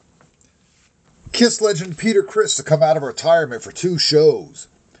Kiss legend Peter Criss to come out of retirement for 2 shows.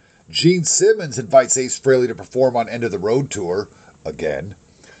 Gene Simmons invites Ace Frehley to perform on End of the Road Tour, again.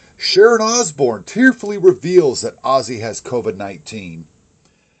 Sharon Osbourne tearfully reveals that Ozzy has COVID-19.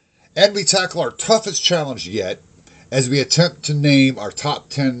 And we tackle our toughest challenge yet as we attempt to name our top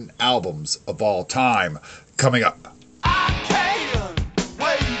 10 albums of all time. Coming up.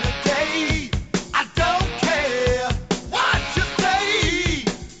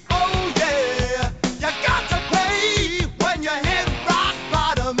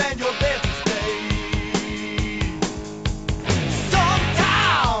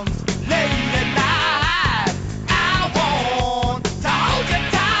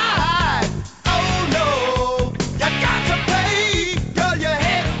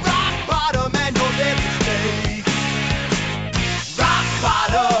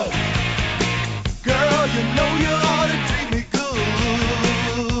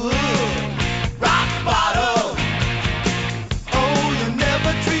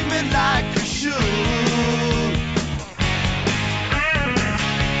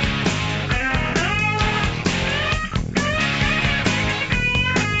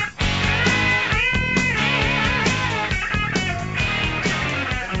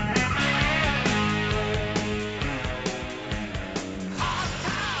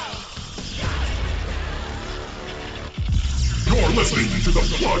 Listening to the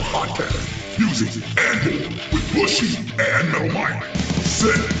Plug Podcast, music and more with Bushy and Metal Mike.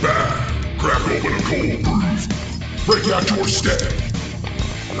 Sit back, crack open a cold brew, break out your stack,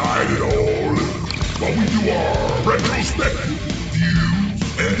 light it all up while we do our retrospective views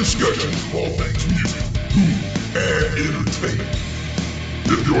and discussions of all things music, food, and entertainment.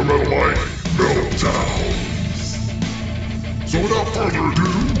 If you're Metal Mike, Metal Towns. So without further ado,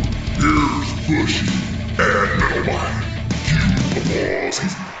 here's Bushy and Metal Mike.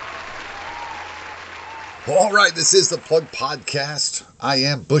 All right, this is the Plug Podcast. I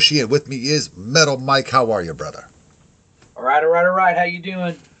am Bushy, and with me is Metal Mike. How are you, brother? All right. How you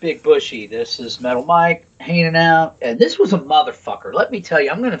doing, Big Bushy? This is Metal Mike, hanging out. And this was a motherfucker. Let me tell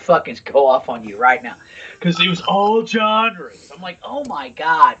you, I'm going to fucking go off on you right now. Because it was all genres. I'm like, oh my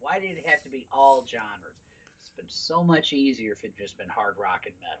God, why did it have to be all genres? It's been so much easier if it just been hard rock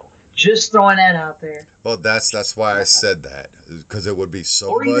and metal. Just throwing that out there. Well, that's why I said that, because it would be so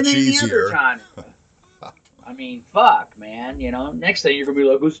or much even easier. Other genre. I mean, fuck, man. You know, next thing you're gonna be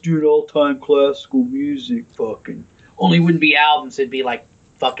like, let's do an all-time classical music. Fucking only wouldn't be albums; it'd be like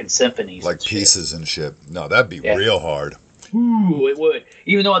fucking symphonies, like pieces and shit. No, that'd be real hard. Ooh, it would.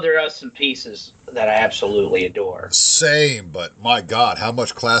 Even though there are some pieces that I absolutely adore. Same, but my God, how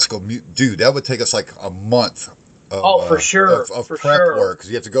much classical music? Dude, that would take us like a month. For sure. Of prep work, because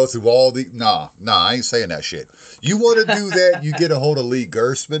you have to go through all the... Nah, I ain't saying that shit. You want to do that, you get a hold of Lee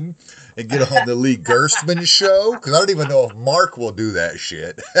Gerstmann and get a hold of the Lee Gerstmann show, because I don't even know if Mark will do that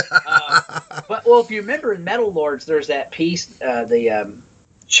shit. But if you remember in Metal Lords, there's that piece, the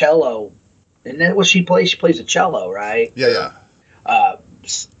cello. Isn't that what she plays? She plays a cello, right? Yeah.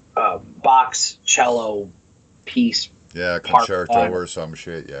 Bach's cello piece. Yeah, concerto or some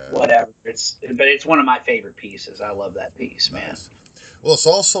shit, yeah. Whatever. But it's one of my favorite pieces. I love that piece, man. Nice. Well, it's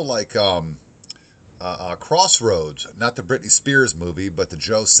also like Crossroads, not the Britney Spears movie, but the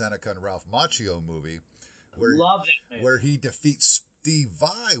Joe Seneca and Ralph Macchio movie. Love that movie. Where he defeats Steve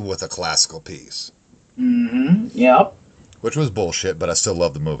Vai with a classical piece. Mm-hmm. Yep. Which was bullshit, but I still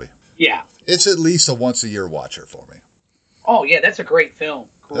love the movie. Yeah. It's at least a once-a-year watcher for me. Oh, yeah, that's a great film.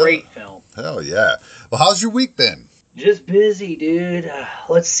 Great film. Hell yeah. Well, how's your week been? Just busy, dude.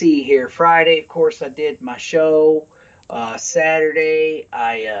 Let's see here. Friday, of course, I did my show. Saturday,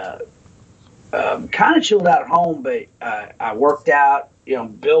 I kind of chilled out at home, but I worked out. You know,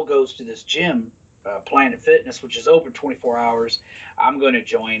 Bill goes to this gym, Planet Fitness, which is open 24 hours. I'm going to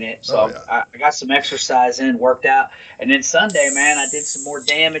join it. So I got some exercise in, worked out. And then Sunday, man, I did some more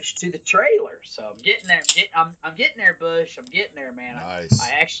damage to the trailer. So I'm getting there. I'm getting there, Bush. I'm getting there, man. Nice.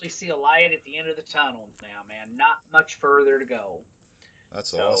 I actually see a light at the end of the tunnel now, man. Not much further to go.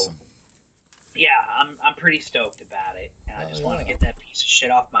 That's awesome. Yeah, I'm pretty stoked about it. And I just want to get that piece of shit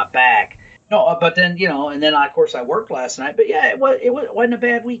off my back. No, but then, you know, and then, of course, I worked last night. But, yeah, it wasn't a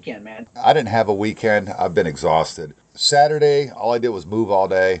bad weekend, man. I didn't have a weekend. I've been exhausted. Saturday, all I did was move all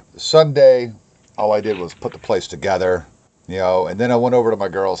day. Sunday, all I did was put the place together, you know. And then I went over to my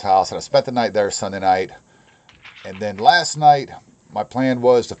girl's house, and I spent the night there Sunday night. And then last night, my plan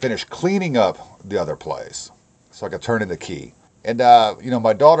was to finish cleaning up the other place so I could turn in the key. And, you know,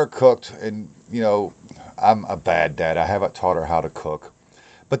 my daughter cooked, and, you know, I'm a bad dad. I haven't taught her how to cook.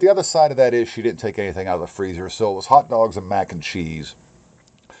 But the other side of that is she didn't take anything out of the freezer, so it was hot dogs and mac and cheese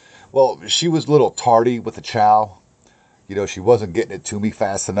Well, she was a little tardy with the chow. You know, she wasn't getting it to me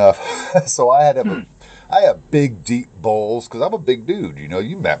fast enough. So I had to have I have big, deep bowls because I'm a big dude. You know,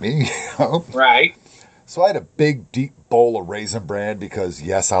 you met me. Right. So I had a big, deep bowl of Raisin Bran because,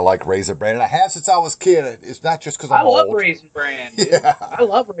 yes, I like Raisin Bran. And I have since I was a kid. It's not just because I'm old. I love Raisin Bran, dude. Yeah. I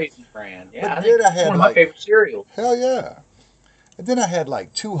love Raisin Bran. Yeah, But I think then I it's had, one of my like- favorite cereals. Hell yeah. And then I had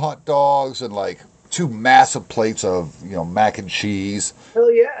like 2 hot dogs and like 2 massive plates of, mac and cheese.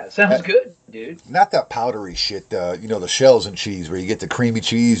 Hell yeah. Sounds good, dude. Not that powdery shit, the shells and cheese where you get the creamy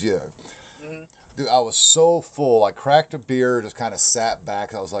cheese. Yeah. Mhm. Dude, I was so full. I cracked a beer, just kind of sat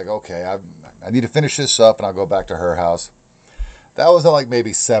back. I was like, okay, I need to finish this up and I'll go back to her house. That was at like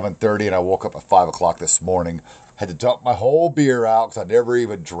maybe 7:30 and I woke up at 5 o'clock this morning. Had to dump my whole beer out because I never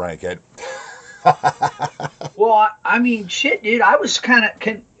even drank it. Well, I mean, shit, dude. I was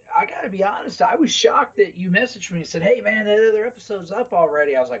I got to be honest. I was shocked that you messaged me and said, hey, man, that other episode's up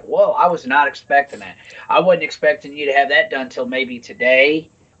already. I was like, whoa, I was not expecting that. I wasn't expecting you to have that done till maybe today.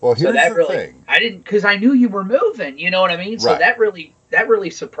 Well, here's So that the really, thing. I didn't, because I knew you were moving. You know what I mean? So Right. that really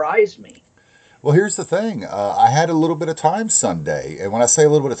surprised me. Well, here's the thing. I had a little bit of time Sunday. And when I say a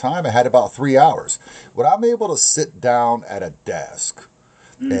little bit of time, I had about 3 hours. When I'm able to sit down at a desk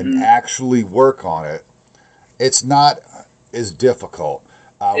and actually work on it, it's not as difficult.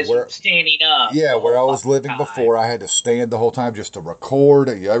 It's standing up. Yeah, where I was living time. before, I had to stand the whole time just to record.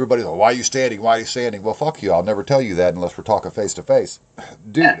 Everybody's like, why are you standing? Why are you standing? Well, fuck you. I'll never tell you that unless we're talking face to face.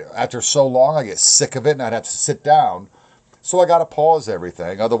 Dude, after so long, I get sick of it and I'd have to sit down. So I got to pause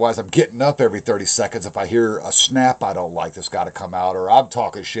everything. Otherwise, I'm getting up every 30 seconds. If I hear a snap I don't like that's got to come out, or I'm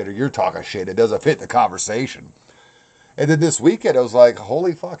talking shit, or you're talking shit, it doesn't fit the conversation. And then this weekend, I was like,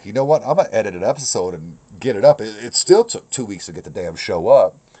 holy fuck, you know what? I'm going to edit an episode and get it up. It still took 2 weeks to get the damn show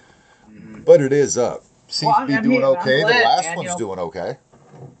up, but it is up. Seems to be doing okay. glad, The last man, one's doing okay.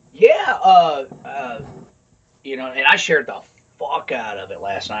 Yeah, and I shared the fuck out of it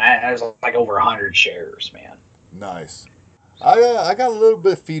last night. I was like over 100 shares, man. Nice. I got a little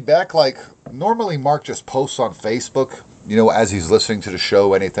bit of feedback. Like, normally Mark just posts on Facebook, as he's listening to the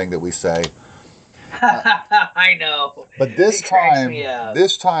show, anything that we say. I know. But this It cracks time, me up.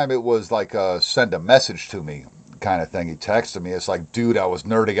 it was like a send a message to me kind of thing. He texted me. It's like, dude, I was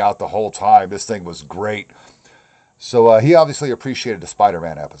nerding out the whole time. This thing was great. So he obviously appreciated the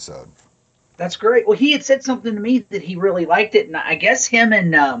Spider-Man episode. That's great. Well, he had said something to me that he really liked it, and I guess him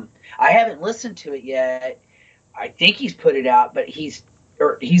and I haven't listened to it yet. I think he's put it out, but it's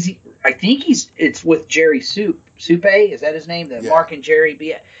with Jerry Soupe. Is that his name? Yeah. Mark and Jerry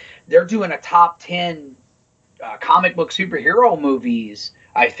B. They're doing a top 10 comic book superhero movies,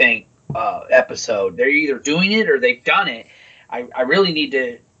 I think, episode. They're either doing it or they've done it. I really need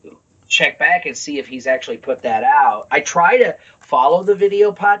to check back and see if he's actually put that out. I try to follow the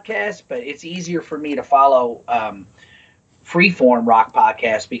video podcast, but it's easier for me to follow Freeform Rock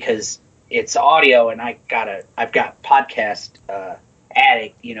Podcast because it's audio, and I've got Podcast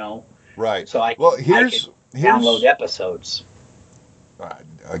Addict, Right. so I can download episodes.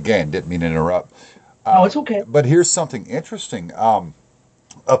 Again, didn't mean to interrupt. No, it's okay. But here's something interesting.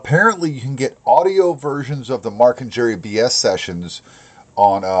 Apparently, you can get audio versions of the Mark and Jerry BS sessions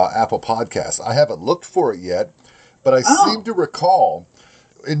on Apple Podcasts. I haven't looked for it yet, but I seem to recall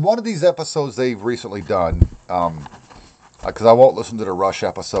in one of these episodes they've recently done, because I won't listen to the Rush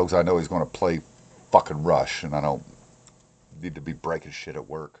episodes. I know he's going to play fucking Rush, and I don't need to be breaking shit at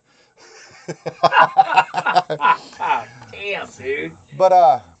work. Damn, dude. But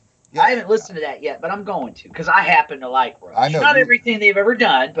yeah. I haven't listened to that yet, but I'm going to because I happen to like Rush. I know Not you- everything they've ever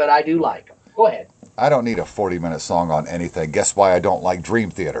done, but I do like them. Go ahead. I don't need a 40-minute song on anything. Guess why I don't like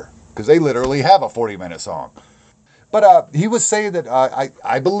Dream Theater? Because they literally have a 40-minute song. But he was saying that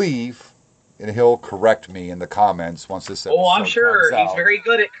I believe, and he'll correct me in the comments once this episode Oh, I'm sure comes he's out. very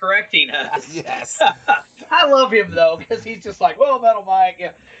good at correcting us. Yes. I love him though because he's just like, well, Metal Mike,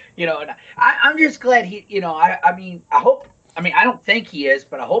 yeah, And I'm just glad he, I don't think he is,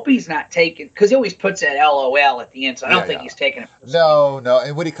 but I hope he's not taking because he always puts that LOL at the end, so I don't think he's taking it. No.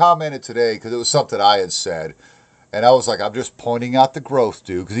 And when he commented today, because it was something I had said, and I was like, I'm just pointing out the growth,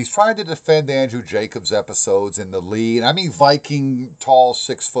 dude, because he's trying to defend Andrew Jacobs episodes in the Lee. I mean, Viking, tall,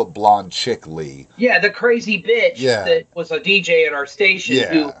 6-foot blonde chick Lee. Yeah, the crazy bitch that was a DJ at our station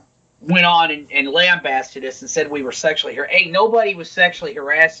who went on and lambasted us and said we were sexually harassed. Hey, nobody was sexually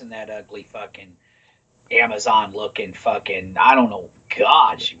harassing that ugly fucking Amazon-looking fucking, I don't know.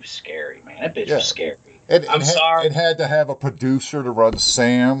 God, she was scary, man. That bitch was scary. I'm sorry. It had to have a producer to run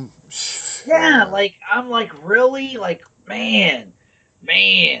Sam. Yeah, I'm really? Man,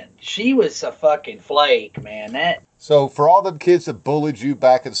 she was a fucking flake, man. So for all them kids that bullied you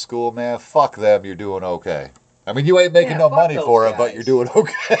back in school, man, fuck them. You're doing okay. I mean, you ain't making no fuck money those for it, but guys. you're doing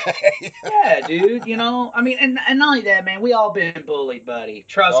okay. Yeah, dude. You know, I mean, and not only that, man. We all been bullied, buddy.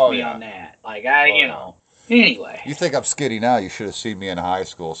 Trust Oh, me yeah. on that. Like Oh, you yeah. know. Anyway, You think I'm skinny now? You should have seen me in high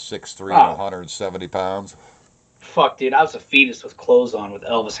school, 6'3", Oh. 170 pounds. fuck, dude. I was a fetus with clothes on, with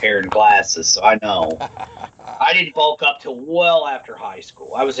Elvis hair and glasses, so I know. I didn't bulk up till well after high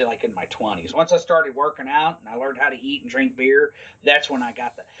school. I was like in my 20s. Once I started working out and I learned how to eat and drink beer, that's when I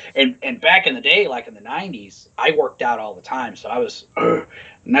got the. And back in the day, like in the 90s, I worked out all the time. So I was.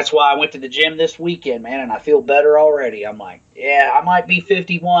 And that's why I went to the gym this weekend, man, and I feel better already. I'm like, yeah, I might be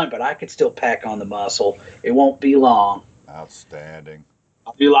 51, but I could still pack on the muscle. It won't be long. Outstanding.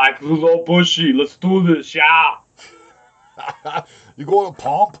 I'll be like, little bushy, let's do this, yeah. You going to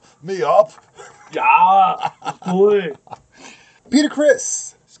pump me up? Yeah, let's do it. Peter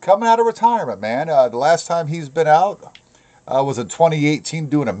Criss is coming out of retirement, man. The last time he's been out was in 2018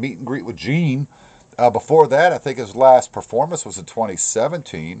 doing a meet and greet with Gene. Before that, I think his last performance was in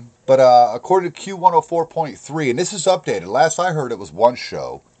 2017. But according to Q104.3, and this is updated, last I heard it was one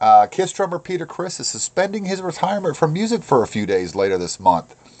show, Kiss drummer Peter Criss is suspending his retirement from music for a few days later this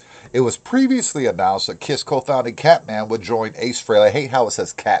month. It was previously announced that Kiss co-founding Catman would join Ace Frehley. I hate how it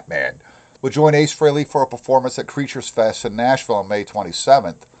says Catman. Would join Ace Frehley for a performance at Creatures Fest in Nashville on May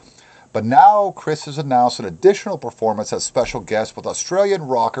 27th. But now Criss has announced an additional performance as special guest with Australian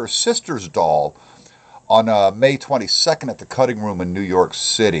rocker Sisters Doll on May 22nd at the Cutting Room in New York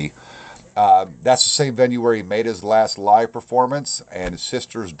City. That's the same venue where he made his last live performance, and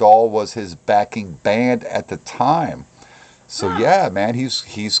Sisters Doll was his backing band at the time. So yeah, man,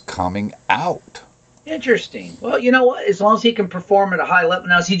 he's coming out. Interesting. Well, you know what? As long as he can perform at a high level.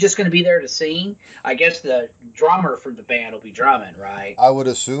 Now, is he just going to be there to sing? I guess the drummer for the band will be drumming, right? I would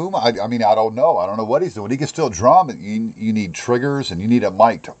assume. I mean, I don't know. I don't know what he's doing. He can still drum. You need triggers, and you need it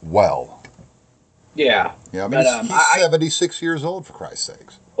mic'd well. Yeah. Yeah, I mean, But, he's 76 years old, for Christ's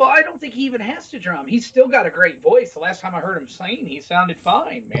sakes. Well, I don't think he even has to drum. He's still got a great voice. The last time I heard him sing, he sounded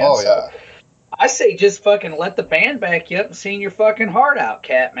fine, man. Oh, So yeah. I say just fucking let the band back you up and sing your fucking heart out,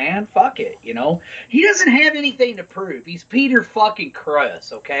 Cat, man. Fuck it, you know? He doesn't have anything to prove. He's Peter fucking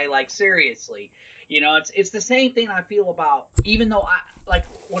Criss, okay? Like, seriously. You know, it's the same thing I feel about, even though like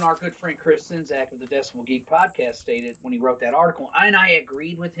when our good friend Chris Sinzak of the Decimal Geek podcast stated when he wrote that article, and I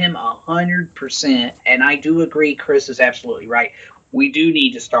agreed with him 100%, and I do agree Chris is absolutely right. We do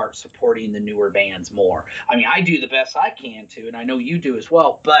need to start supporting the newer bands more. I mean, I do the best I can to, and I know you do as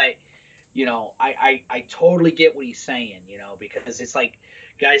well, but you know, I totally get what he's saying, you know, because it's like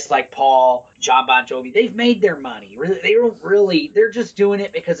guys like Paul, John Bon Jovi, they've made their money. They're just doing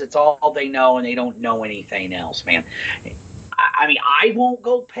it because it's all they know and they don't know anything else, man. I mean, I won't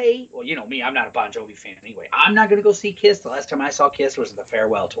go pay. Well, you know me, I'm not a Bon Jovi fan anyway. I'm not going to go see Kiss. The last time I saw Kiss was the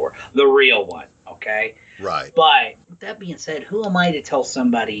farewell tour, the real one, okay? Right. But with that being said, who am I to tell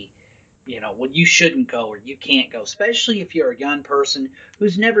somebody, you know, well, you shouldn't go or you can't go, especially if you're a young person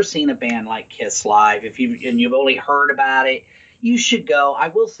who's never seen a band like Kiss live. If you've only heard about it, you should go. I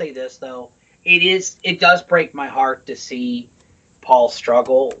will say this though, it does break my heart to see Paul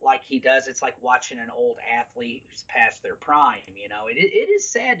struggle like he does. It's like watching an old athlete who's past their prime. You know, it is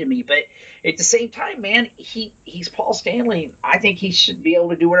sad to me, but at the same time, man, he's Paul Stanley. I think he should be able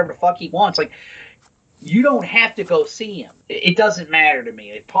to do whatever the fuck he wants. Like, you don't have to go see him. It doesn't matter to me.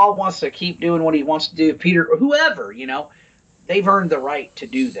 If Paul wants to keep doing what he wants to do, Peter or whoever, you know, they've earned the right to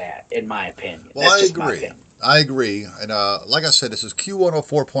do that, in my opinion. Well, That's I just my agree. opinion. I agree. And like I said, this is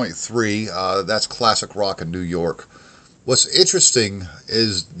Q104.3. That's classic rock in New York. What's interesting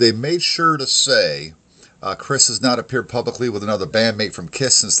is they made sure to say Chris has not appeared publicly with another bandmate from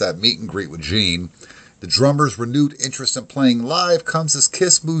Kiss since that meet and greet with Gene. The drummer's renewed interest in playing live comes as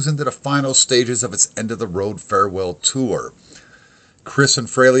Kiss moves into the final stages of its end-of-the-road farewell tour. Chris and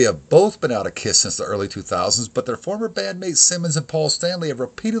Frehley have both been out of Kiss since the early 2000s, but their former bandmates Simmons and Paul Stanley have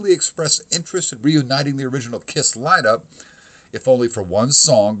repeatedly expressed interest in reuniting the original Kiss lineup, if only for one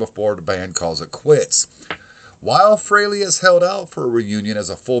song before the band calls it quits. While Frehley has held out for a reunion as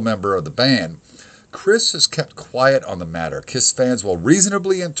a full member of the band, Chris has kept quiet on the matter. Kiss fans will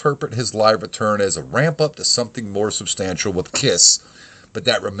reasonably interpret his live return as a ramp-up to something more substantial with Kiss, but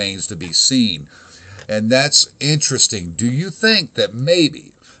that remains to be seen. And that's interesting. Do you think that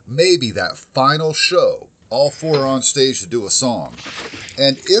maybe that final show, all four are on stage to do a song?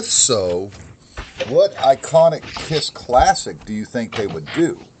 And if so, what iconic Kiss classic do you think they would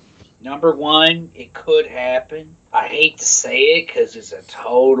do? Number one, it could happen. I hate to say it because it's a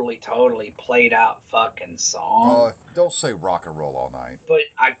totally played out fucking song. Don't say Rock and Roll All Night. But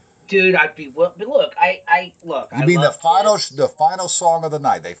dude, I'd be but look, I look. You I mean the love final Kiss. the final song of the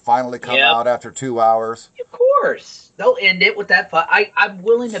night? They finally come Yep. out after 2 hours. Of course, they'll end it with that. I'm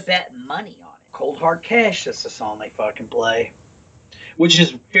willing to bet money on it. Cold Hard Cash. That's the song they fucking play, which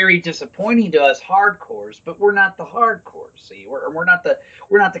is very disappointing to us hardcores. But we're not the hardcores. See, we're not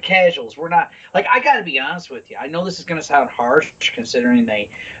the casuals. We're not like I got to be honest with you. I know this is going to sound harsh considering they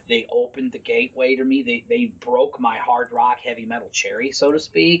opened the gateway to me. They broke my hard rock heavy metal cherry, so to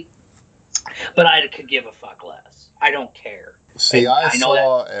speak. But I could give a fuck less. I don't care. See, And I know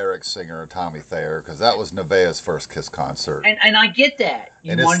saw Eric Singer and Tommy Thayer because that was Nevaeh's first Kiss concert. And I get that.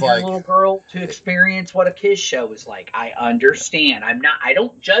 You And it's want your like- little girl to experience what a Kiss show is like. I understand. I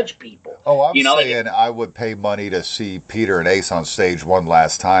don't judge people. Oh, I'm You know, like- saying I would pay money to see Peter and Ace on stage one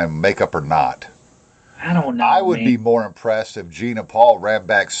last time, makeup or not. I don't know. I would man. be more impressed if Gina Paul ran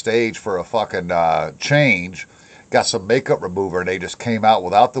backstage for a fucking change, got some makeup remover, and they just came out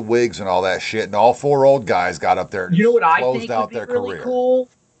without the wigs and all that shit, and all four old guys got up there and You know what I closed think out would be their really career. cool?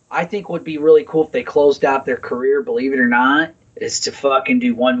 I think would be really cool if they closed out their career, believe it or not, is to fucking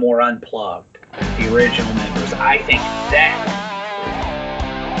do one more Unplugged. The original members. I think that.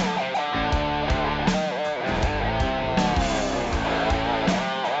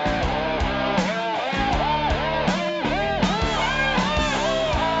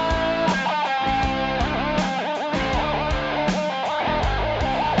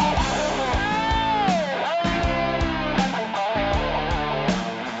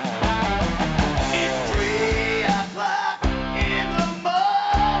 It's 3 o'clock in the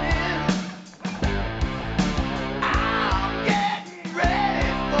morning. I'm getting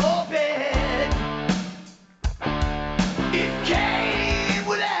ready for bed. It came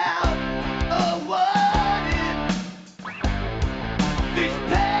without a warning. This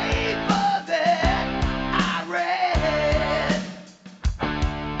paper that I read.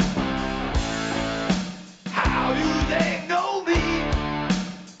 How do they know me?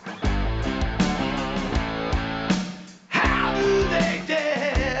 How do they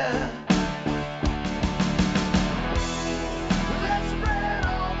dare? Let's spread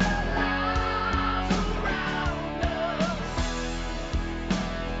all the lies around us.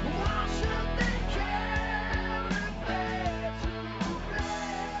 Why should they care if they're too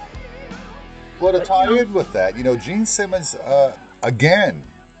late? Well, to tie in with that, Gene Simmons, again,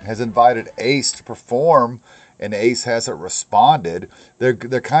 has invited Ace to perform, and Ace hasn't responded. They're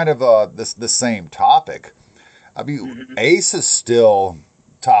kind of the same topic. I mean, Ace is still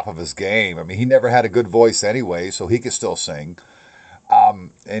top of his game. I mean, he never had a good voice anyway, so he can still sing.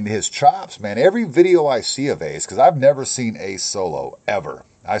 And his chops, man, every video I see of Ace, because I've never seen Ace solo, ever.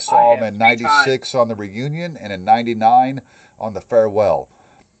 I saw I him have in 3 '96 on the reunion and in '99 on the farewell.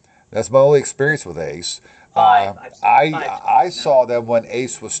 That's my only experience with Ace. Five. I've seen 5 I saw them when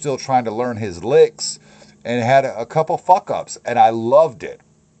Ace was still trying to learn his licks and had a couple fuck ups, and I loved it.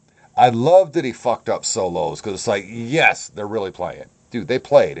 I loved that he fucked up solos because it's like, yes, they're really playing. Dude, they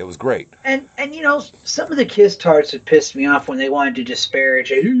played. It was great. And some of the Kiss tarts that pissed me off when they wanted to disparage.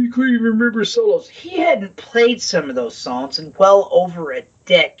 Hey, you couldn't even remember solos. He hadn't played some of those songs in well over a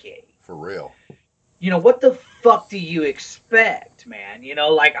decade. For real. What the fuck do you expect, man?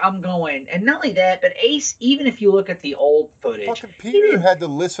 Like I'm going, and not only that, but Ace. Even if you look at the old footage, Fucking he Peter didn't- had to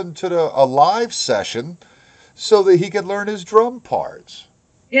listen to a live session so that he could learn his drum parts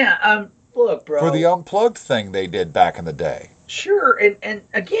yeah. Look, bro. for the unplugged thing they did back in the day. Sure, and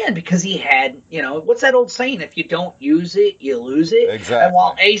again, because he had, what's that old saying? If you don't use it, you lose it. Exactly. And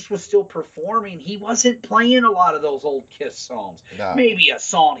while Ace was still performing, he wasn't playing a lot of those old Kiss songs. No. Maybe a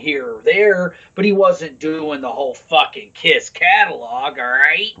song here or there, but he wasn't doing the whole fucking Kiss catalog, all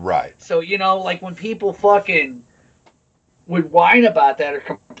right? Right. So, like when people fucking would whine about that or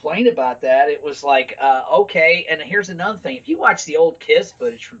complain about that, it was like, okay. And here's another thing. If you watch the old Kiss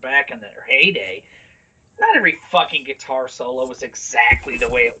footage from back in their heyday, not every fucking guitar solo was exactly the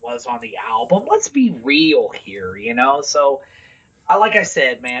way it was on the album. Let's be real here, So, like I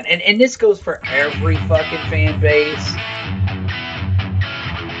said, man, and this goes for every fucking fan base.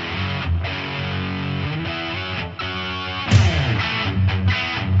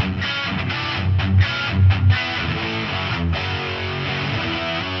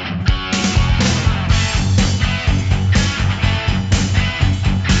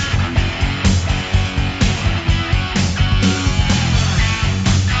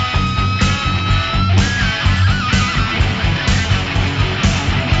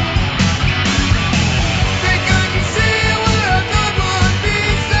 Think I can see what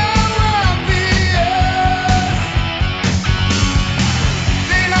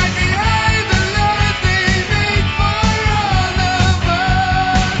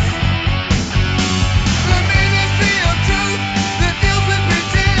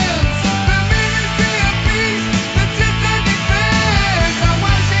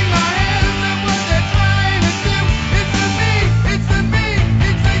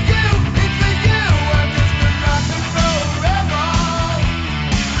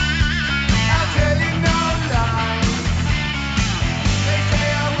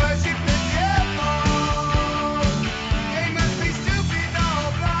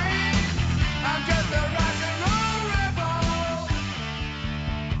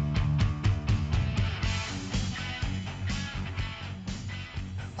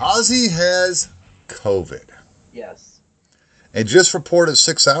Ozzy has COVID. Yes. And just reported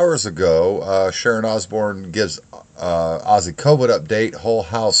 6 hours ago, Sharon Osbourne gives Ozzy COVID update. Whole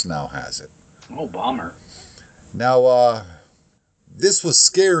house now has it. Oh, bummer. Now, this was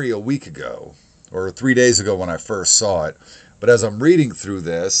scary a week ago, or 3 days ago when I first saw it. But as I'm reading through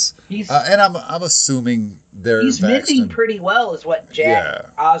this, and I'm assuming he's mending pretty well, is what Jack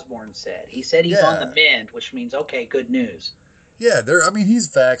Osbourne said. He said he's on the mend, which means, okay, good news. Yeah, he's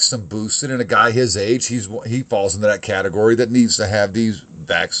vaxxed and boosted, and a guy his age, he falls into that category that needs to have these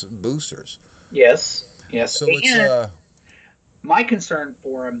vax and boosters. Yes. So it's my concern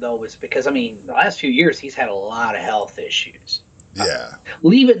for him though is because the last few years he's had a lot of health issues. Yeah.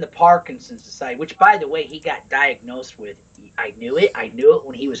 Leaving the Parkinson's aside, which by the way he got diagnosed with. I knew it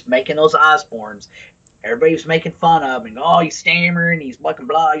when he was making those Osbournes. Everybody was making fun of him. Oh, he's stammering. He's blah,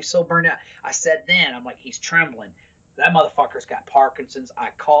 blah, he's so burned out. I said then, I'm like, he's trembling. That motherfucker's got Parkinson's.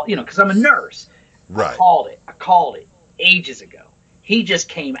 I called, because I'm a nurse. Right. I called it ages ago. He just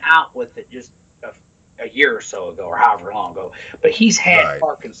came out with it just a year or so ago or however long ago. But he's had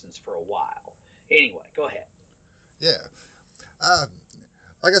Parkinson's for a while. Anyway, go ahead. Yeah.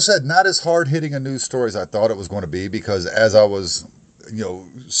 Like I said, not as hard-hitting a news story as I thought it was going to be, because as I was,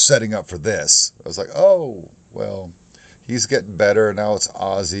 setting up for this, I was like, oh, well, he's getting better, and now it's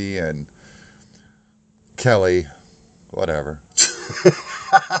Ozzy and Kelly, whatever.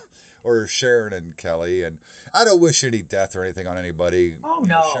 Or Sharon and Kelly, and I don't wish any death or anything on anybody. Oh,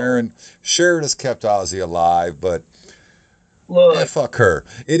 no. Sharon has kept Ozzy alive, but look, fuck her.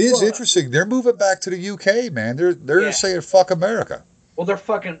 It is interesting. They're moving back to the UK, man. They're saying fuck America. Well, they're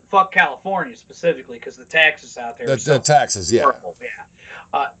fuck California specifically because the taxes out there. The taxes, yeah. Purple,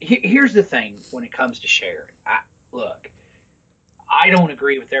 yeah. Here's the thing when it comes to Sharon. Look, I don't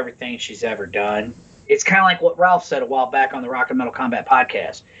agree with everything she's ever done. It's kind of like what Ralph said a while back on the Rock and Metal Combat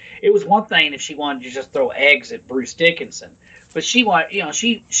podcast. It was one thing if she wanted to just throw eggs at Bruce Dickinson, but she wanted,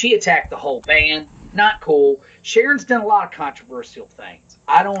 she attacked the whole band. Not cool. Sharon's done a lot of controversial things.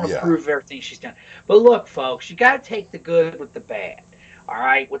 I don't approve of everything she's done. But look, folks, you got to take the good with the bad. All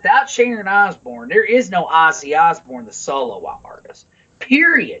right? Without Sharon Osbourne, there is no Ozzy Osbourne, the solo artist.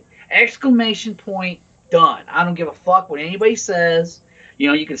 Period. Exclamation point. Done. I don't give a fuck what anybody says.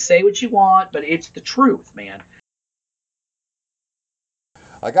 You can say what you want, but it's the truth, man.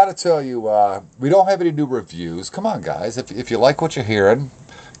 I got to tell you, we don't have any new reviews. Come on, guys. If you like what you're hearing,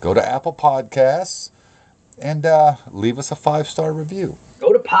 go to Apple Podcasts and leave us a 5-star review.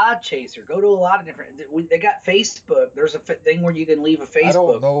 Go to Podchaser. Go to a lot of different. They got Facebook. There's a thing where you can leave a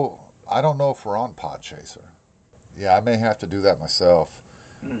Facebook. I don't know if we're on Podchaser. Yeah, I may have to do that myself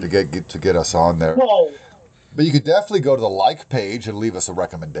to get us on there. Whoa. But you could definitely go to the like page and leave us a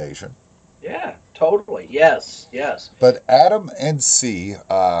recommendation. Yeah, totally. Yes. But Adam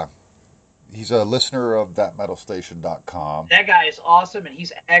NC, he's a listener of thatmetalstation.com. That guy is awesome, and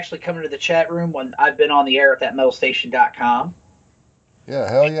he's actually coming to the chat room when I've been on the air at thatmetalstation.com. Yeah,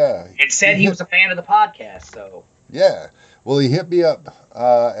 hell yeah. And said he was a fan of the podcast, so. Yeah. Well, he hit me up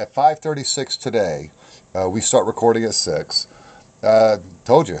at 5:36 today. We start recording at 6.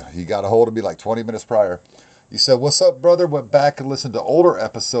 Told you, he got a hold of me like 20 minutes prior. He said, "What's up, brother? Went back and listened to older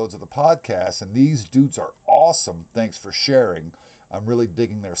episodes of the podcast, and these dudes are awesome. Thanks for sharing. I'm really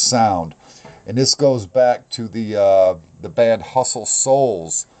digging their sound." And this goes back to the band Hustle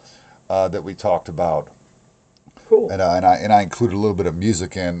Souls that we talked about. Cool. And I included a little bit of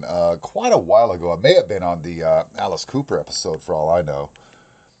music in quite a while ago. It may have been on the Alice Cooper episode, for all I know.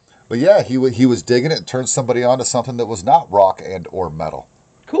 But yeah, he was digging it and turned somebody on to something that was not rock and or metal.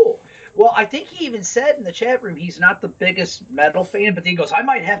 Cool. Well, I think he even said in the chat room he's not the biggest metal fan, but he goes, I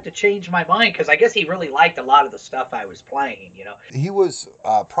might have to change my mind because I guess he really liked a lot of the stuff I was playing, He was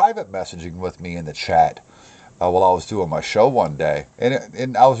private messaging with me in the chat while I was doing my show one day.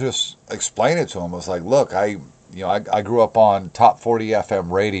 And I was just explaining to him, I was like, look, I grew up on Top 40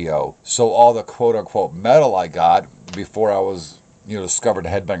 FM radio, so all the quote-unquote metal I got before I was, discovered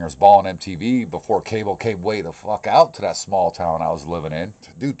Headbangers Ball on MTV, before cable came way the fuck out to that small town I was living in.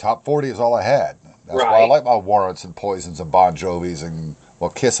 Dude, Top 40 is all I had. That's why I like my Warrants and Poisons and Bon Jovis and, well,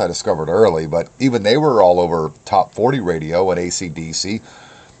 Kiss I discovered early, but even they were all over Top 40 radio and AC/DC.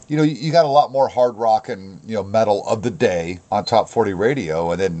 You got a lot more hard rock and, metal of the day on Top 40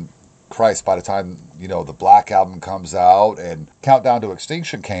 radio, and then Christ, by the time, the Black Album comes out and Countdown to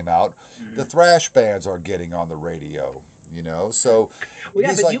Extinction came out, the thrash bands are getting on the radio, So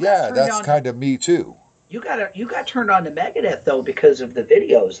he's like, that's kind of me too. You got turned on to Megadeth, though, because of the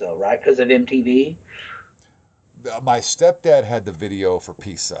videos, though, right? Because of MTV? My stepdad had the video for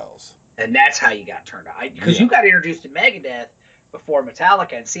Peace Cells. And that's how you got turned on. Because you got introduced to Megadeth before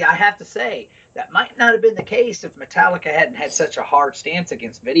Metallica. And see, I have to say, that might not have been the case if Metallica hadn't had such a hard stance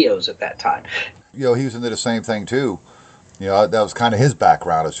against videos at that time. You know, he was into the same thing too. You know, that was kind of his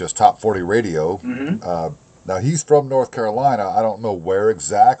background. It's just top 40 radio. Now he's from North Carolina. I don't know where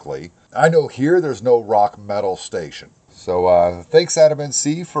exactly. I know here there's no rock metal station. So thanks, Adam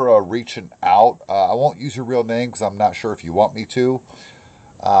NC, for reaching out. I won't use your real name because I'm not sure if you want me to.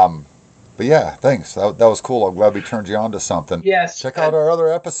 But yeah, thanks. That was cool. I'm glad we turned you on to something. Yes. Check out our other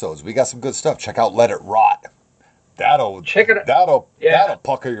episodes. We got some good stuff. Check out Let It Rot. That'll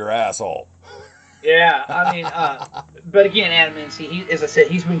pucker your asshole. Yeah, I mean, but again, Adam NC, he, as I said,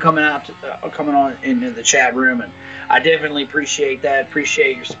 he's been coming on into the chat room, and I definitely appreciate that.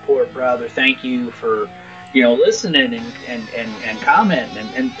 Appreciate your support, brother. Thank you for listening and commenting,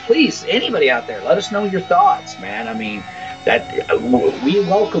 and please, anybody out there, let us know your thoughts, man. I mean, that we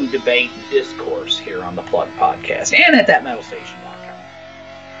welcome debate and discourse here on the Plug Podcast and at thatmetalstation.com.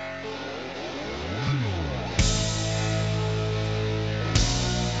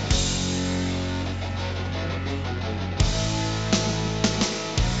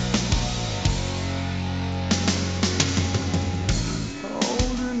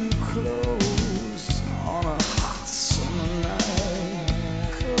 Holding you close on a hot summer night.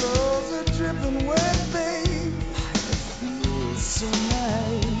 Clothes are dripping wet, babe. It feels so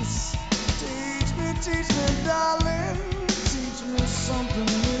nice. Teach me, darling. Teach me something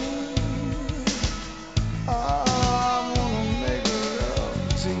new. I wanna make love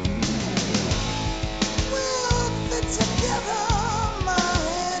to you. We'll fit together, my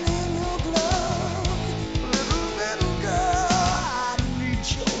hand in your glove. Little girl, I need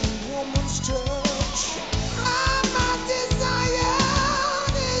your woman's touch. My desire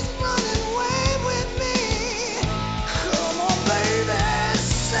is running away with me. Come on, baby,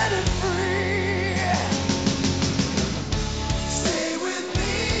 set it free. Stay with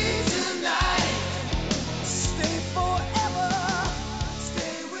me tonight. Stay forever.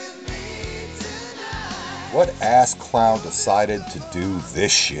 Stay with me tonight. What ass clown decided to do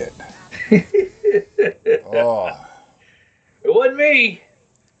this shit? Oh, It wasn't me.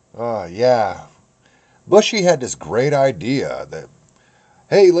 yeah. Bushy had this great idea that,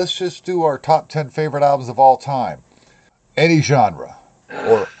 hey, let's just do our top 10 favorite albums of all time. Any genre,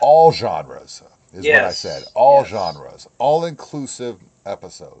 or all genres, is what I Yes. said. All Yes. genres. All-inclusive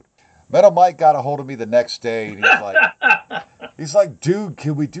episode. Metal Mike got a hold of me the next day, and he's like, dude,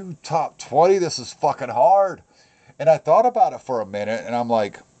 can we do top 20? This is fucking hard. And I thought about it for a minute, and I'm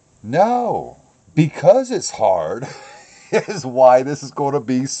like, no, because it's hard is why this is going to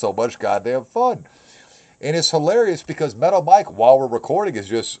be so much goddamn fun. And it's hilarious because Metal Mike, while we're recording, has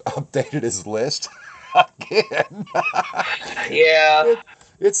just updated his list again. Yeah.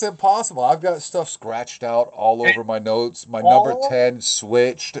 It's impossible. I've got stuff scratched out all over my notes. My All- number 10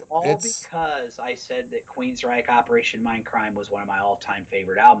 switched. All because I said that Queensryche Operation Mindcrime was one of my all-time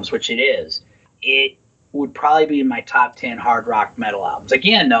favorite albums, which it is. It would probably be in my top 10 hard rock metal albums.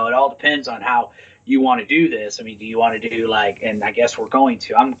 Again, though, it all depends on how you want to do this. I mean, do you want to do and I guess we're going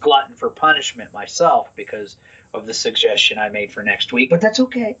to. I'm glutton for punishment myself because of the suggestion I made for next week, but that's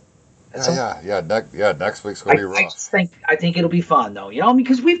okay. That's okay. Yeah. Next week's gonna be I rough. just think it'll be fun though,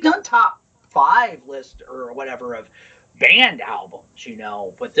 because we've done top 5 list or whatever of band albums,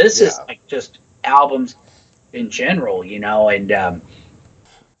 but this is Yeah. like just albums in general, and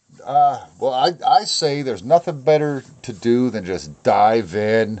Well, I say there's nothing better to do than just dive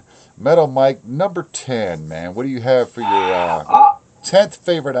in. Metal Mike, number 10, man. What do you have for your 10th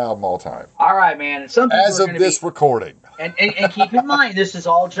favorite album all time? all right, man. And some people As are of gonna this recording. and keep in mind, this is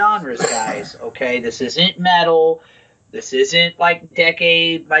all genres, guys. Okay, this isn't metal. This isn't like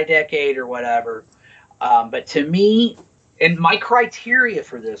decade by decade or whatever. But to me, and my criteria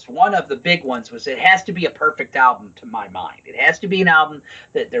for this, one of the big ones was it has to be a perfect album to my mind. It has to be an album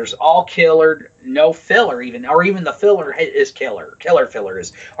that there's all killer, no filler even, or even the filler is killer. Killer filler,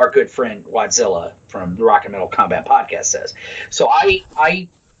 is our good friend Wadzilla from the Rock and Metal Combat Podcast says. So I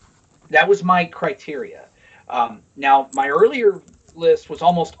that was my criteria. Now, my earlier list was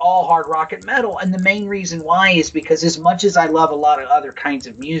almost all hard rock and metal, and the main reason why is because as much as I love a lot of other kinds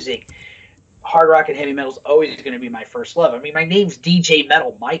of music, hard rock and heavy metal is always going to be my first love. I mean, my name's DJ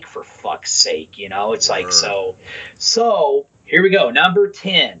Metal Mike, for fuck's sake, It's like, so here we go. Number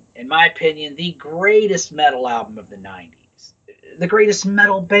 10, in my opinion, the greatest metal album of the 90s. The greatest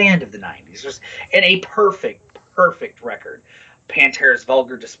metal band of the 90s. And a perfect record. Pantera's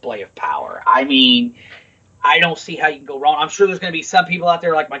Vulgar Display of Power. I mean, I don't see how you can go wrong. I'm sure there's going to be some people out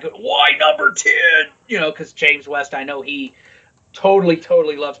there like, why number 10? Because James West, I know he totally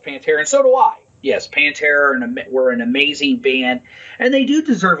loves Pantera, and so do I. Yes, Pantera were an amazing band, and they do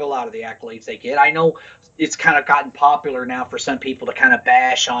deserve a lot of the accolades they get. I know it's kind of gotten popular now for some people to kind of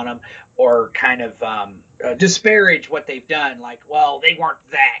bash on them or kind of disparage what they've done. Like, well, they weren't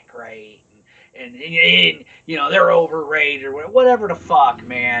that great, and you know they're overrated or whatever the fuck,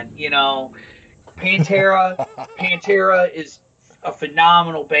 man. You know, Pantera is a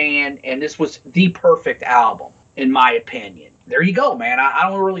phenomenal band, and this was the perfect album, in my opinion. There you go, man. I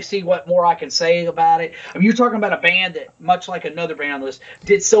don't really see what more I can say about it. I mean, you're talking about a band that, much like another band on the list,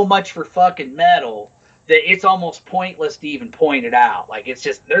 did so much for fucking metal that it's almost pointless to even point it out. Like, it's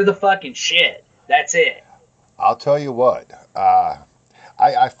just, they're the fucking shit. That's it. I'll tell you what.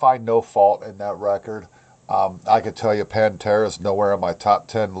 I find no fault in that record. I could tell you Pantera is nowhere on my top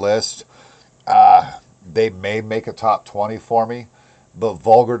 10 list. They may make a top 20 for me, but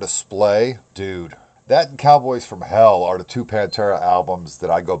Vulgar Display, dude, that and Cowboys from Hell are the two Pantera albums that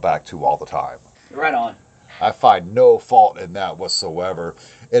I go back to all the time. Right on. I find no fault in that whatsoever.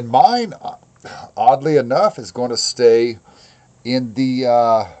 And mine, oddly enough, is going to stay in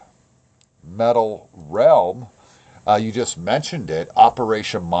the metal realm. You just mentioned it,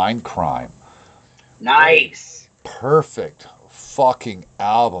 Operation Mindcrime. Nice. Perfect fucking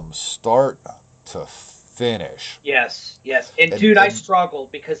album, start to finish. Yes, yes. And dude, I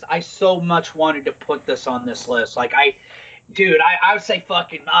struggled because I so much wanted to put this on this list. Like, I would say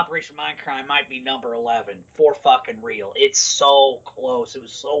fucking Operation Mindcrime might be number 11 for fucking real. It's so close. It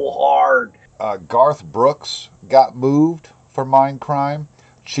was so hard. Garth Brooks got moved for Mindcrime.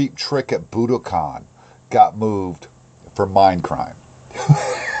 Cheap Trick at Budokan got moved for Mindcrime.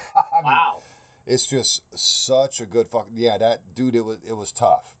 Wow. It's just such a good fucking, yeah, that dude, it was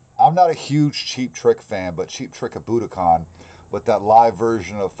tough. I'm not a huge Cheap Trick fan, but Cheap Trick at Budokan with that live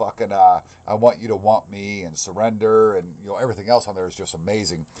version of fucking I Want You to Want Me and Surrender and, you know, everything else on there is just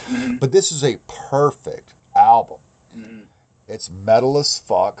amazing. Mm-hmm. But this is a perfect album. Mm-hmm. It's metal as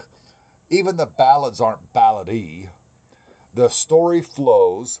fuck. Even the ballads aren't ballady. The story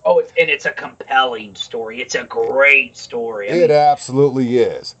flows. Oh, it's a compelling story. It's a great story. It absolutely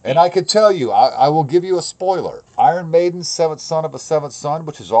is. And I can tell you, I will give you a spoiler. Iron Maiden's Seventh Son of a Seventh Son,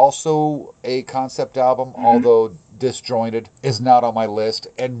 which is also a concept album, although disjointed, is not on my list.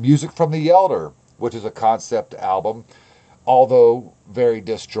 And Music from the Elder, which is a concept album, although very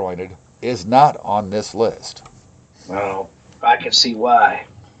disjointed, is not on this list. Well, I can see why.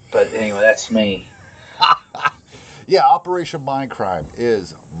 But anyway, that's me. Yeah, Operation Mindcrime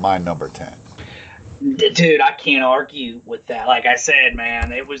is my number 10. Dude, I can't argue with that. Like I said,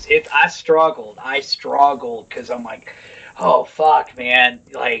 man, I struggled because I'm like, oh fuck, man.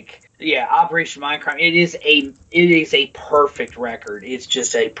 Like, yeah, Operation Mindcrime. It is a perfect record. It's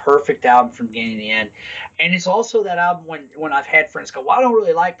just a perfect album from beginning to end. And it's also that album when I've had friends go, well, I don't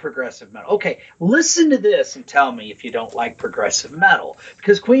really like progressive metal. Okay, listen to this and tell me if you don't like progressive metal.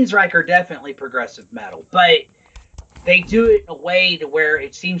 Because Queensryche are definitely progressive metal. But they do it in a way to where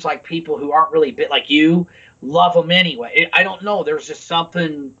it seems like people who aren't really bit like you love them anyway. I don't know. There's just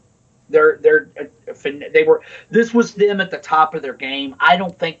something. This was them at the top of their game. I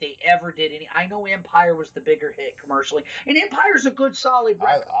don't think they ever did any. I know Empire was the bigger hit commercially, and Empire's a good, solid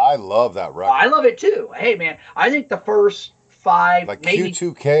record. I love that record. I love it too. Hey, man, I think the first 5, like maybe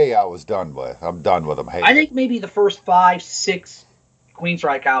Q2K, I was done with. I'm done with them. Hey, I think maybe the first 5, 6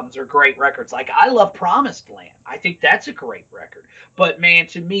 Queensryche albums are great records. Like, I love Promised Land. I think that's a great record. But man,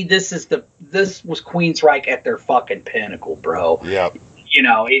 to me, this was Queensryche at their fucking pinnacle, bro. Yep. You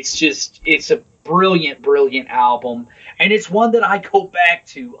know, it's a brilliant, brilliant album, and it's one that I go back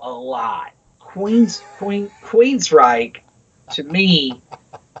to a lot. Queensryche, to me,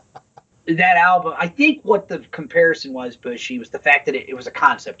 that album, I think what the comparison was, Bushy, was the fact that it was a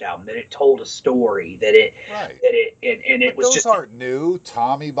concept album, that it told a story, and it was those just. Those aren't new.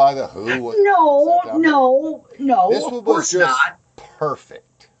 Tommy by the Who. No. This of one course was just not.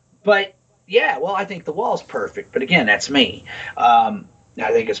 perfect. But yeah, well, I think The Wall's perfect. But again, that's me. I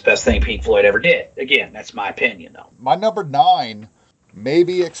think it's the best thing Pink Floyd ever did. Again, that's my opinion, though. My number 9,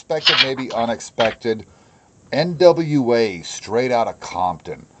 maybe expected, maybe unexpected. NWA, Straight Outta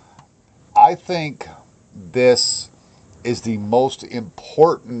Compton. I think this is the most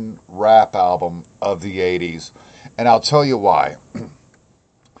important rap album of the 80s, and I'll tell you why.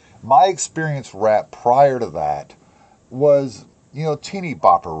 My experience rap prior to that was, you know, teeny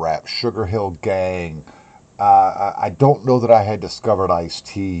bopper rap, Sugar Hill Gang. I don't know that I had discovered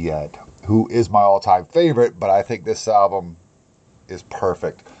Ice-T yet, who is my all-time favorite, but I think this album is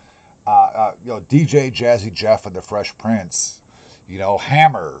perfect. You know, DJ Jazzy Jeff and the Fresh Prince, you know,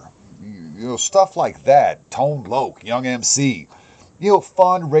 Hammer, you know, stuff like that. Tone Loc, Young MC.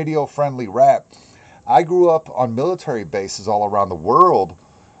 fun, radio-friendly rap. I grew up on military bases all around the world,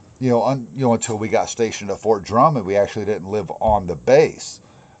 until we got stationed at Fort Drum and we actually didn't live on the base.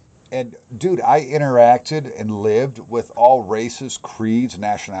 And dude, I interacted and lived with all races, creeds,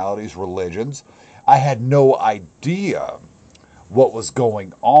 nationalities, religions. I had no idea what was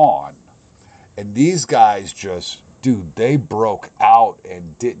going on. And these guys just, dude, they broke out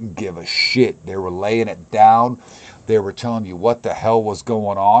and didn't give a shit. They were laying it down. They were telling you what the hell was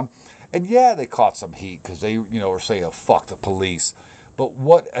going on. And yeah, they caught some heat because they, were saying, oh, fuck the police. But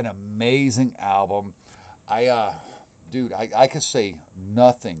what an amazing album. I could say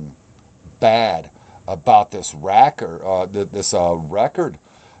nothing bad about this record.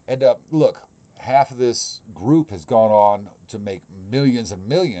 And look, half of this group has gone on to make millions and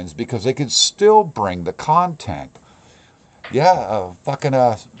millions because they can still bring the content. Yeah, fucking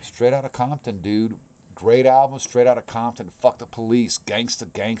Straight Outta Compton, dude. Great album, Straight Outta Compton. Fuck the police, gangsta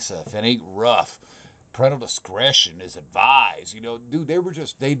gangsta. If it ain't rough, parental discretion is advised. Dude,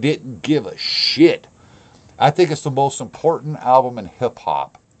 they didn't give a shit. I think it's the most important album in hip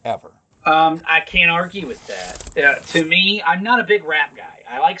hop ever. I can't argue with that. To me, I'm not a big rap guy.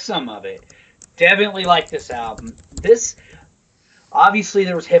 I like some of it. Definitely like this album. Obviously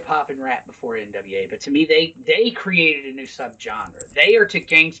there was hip hop and rap before NWA, but to me they created a new subgenre. They are to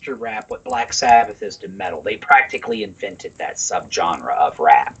gangster rap what Black Sabbath is to metal. They practically invented that subgenre of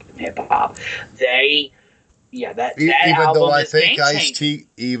rap and hip hop. That album is game-changing.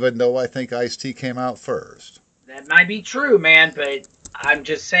 Even though I think Ice-T came out first. That might be true, man, but I'm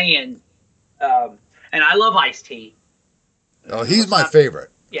just saying. And I love Ice-T. Oh, he's my favorite.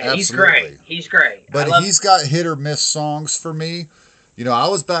 Yeah, Absolutely. He's great. But he's got hit or miss songs for me. I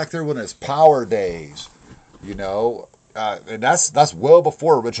was back there when his Power days. And that's well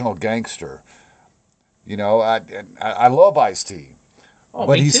before Original Gangster. I love Ice-T,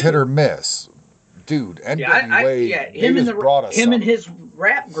 but he's hit or miss. Dude, NWA, him and his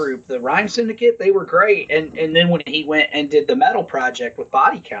rap group, the Rhyme Syndicate, they were great. And then when he went and did the Metal Project with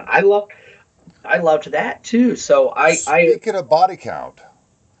Body Count, I loved that too. So Speaking of Body Count,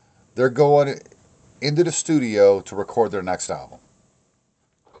 they're going into the studio to record their next album.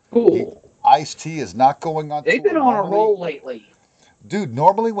 Cool. Ice-T is not going on tour. They've been on a roll lately. Dude,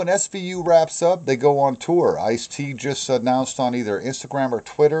 normally when SVU wraps up, they go on tour. Ice-T just announced on either Instagram or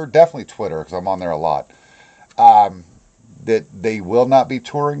Twitter, definitely Twitter, because I'm on there a lot, that they will not be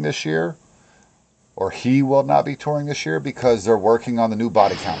touring this year, or he will not be touring this year, because they're working on the new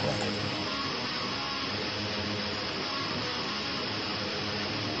Body Count record.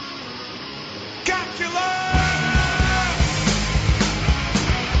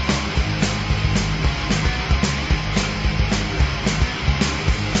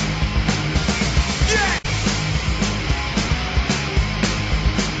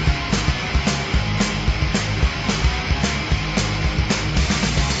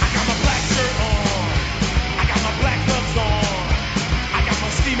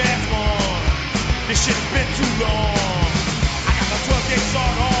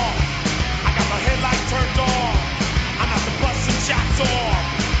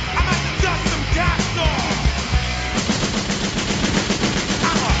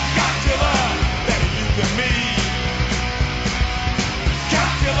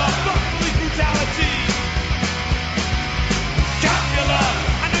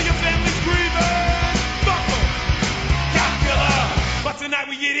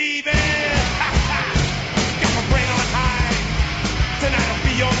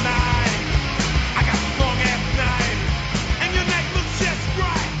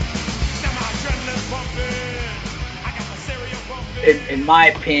 In my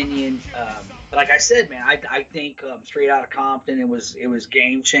opinion, like I said, man, I think Straight Outta Compton, it was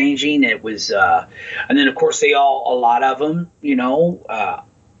game changing. It was, and then of course a lot of them,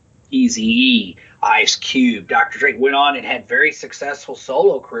 Eazy-E, Ice Cube, Dr. Dre went on and had very successful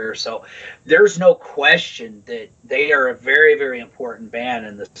solo careers. So there's no question that they are a very, very important band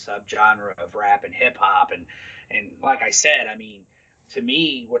in the subgenre of rap and hip hop. And like I said, I mean, to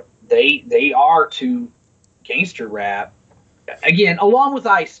me, what they are to gangster rap. Again, along with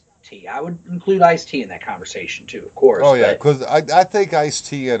Ice-T. I would include Ice-T in that conversation, too, of course. Oh, yeah, because I think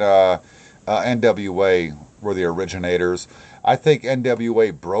Ice-T and NWA were the originators. I think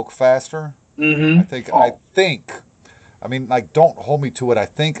NWA broke faster. Mm-hmm. I mean, like, don't hold me to it. I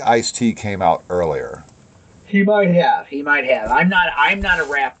think Ice-T came out earlier. He might have. I'm not a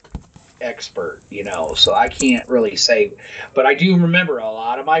rap expert, so I can't really say. But I do remember a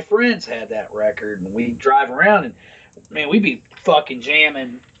lot of my friends had that record, and we'd drive around and, man, we'd be fucking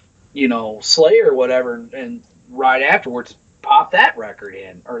jamming, Slayer or whatever, and right afterwards, pop that record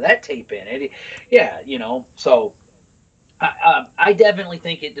in or that tape in. Yeah, so I definitely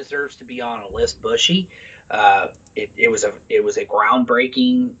think it deserves to be on a list. Bushy, it was a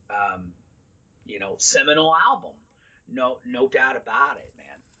groundbreaking, seminal album. No doubt about it,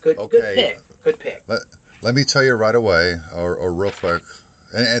 man. Okay. Good pick. Let me tell you right away, or real quick,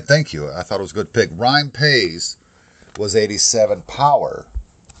 and thank you. I thought it was a good pick. Rhyme Pays was 87. Power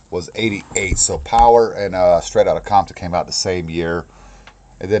was 88. So Power and Straight Outta Compton came out the same year.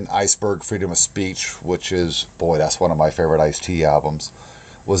 And then Iceberg, Freedom of Speech, which is, boy, that's one of my favorite Ice-T albums,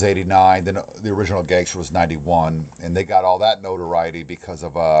 was 89. Then the original Gangster was 91. And they got all that notoriety because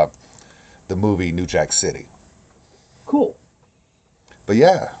of the movie New Jack City. Cool. But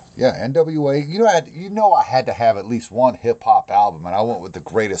yeah, NWA. I had to have at least one hip hop album, and I went with the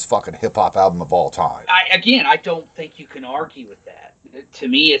greatest fucking hip hop album of all time. I don't think you can argue with that. To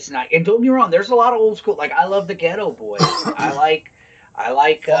me, it's not. And don't get me wrong, there's a lot of old school. Like I love the Ghetto Boys. I like.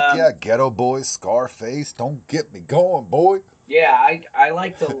 Fuck yeah, Ghetto Boys, Scarface. Don't get me going, boy. Yeah, I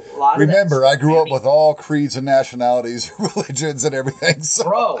liked a lot. Remember, I grew up with all creeds and nationalities, religions, and everything. So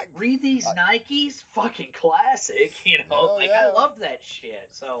bro, read these Nikes, fucking classic. I loved that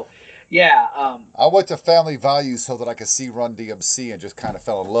shit. So, yeah. I went to Family Values so that I could see Run DMC and just kind of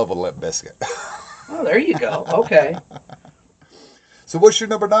fell in love with Limp Bizkit. Oh, there you go. Okay. So, what's your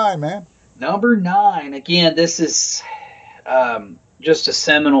number 9, man? Number 9. Again, this is just a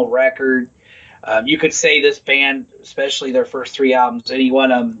seminal record. You could say this band, especially their first 3 albums, any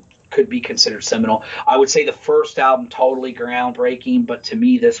one of them could be considered seminal. I would say the first album totally groundbreaking, but to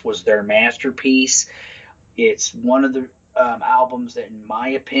me this was their masterpiece. It's one of the albums that, in my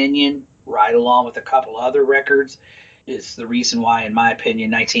opinion, right along with a couple other records, is the reason why, in my opinion,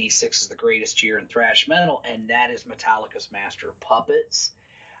 1986 is the greatest year in thrash metal, and that is Metallica's Master of Puppets.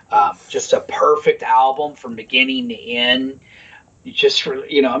 Just a perfect album from beginning to end.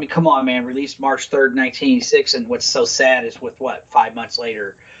 Come on, man, released March 3rd, 1986, and what's so sad is 5 months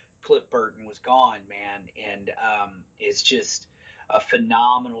later, Cliff Burton was gone, man, and it's just a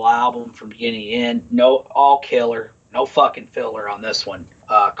phenomenal album from beginning to end. All killer, no fucking filler on this one.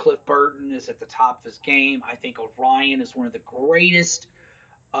 Cliff Burton is at the top of his game. I think Orion is one of the greatest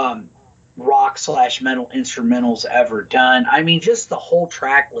rock/metal instrumentals ever done. I mean, just the whole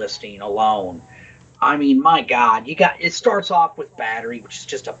track listing alone. I mean, my God, it starts off with Battery, which is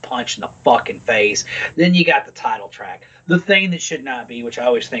just a punch in the fucking face. Then you got the title track, The Thing That Should Not Be, which I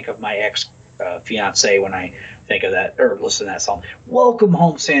always think of my ex fiance when I think of that or listen to that song. Welcome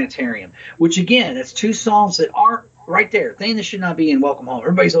Home Sanitarium, which again, it's 2 songs that aren't right there. Thing That Should Not Be and Welcome Home.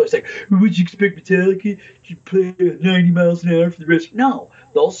 Everybody's always like, would you expect Metallica to play 90 miles an hour for the rest? No,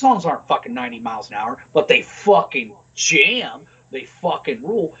 those songs aren't fucking 90 miles an hour, but they fucking jam. They fucking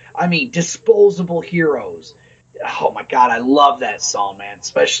rule. I mean, Disposable Heroes. Oh my God, I love that song, man.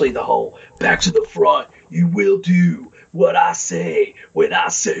 Especially the whole back to the front. You will do what I say when I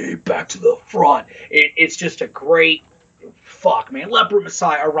say back to the front. It's just a great man. Leper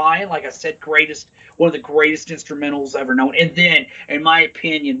Messiah, Orion, like I said, one of the greatest instrumentals ever known. And then, in my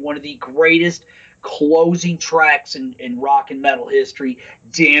opinion, one of the greatest closing tracks in rock and metal history,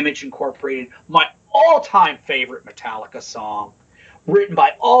 Damage Incorporated. My all-time favorite Metallica song, written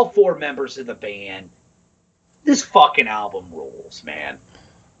by all 4 members of the band. This fucking album rules, man.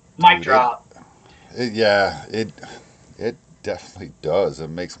 Mic drop. It definitely does. It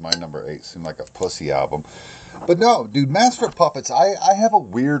makes my number 8 seem like a pussy album. But no, dude, Master of Puppets, I have a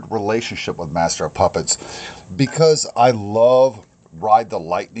weird relationship with Master of Puppets because I love Ride the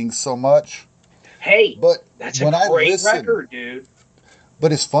Lightning so much. Hey, but that's a great record, dude.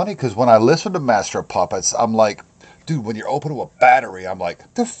 But it's funny because when I listen to Master of Puppets, I'm like, dude, when you're open to a Battery, I'm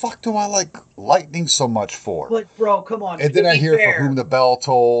like, the fuck do I like Lightning so much for? But bro, come on. And then I hear For Whom the Bell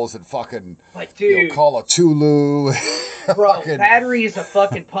Tolls and fucking Call of Tulu. Bro, Battery is a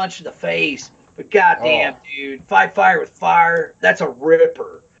fucking punch in the face. But goddamn, dude, Fight Fire with Fire, that's a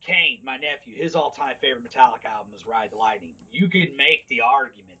ripper. Kane, my nephew, his all-time favorite Metallica album is Ride the Lightning. You could make the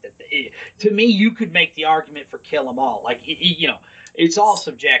argument to me, you could make the argument for Kill 'Em All. Like, it's all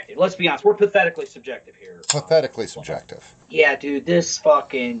subjective. Let's be honest. We're pathetically subjective here. Pathetically subjective. Yeah, dude, this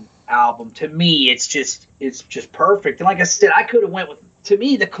fucking album, to me, it's just perfect. And like I said, I could have went with, to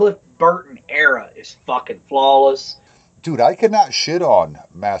me, the Cliff Burton era is fucking flawless. Dude, I cannot shit on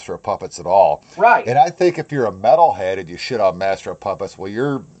Master of Puppets at all. Right. And I think if you're a metalhead and you shit on Master of Puppets, well,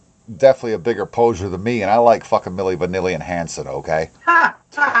 you're definitely a bigger poser than me, and I like fucking Milli Vanilli and Hanson, okay? Ha!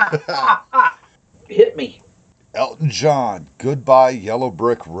 Ha! Ha! Ha! Hit me. Elton John, Goodbye Yellow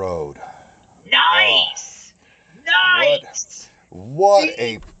Brick Road. Nice! Nice! What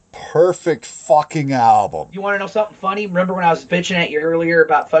a perfect fucking album. You want to know something funny? Remember when I was bitching at you earlier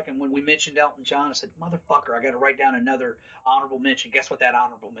about fucking when we mentioned Elton John? I said, motherfucker, I got to write down another honorable mention. Guess what that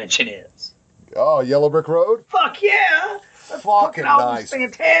honorable mention is? Oh, Yellow Brick Road? Fuck yeah! That Fucking album's nice.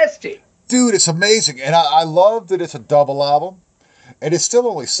 fantastic. Dude, it's amazing. And I love that it's a double album. And it's still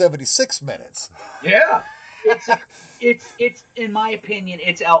only 76 minutes. Yeah. It's in my opinion,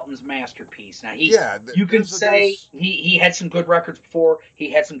 it's Elton's masterpiece. Now you can say he had some good records before.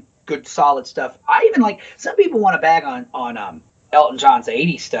 He had some good solid stuff. I even like some people want to bag on Elton John's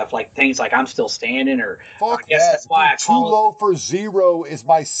 80s stuff, like things like I'm Still Standing or fuck I guess that. that's why Dude, I call Too Low for Zero is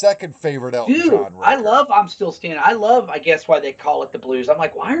my second favorite Elton Dude, John record. I love I'm Still Standing. I love, I guess, why they call it the blues. I'm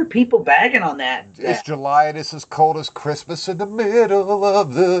like, why are people bagging on that? It's July and it's as cold as Christmas in the middle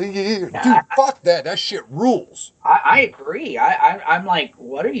of the year. Dude, fuck that. That shit rules. I agree. I'm like,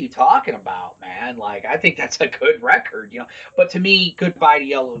 what are you talking about, man? Like, I think that's a good record, you know. But to me, Goodbye to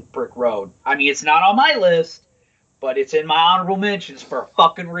Yellow Brick Road. I mean, it's not on my list, but it's in my honorable mentions for a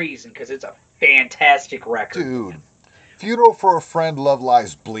fucking reason, because it's a fantastic record. Dude, Funeral for a Friend, Love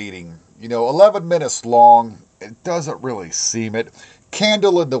Lies Bleeding. 11 minutes long. It doesn't really seem it.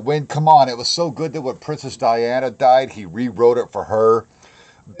 Candle in the Wind, come on. It was so good that when Princess Diana died, he rewrote it for her.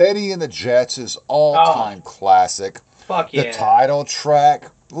 Benny and the Jets is all-time classic. Fuck yeah. The title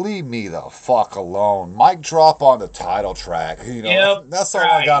track, leave me the fuck alone. Mic drop on the title track. Yep, that's all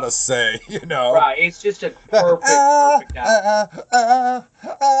I gotta say. Right, it's just a perfect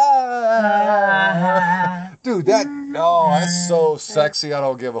Dude, that's so sexy. I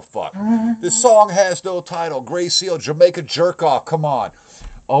don't give a fuck. This song has no title. Gray Seal, Jamaica Jerk Off. Come on,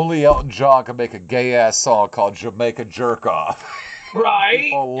 only Elton John can make a gay ass song called Jamaica Jerk Off. Right.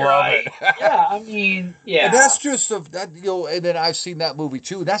 People love it. Yeah, I mean, yeah. And that's just and then I've seen that movie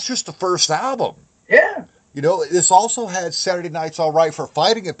too. That's just the first album. Yeah. This also had Saturday Night's All Right for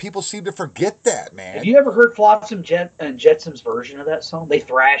Fighting, and people seem to forget that, man. Have you ever heard Flotsam and Jetsam's version of that song? They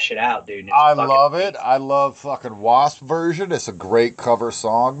thrash it out, dude. I love it. I love fucking Wasp version. It's a great cover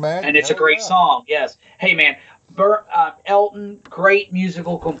song, man. And it's a great song, yes. Hey, man, Elton, great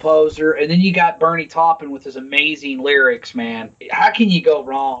musical composer, and then you got Bernie Taupin with his amazing lyrics, man. How can you go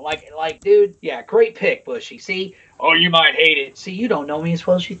wrong? Like, dude, yeah, great pick, Bushy. See? Oh, you might hate it. See, you don't know me as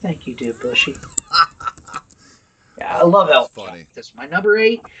well as you think you do, Bushy. Yeah, I love Elton. Funny. That's my number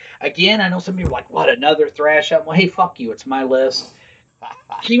 8. Again, I know some people are like, what, another thrash album? Well, hey, fuck you. It's my list.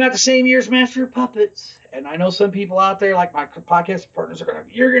 Came out the same year as Master of Puppets. And I know some people out there, like my podcast partners,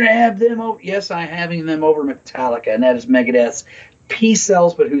 you're going to have them over. Yes, I'm having them over Metallica, and that is Megadeth's Peace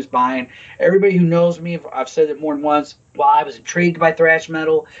Sells, But Who's Buying? Everybody who knows me, I've said it more than once, while I was intrigued by thrash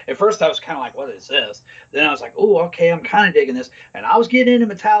metal, at first I was kind of like, what is this? Then I was like, oh, okay, I'm kind of digging this. And I was getting into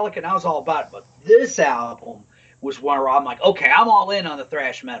Metallica, and I was all about it. But this album was where I'm like, okay, I'm all in on the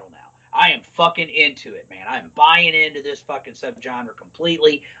thrash metal now. I am fucking into it, man. I am buying into this fucking subgenre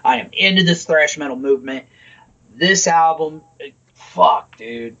completely. I am into this thrash metal movement. This album, fuck,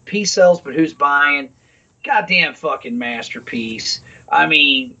 dude. Peace Sells, But Who's Buying? Goddamn fucking masterpiece. I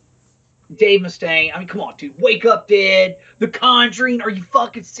mean, Dave Mustaine. I mean, come on, dude. Wake Up Dead. The Conjuring. Are you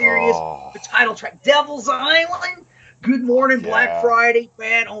fucking serious? Oh. The title track, Devil's Island. Good Morning, Black Friday,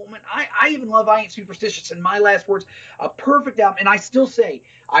 Bad Omen. I even love I Ain't Superstitious. In my last words, a perfect album. And I still say,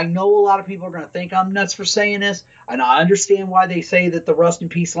 I know a lot of people are going to think I'm nuts for saying this, and I understand why they say that the Rust in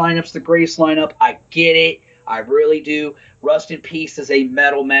Peace lineup's the greatest lineup. I get it. I really do. Rust in Peace is a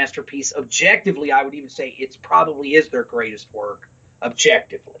metal masterpiece. Objectively, I would even say it probably is their greatest work.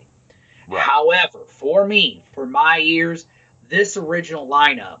 Objectively. Right. However, for me, for my ears, this original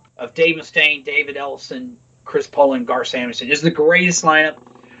lineup of Dave Mustaine, David Ellison, Chris Poland, Gar Samuelson is the greatest lineup.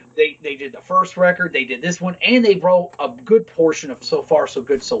 They did the first record, they did this one, and they wrote a good portion of So Far, So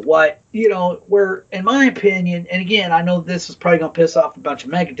Good, So What. Where, in my opinion, and again, I know this is probably going to piss off a bunch of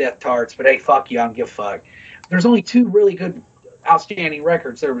Megadeth tards, but hey, fuck you, I don't give a fuck. There's only 2 really good, outstanding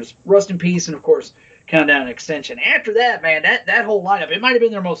records. There was Rust in Peace and, of course, Countdown and Extension. After that, man, that whole lineup, it might have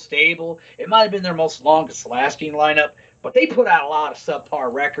been their most stable, it might have been their most longest-lasting lineup, but they put out a lot of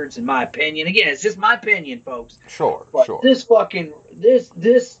subpar records, in my opinion. Again, it's just my opinion, folks. Sure. This fucking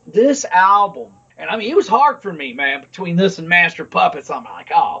this album, and I mean, it was hard for me, man. Between this and Master Puppets, I'm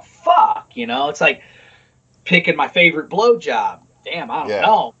like, oh fuck, it's like picking my favorite blowjob. Damn, I don't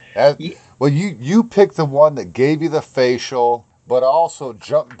know. Well, you picked the one that gave you the facial, but also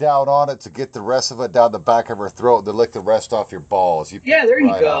jumped down on it to get the rest of it down the back of her throat and to lick the rest off your balls. There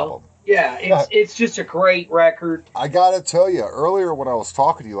you go. Album. Yeah, it's just a great record. I gotta tell you, earlier when I was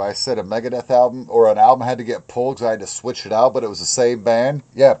talking to you, I said a Megadeth album or an album had to get pulled because I had to switch it out, but it was the same band.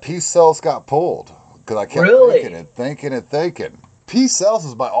 Yeah, Peace Sells got pulled because I kept thinking and thinking and thinking. Peace Sells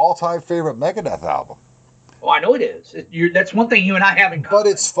is my all-time favorite Megadeth album. Oh, I know it is. That's one thing you and I have in common. But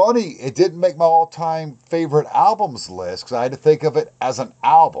it's funny, it didn't make my all-time favorite albums list because I had to think of it as an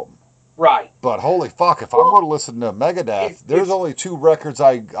album. Right. But holy fuck, if I'm going to listen to Megadeth, there's only 2 records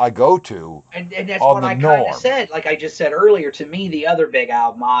I go to. And that's on what the I kind norm. of said. Like I just said earlier, to me, the other big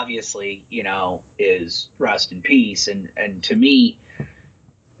album, obviously, is Rust in Peace. And to me,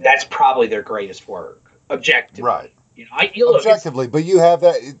 that's probably their greatest work, objectively. Right. Objectively, but you have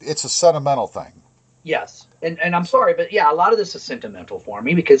that, it's a sentimental thing. yes. And I'm sorry, but yeah, a lot of this is sentimental for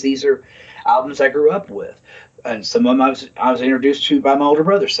me because these are albums I grew up with. And some of them I was introduced to by my older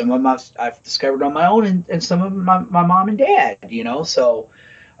brother. Some of them I've discovered on my own, and some of them my mom and dad, So,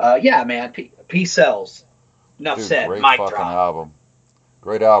 yeah, man, Peace Sells. Enough Dude, said. great Mic fucking drop. album.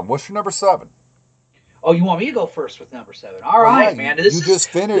 Great album. What's your number 7? Oh, you want me to go first with number 7? All right, yeah, man. You just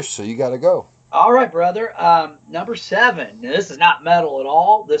finished, so you got to go. All right, brother. Number 7. Now, this is not metal at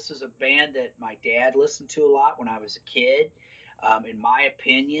all. This is a band that my dad listened to a lot when I was a kid. In my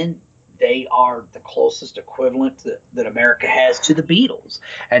opinion, they are the closest equivalent that America has to the Beatles,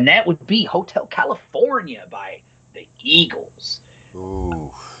 and that would be Hotel California by the Eagles.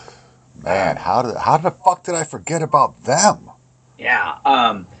 Ooh, man, how the fuck did I forget about them?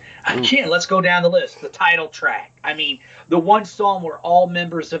 Yeah. Again, let's go down the list. The title track. I mean, the one song where all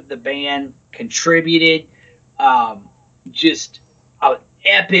members of the band contributed. Just an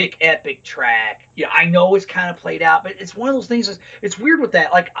epic track. Yeah, I know it's kind of played out, but it's one of those things. It's weird with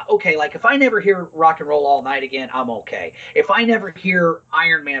that. Like, okay, like if I never hear Rock and Roll All Night again, I'm okay. If I never hear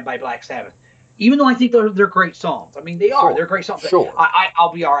Iron Man by Black Sabbath, even though I think they're great songs. I mean, they are. Sure. They're great songs. Sure.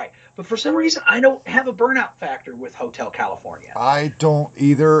 I'll be all right. But for some reason, I don't have a burnout factor with Hotel California. I don't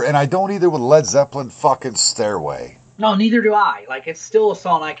either, and I don't either with Led Zeppelin fucking Stairway. No, neither do I. Like, it's still a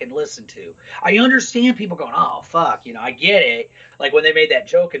song I can listen to. I understand people going, oh, fuck, I get it. Like when they made that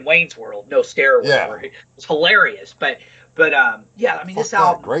joke in Wayne's World, No Stairway, where it was hilarious. But yeah, I mean, Fuck this that.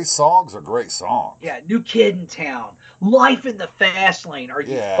 album. Great songs are great songs. Yeah, New Kid in Town, Life in the Fast Lane. Are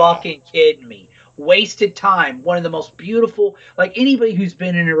you Yeah. fucking kidding me? Wasted Time, one of the most beautiful, like anybody who's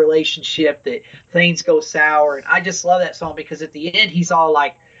been in a relationship that things go sour. And I just love that song because at the end, he's all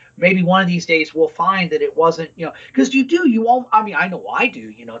like, maybe one of these days we'll find that it wasn't, because you won't, I mean, I know I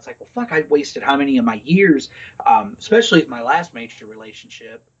do, it's like, well, fuck, I wasted how many of my years, especially with my last major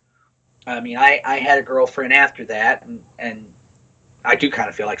relationship. I mean, I had a girlfriend after that, and I do kind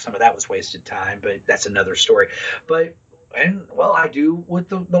of feel like some of that was wasted time, but that's another story. Well, I do with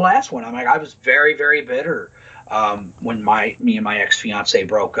the last one. I'm like, I was very, very bitter when me and my ex-fiance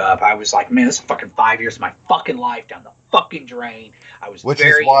broke up. I was like, man, this is fucking 5 years of my fucking life down the fucking drain. Which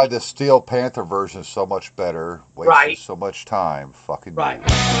is why the Steel Panther version is so much better. Wastes Right. so much time. Fucking Right.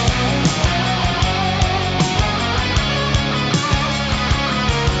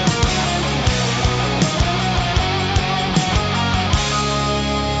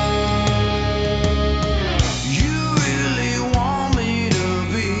 You really want me to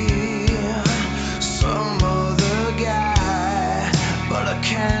be some other guy, but I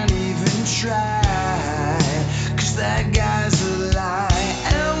can't even try, 'cause that guy's a lie.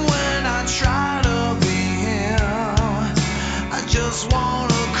 And when I try to be him, I just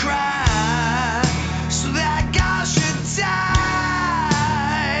wanna cry. So that guy should die.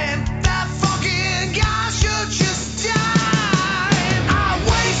 That fucking guy should just die. I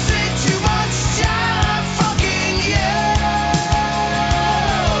wasted too much time fucking you.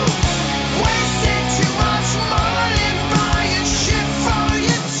 Wasted too much money buying shit for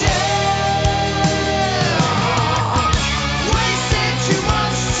you too. Wasted too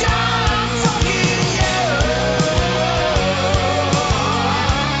much time fucking you.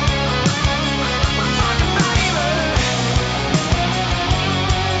 Fucking baby.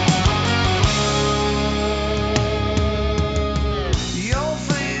 Your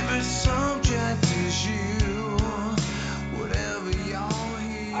favorite subject is you. Whatever y'all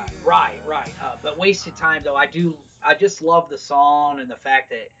hear. Right. But Wasted Time, though, I just love the song and the fact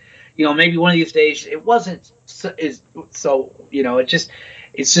that, maybe one of these days it wasn't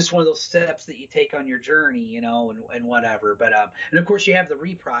it's just one of those steps that you take on your journey, and whatever. But and of course you have the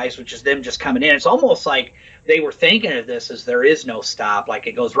reprise, which is them just coming in. It's almost like they were thinking of this as There Is No Stop. Like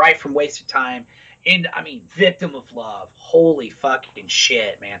it goes right from Wasted Time into, I mean, Victim of Love. Holy fucking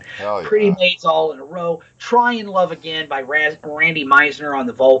shit, man. Hell yeah. Pretty Maids All in a Row. Try and Love Again by Randy Meisner on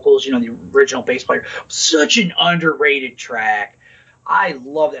the vocals, the original bass player. Such an underrated track. I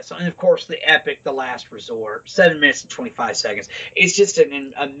love that song. And of course, the epic, The Last Resort, 7 minutes and 25 seconds. It's just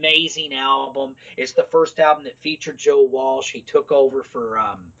an amazing album. It's the first album that featured Joe Walsh. He took over for,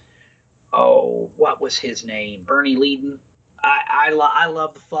 what was his name? Bernie Leadon. I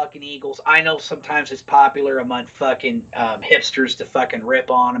love the fucking Eagles. I know sometimes it's popular among fucking hipsters to fucking rip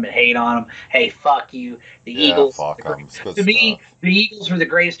on them and hate on them. Hey, fuck you. The Yeah, Eagles. fuck them. It's good To me, stuff. the Eagles are the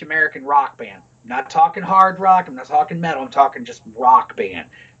greatest American rock band. I'm not talking hard rock. I'm not talking metal. I'm talking just rock band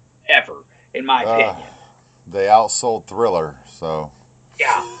ever, in my opinion. They outsold Thriller, so.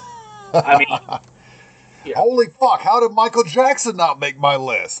 Yeah. I mean, yeah. Holy fuck, how did Michael Jackson not make my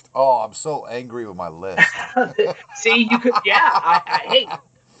list? Oh, I'm so angry with my list. See, you could. Yeah. Hey,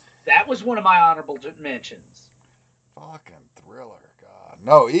 that was one of my honorable mentions. Fucking Thriller, God.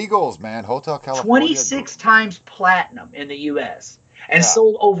 No, Eagles, man. Hotel California. 26 times platinum in the U.S. and Yeah.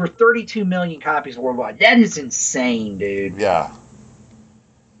 sold over 32 million copies worldwide. That is insane, dude. Yeah.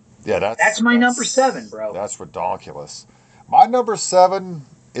 Yeah, That's my number 7, bro. That's ridiculous. My number 7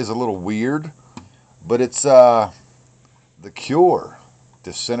 is a little weird, but it's The Cure,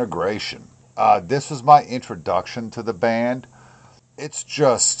 Disintegration. This was my introduction to the band. It's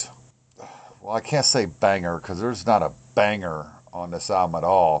just, well, I can't say banger because there's not a banger on this album at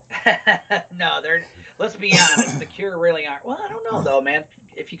all. No, let's be honest, the Cure really aren't. Well, I don't know though, man.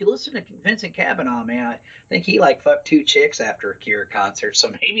 If you could listen to Vincent Cavanaugh, man, I think he like fucked 2 chicks after a Cure concert, so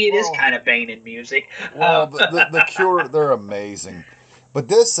maybe it is kind of banging music. Well, the Cure, they're amazing. But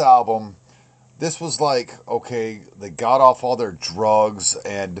this album, this was like, okay, they got off all their drugs,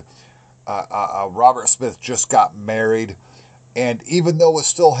 and Robert Smith just got married, and even though it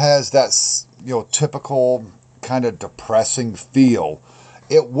still has that, typical kind of depressing feel,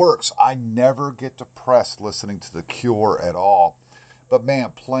 it works. I never get depressed listening to The Cure at all. But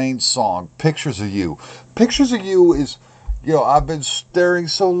man, plain song, Pictures of You. Pictures of You is, I've been staring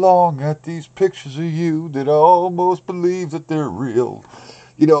so long at these pictures of you that I almost believe that they're real.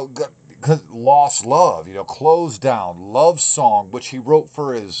 Because Lost Love, Closed Down, Love Song, which he wrote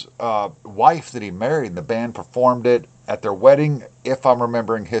for his wife that he married, and the band performed it at their wedding, if I'm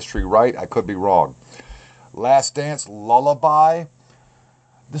remembering history right. I could be wrong. Last Dance, Lullaby,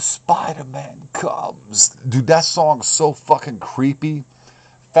 The Spider-Man Comes. Dude, that song's so fucking creepy.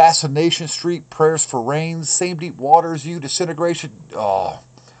 Fascination Street, Prayers for Rain, Same Deep Waters, You, Disintegration. Oh,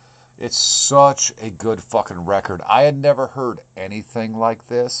 it's such a good fucking record. I had never heard anything like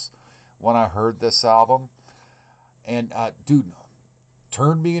this when I heard this album. And, dude,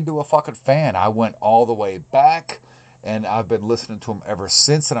 turned me into a fucking fan. I went all the way back. And I've been listening to them ever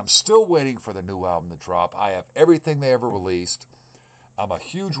since, and I'm still waiting for the new album to drop. I have everything they ever released. I'm a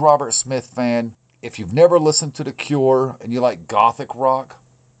huge Robert Smith fan. If you've never listened to The Cure and you like gothic rock,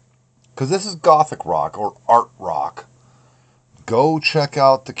 because this is gothic rock or art rock, go check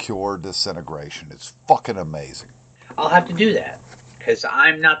out The Cure, Disintegration. It's fucking amazing. I'll have to do that because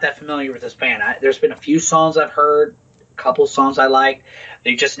I'm not that familiar with this band. There's been a few songs I've heard, a couple songs I like.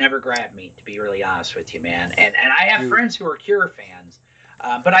 They just never grabbed me, to be really honest with you, man. And I have friends who are Cure fans,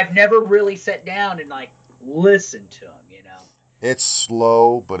 but I've never really sat down and like listened to them, It's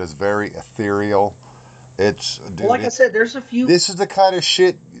slow, but it's very ethereal. I said, there's a few. This is the kind of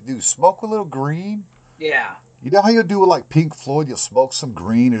shit, dude, smoke a little green. Yeah. You know how you do with like Pink Floyd? You'll smoke some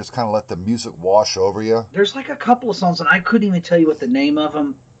green and just kind of let the music wash over you. There's like a couple of songs, and I couldn't even tell you what the name of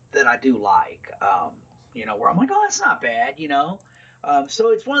them that I do like. Where I'm like, oh, that's not bad, So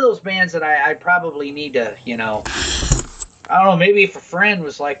it's one of those bands that I probably need to, I don't know, maybe if a friend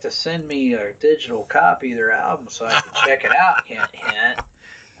was like to send me a digital copy of their album so I could check it out, hint,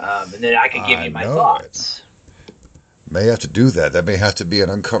 and then I could give you my thoughts. May have to do that. That may have to be an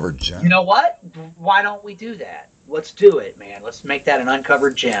uncovered gem. You know what? Why don't we do that? Let's do it, man. Let's make that an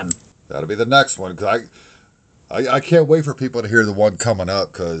uncovered gem. That'll be the next one, because I can't wait for people to hear the one coming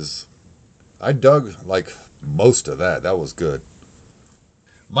up, because I dug like most of that. That was good.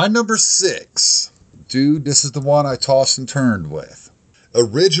 My number 6, dude, this is the one I tossed and turned with.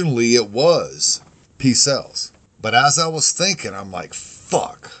 Originally, it was Peace Sells. But as I was thinking, I'm like,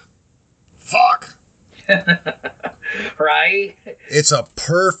 fuck. Right? It's a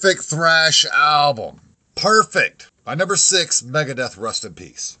perfect thrash album. Perfect. My number 6, Megadeth, Rust in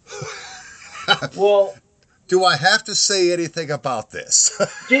Peace. Well, do I have to say anything about this?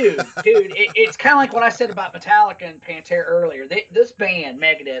 dude, it's kind of like what I said about Metallica and Pantera earlier. This band,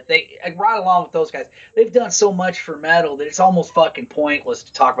 Megadeth, they right along with those guys, they've done so much for metal that it's almost fucking pointless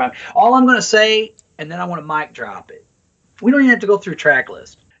to talk about. All I'm going to say, and then I want to mic drop it. We don't even have to go through track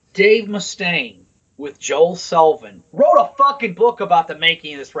list. Dave Mustaine with Joel Sullivan wrote a fucking book about the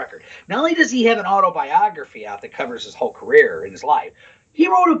making of this record. Not only does he have an autobiography out that covers his whole career and his life, he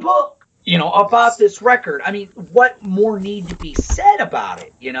wrote a book, about this record. I mean, what more need to be said about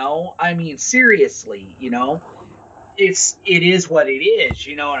it, I mean, seriously, it is what it is,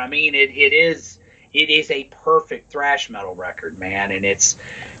 you know what I mean? It is It is a perfect thrash metal record, man, and it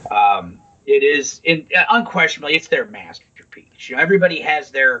is unquestionably it's their masterpiece. You know, everybody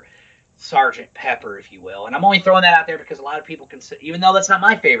has their Sergeant Pepper, if you will, and I'm only throwing that out there because a lot of people consider, even though that's not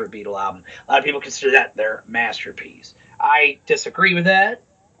my favorite Beatle album, a lot of people consider that their masterpiece. I disagree with that,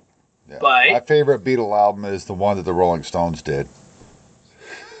 Yeah. but My favorite Beatle album is the one that the Rolling Stones did.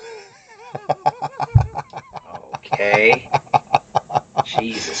 okay.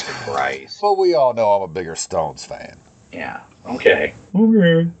 Jesus Christ. But we all know I'm a bigger Stones fan. Yeah. Okay.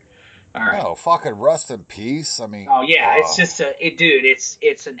 Okay. All right. Oh, fucking Rust in Peace. I mean. Oh yeah, it's just dude.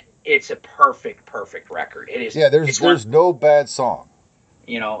 It's a perfect record. It is. Yeah, there's no bad song.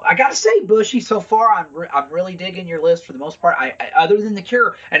 You know, I gotta say, Bushy. So far, I'm really digging your list for the most part. I other than The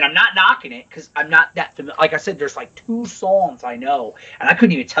Cure, and I'm not knocking it because I'm not that familiar. Like I said, there's like 2 songs I know, and I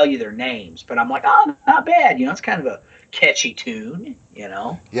couldn't even tell you their names. But I'm like, oh, not bad. You know, it's kind of a catchy tune. You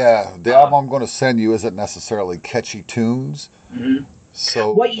know. Yeah, the album I'm going to send you isn't necessarily catchy tunes. Mm-hmm.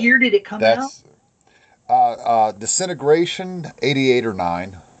 So what year did it come out? That's Disintegration, 88 or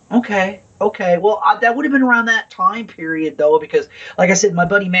 9. Okay. Well, that would have been around that time period, though, because, like I said, my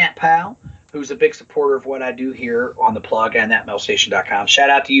buddy Matt Powell, who's a big supporter of what I do here on the plug and thatmetalstation.com. Shout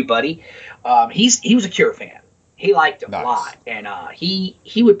out to you, buddy. He was a Cure fan. He liked them a lot, and he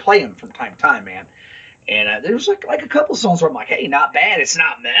would play them from time to time, man. And there was like a couple songs where I'm like, hey, not bad. It's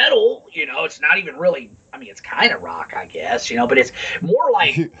not metal, you know. It's not even really. I mean, it's kind of rock, I guess, you know, but it's more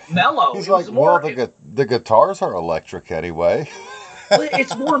like mellow. He's like, well, the guitars are electric anyway.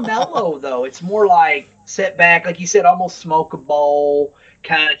 It's more mellow, though. It's more like sit back, like you said, almost smoke a bowl,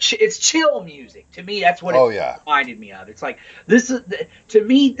 kind of. It's chill music. To me, that's what it reminded me of. It's like this is to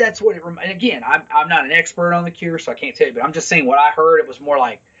me. That's what it. And again, I'm not an expert on the Cure, so I can't tell you. But I'm just saying what I heard. It was more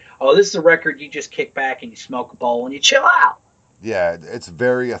like, oh, this is a record you just kick back and you smoke a bowl and you chill out. Yeah, it's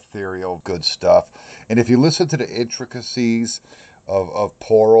very ethereal, good stuff. And if you listen to the intricacies of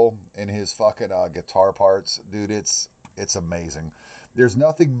Porl and his fucking guitar parts, dude, it's amazing. There's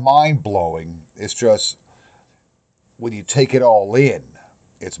nothing mind-blowing. It's just when you take it all in,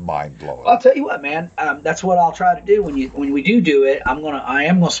 it's mind-blowing. I'll tell you what, man. That's what I'll try to do when we do it. I am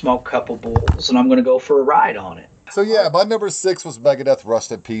gonna smoke a couple bowls and I'm gonna go for a ride on it. So yeah, my number 6 was Megadeth,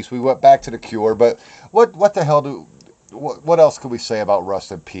 Rust in Peace. We went back to The Cure, but what the hell what else can we say about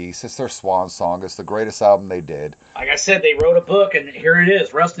Rust in Peace? It's their swan song. It's the greatest album they did. Like I said, they wrote a book, and here it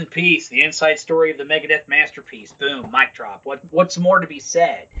is, Rust in Peace, the inside story of the Megadeth masterpiece. Boom, mic drop. What's more to be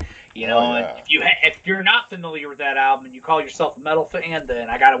said? You know, if you're not familiar with that album and you call yourself a metal fan, then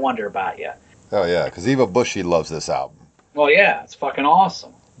I gotta wonder about you. Oh yeah, because even Bushy loves this album. Well, yeah, it's fucking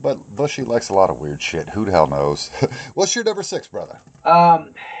awesome. But Bushy likes a lot of weird shit. Who the hell knows? What's your number 6, brother?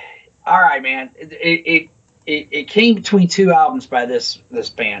 All right, man. It came between 2 albums by this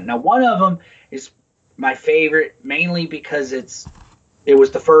band. Now, one of them is my favorite, mainly because it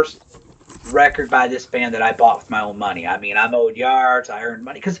was the first record by this band that I bought with my own money. I mean, I mowed yards, I earned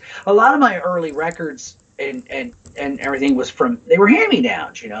money, because a lot of my early records and everything was they were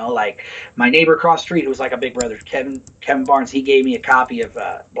hand-me-downs, you know, like my neighbor across the street, who was like a big brother, Kevin Barnes, he gave me a copy of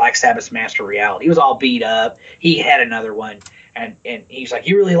Black Sabbath's Master Reality. He was all beat up. He had another one, and he's like,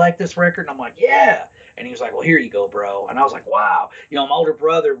 you really like this record? And I'm like, yeah. And he was like, well, here you go, bro. And I was like, wow. You know, my older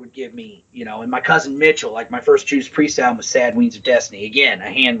brother would give me, you know, and my cousin Mitchell, like my first Judas Priest album was Sad Wings of Destiny. Again,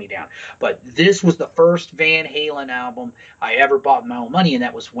 a hand-me-down. But this was the first Van Halen album I ever bought with my own money, and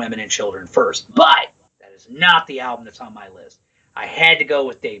that was Women and Children First. But that is not the album that's on my list. I had to go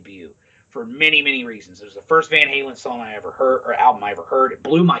with Debut for many, many reasons. It was the first Van Halen song I ever heard, or album I ever heard. It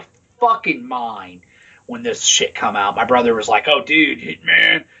blew my fucking mind when this shit come out. My brother was like, oh, dude,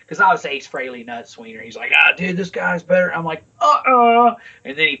 man, because I was Ace Frehley nut sweener. He's like, dude, this guy's better. I'm like,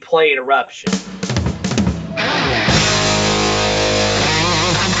 and then he played Eruption.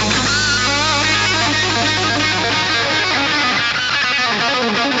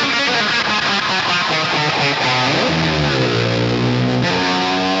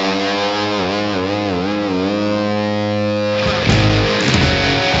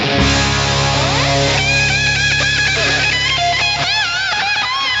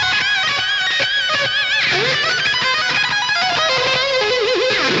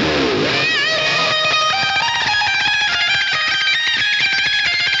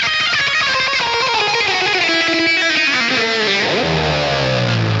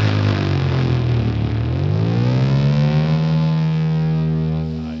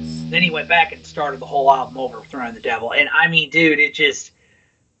 Then he went back and started the whole album over with Throwing the Devil. And I mean, dude,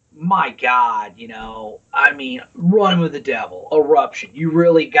 my God, I mean, Run with the Devil, Eruption. You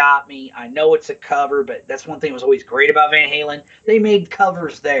really got me. I know it's a cover, but that's one thing that was always great about Van Halen. They made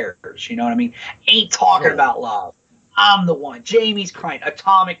covers theirs. You know what I mean? Ain't Talking Sure. About Love. I'm the One. Jamie's Crying.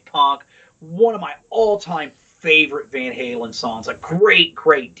 Atomic Punk. One of my all-time favorite Van Halen songs. A great,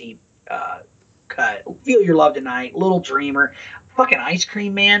 great deep cut. Feel Your Love Tonight. Little Dreamer. Fucking Ice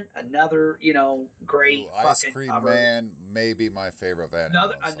Cream Man. Another, great Ooh, Ice fucking Cream cover. Man may be my favorite Van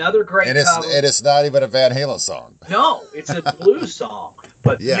Halen song. Another great and cover. it's not even a Van Halen song. No, it's a blues song.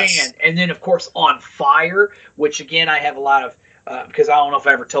 But Yes. man, and then of course On Fire, which again I have a lot of because I don't know if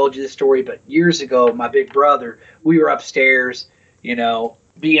I ever told you this story, but years ago my big brother, we were upstairs, being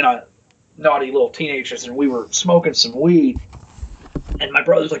a naughty little teenagers, and we were smoking some weed, and my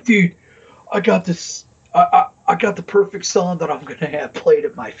brother's like, dude, I got this. I got the perfect song that I'm gonna have played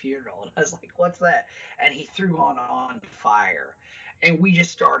at my funeral, and I was like, "What's that?" And he threw on Fire, and we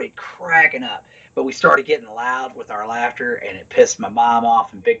just started cracking up. But we started getting loud with our laughter, and it pissed my mom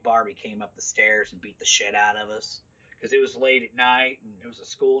off. And Big Barbie came up the stairs and beat the shit out of us because it was late at night and it was a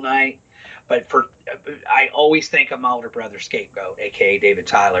school night. But I always think of my older brother's Scapegoat, aka David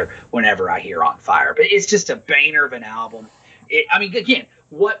Tyler, whenever I hear On Fire. But it's just a banger of an album. Again,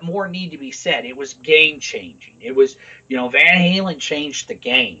 what more need to be said? It was game changing. It was, Van Halen changed the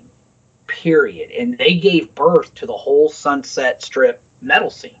game, period. And they gave birth to the whole Sunset Strip metal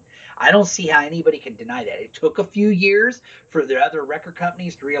scene. I don't see how anybody can deny that. It took a few years for the other record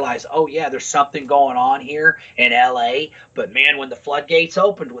companies to realize, oh yeah, there's something going on here in LA. But man, when the floodgates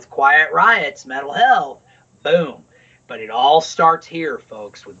opened with Quiet Riot's Metal Health, boom. But it all starts here,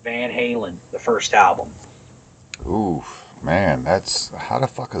 folks, with Van Halen, the first album. Ooh, man, how the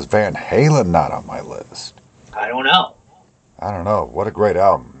fuck is Van Halen not on my list? I don't know. I don't know. What a great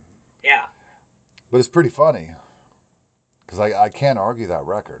album. Yeah. But it's pretty funny because I can't argue that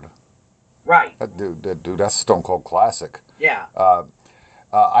record. Right. That dude, that's a Stone Cold classic. Yeah.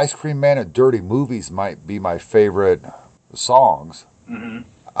 Ice Cream Man and Dirty Movies might be my favorite songs.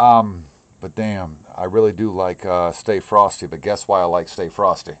 Mm-hmm. But damn, I really do like Stay Frosty. But guess why I like Stay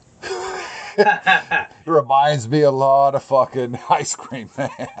Frosty? It reminds me a lot of fucking Ice Cream Man.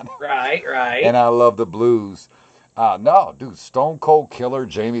 Right. And I love the blues. No, dude, Stone Cold Killer,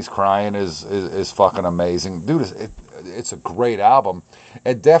 Jamie's Crying is fucking amazing. Dude, it's a great album.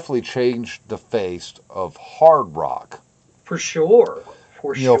 It definitely changed the face of hard rock. For sure.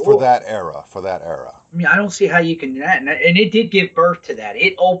 For that era. I mean, I don't see how you can do that. And it did give birth to that.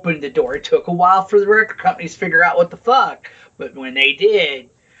 It opened the door. It took a while for the record companies to figure out what the fuck. But when they did,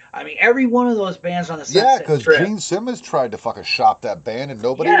 I mean, every one of those bands on the Sunset because Strip. Gene Simmons tried to fucking shop that band and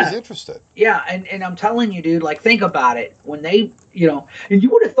nobody was interested. Yeah, and I'm telling you, dude, like, think about it. When they, and you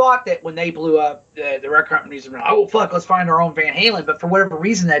would have thought that when they blew up, the record companies were, oh, fuck, let's find our own Van Halen. But for whatever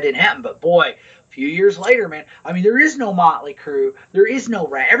reason, that didn't happen. But boy, a few years later, man, I mean, there is no Motley Crue. There is no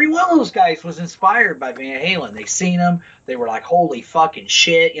Rat. Every one of those guys was inspired by Van Halen. They seen them. They were like, holy fucking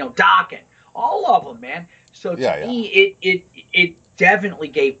shit. Dokken. All of them, man. So to me, it definitely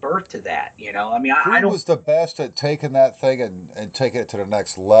gave birth to that. I mean, I don't. Who was the best at taking that thing and taking it to the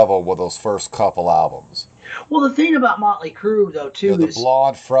next level with those first couple albums? Well, the thing about Motley Crue, though, too, the is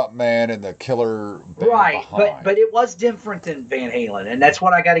blonde frontman and the killer band right, behind. but it was different than Van Halen, and that's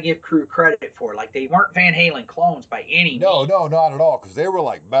what I got to give Crue credit for. Like, they weren't Van Halen clones by any means. No, not at all, because they were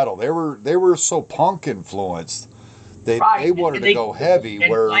like metal. They were so punk influenced. They wanted to go heavy,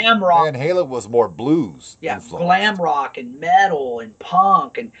 where Van Halen was more blues influenced. Glam rock and metal and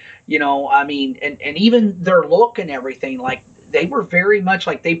punk, and I mean, and even their look and everything, like, they were very much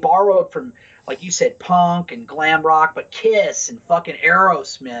like they borrowed from, like you said, punk and glam rock, but Kiss and fucking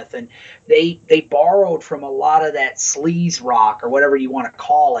Aerosmith, and they borrowed from a lot of that sleaze rock or whatever you want to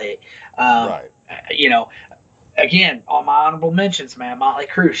call it. Right. Again, on my honorable mentions, man, Motley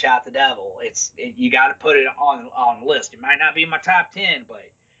Crue, Shout the Devil. You got to put it on the list. It might not be in my top 10,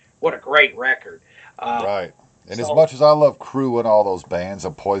 but what a great record. Right. And as much as I love Crue and all those bands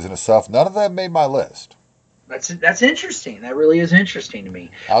and Poisonous Stuff, none of them made my list. That's interesting. That really is interesting to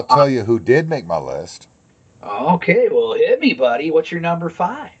me. I'll tell you who did make my list. Okay, well, hit me, buddy. What's your number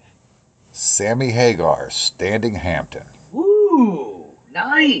 5? Sammy Hagar, Standing Hampton. Ooh,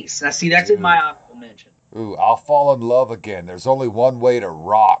 nice. Now, see, that's in my honorable mention. Ooh, I'll Fall in Love Again. There's only one way to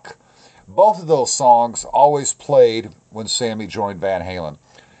rock. Both of those songs always played when Sammy joined Van Halen.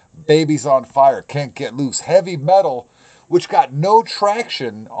 Baby's on Fire, Can't Get Loose, heavy metal, which got no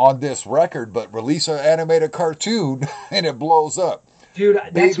traction on this record, but release an animated cartoon and it blows up. Dude,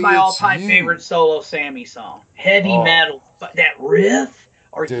 that's my all-time favorite solo Sammy song. Heavy metal, but that riff?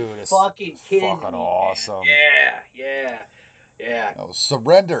 Are you fucking kidding me? Fucking awesome. Yeah. Yeah.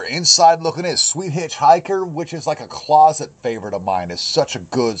 Surrender, Inside Looking In, Sweet Hitchhiker, which is like a closet favorite of mine, is such a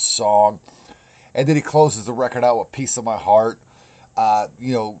good song. And then he closes the record out with Piece of My Heart.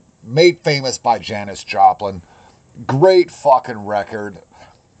 Made famous by Janis Joplin. Great fucking record.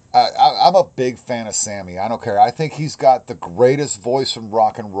 I'm a big fan of Sammy. I don't care. I think he's got the greatest voice in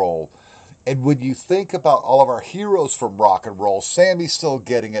rock and roll. And when you think about all of our heroes from rock and roll, Sammy's still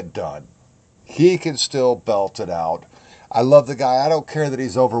getting it done. He can still belt it out. I love the guy. I don't care that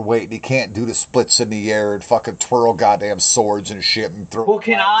he's overweight and he can't do the splits in the air and fucking twirl goddamn swords and shit and throw. Well,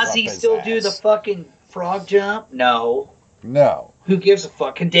 can flags up Ozzy his still ass. do the fucking frog jump? No. No. Who gives a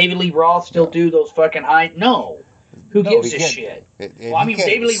fuck? Can David Lee Roth still do those fucking high? No. Who No, gives he a can't. shit? He Well, I mean, can't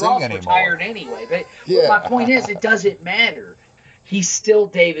David Lee sing Roth's anymore. retired anyway. But Yeah. my point is, it doesn't matter. He's still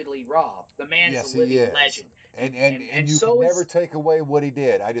David Lee Roth. The man's Yes, a living he is. legend. And you so can is- never take away what he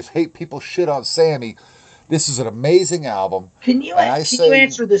did. I just hate people shit on Sammy. This is an amazing album. Can you And I you say-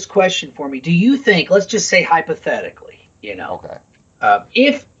 answer this question for me? Do you think, let's just say hypothetically, Okay.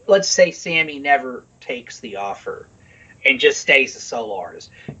 if, let's say, Sammy never takes the offer and just stays a solo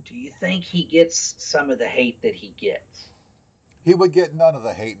artist, do you think he gets some of the hate that he gets? He would get none of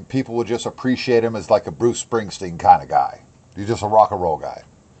the hate, and people would just appreciate him as like a Bruce Springsteen kind of guy. He's just a rock and roll guy.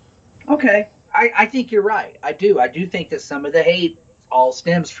 Okay. I think you're right. I do. I do think that some of the hate all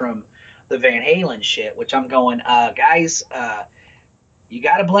stems from the Van Halen shit, which I'm going, guys, you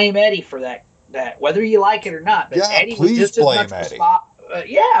got to blame Eddie for that, whether you like it or not. But Yeah, Eddie was please just as blame much Eddie.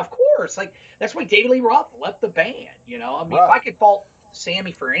 yeah, of course. Like, that's why David Lee Roth left the band, I mean, Right. if I could fault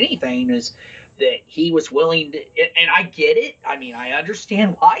Sammy for anything, is that he was willing to, and I get it. I mean, I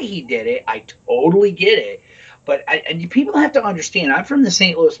understand why he did it. I totally get it. But people have to understand, I'm from the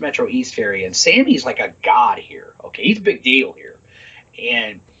St. Louis Metro East area, and Sammy's like a god here. Okay, he's a big deal here.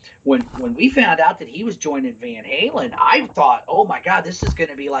 And when we found out that he was joining Van Halen, I thought, oh my God, this is going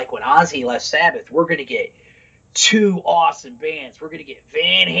to be like when Ozzy left Sabbath. We're going to get two awesome bands. We're going to get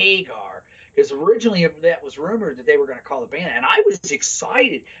Van Hagar, because originally that was rumored that they were going to call the band, and I was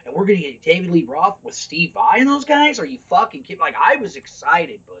excited. And we're going to get David Lee Roth with Steve Vai and those guys. Are you fucking kidding? Like, I was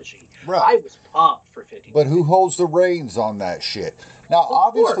excited, Bushy. Right. I was pumped for 50. But who holds the reins on that shit? Now,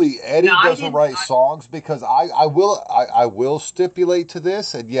 obviously, Eddie No, I doesn't didn't- write songs, because I will stipulate to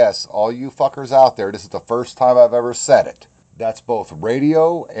this, and yes, all you fuckers out there, this is the first time I've ever said it. That's both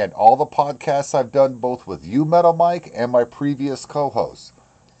radio and all the podcasts I've done, both with you, Metal Mike, and my previous co-hosts.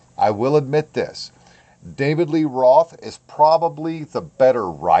 I will admit this. David Lee Roth is probably the better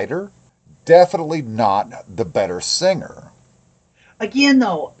writer, definitely not the better singer. Again,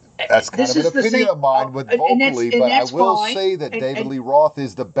 though, That's kind this of an is the opinion same- of mine with and that's- vocally, and but I that's will fine. say that And- David and- Lee Roth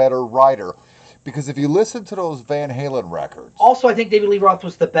is the better writer. Because if you listen to those Van Halen records, Also, I think David Lee Roth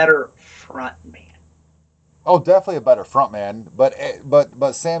was the better front man. oh, definitely a better frontman.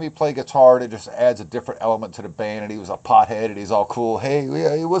 But Sammy played guitar, and it just adds a different element to the band. And he was a pothead, and he's all cool.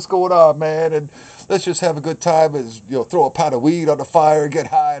 Hey, what's going on, man? And let's just have a good time. And throw a pound of weed on the fire, get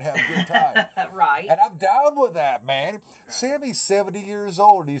high, and have a good time. Right. And I'm down with that, man. Sammy's 70 years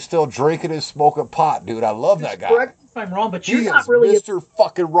old, and he's still drinking and smoking pot, dude. I love that guy. Correct me if I'm wrong, but He you're not is really Mr.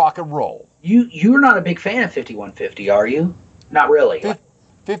 fucking rock and roll. you're not a big fan of 5150, are you? Not really. Like,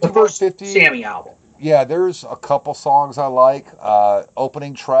 the first 5150. Sammy album. Yeah, there's a couple songs I like.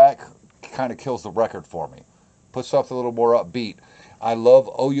 Opening track kind of kills the record for me. Puts something a little more upbeat. I love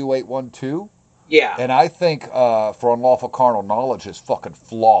OU812, Yeah. and I think For Unlawful Carnal Knowledge is fucking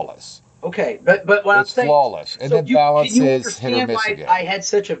flawless. Okay, but what I'm It's saying. flawless. And so then you- Balance can you is hit or understand miss why again. I had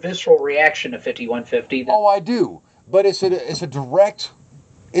such a visceral reaction to 5150. Oh, I do. But it's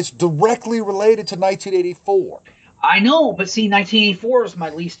directly related to 1984. I know, but see, 1984 is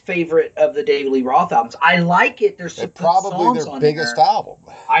my least favorite of the David Lee Roth albums. I like it. There's some It's good probably songs their on biggest there. album.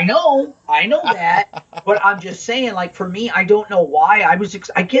 I know that, but I'm just saying, like, for me, I don't know why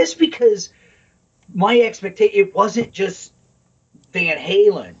I guess because my expectation, it wasn't just Van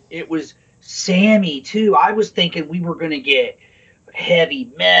Halen, it was Sammy too. I was thinking we were going to get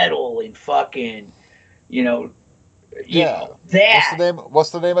heavy metal and fucking, you know that, What's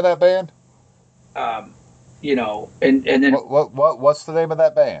the name of that band? and then What's the name of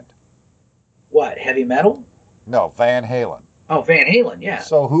that band? what, heavy metal? No, Van Halen. Oh, Van Halen, yeah.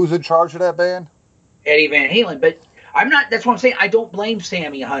 So who's in charge of that band? Eddie Van Halen, but I'm not, that's what I'm saying. I don't blame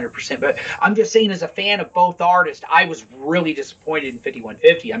Sammy 100%, but I'm just saying, as a fan of both artists, I was really disappointed in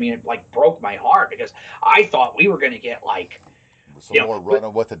 5150. I mean, it like broke my heart, because I thought we were going to get like, Some more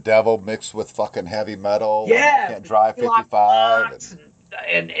Running with the Devil mixed with fucking heavy metal. yeah, Can't Drive Lock 55. Box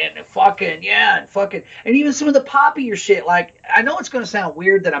and fucking, yeah, and even some of the poppier shit. Like, I know it's going to sound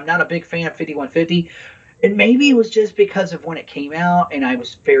weird that I'm not a big fan of 5150. And maybe it was just because of when it came out and I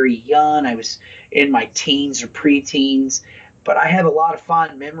was very young. I was in my teens or preteens. But I have a lot of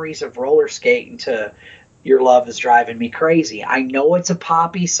fond memories of roller skating to Your Love Is Driving Me Crazy. I know it's a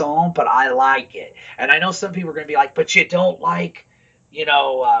poppy song, but I like it. And I know some people are going to be like, but you don't like, you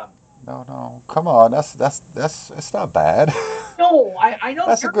know, No, come on. That's it's not bad. no, I know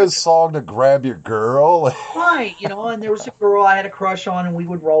That's a you're good song to grab your girl. right, and there was a girl I had a crush on, and we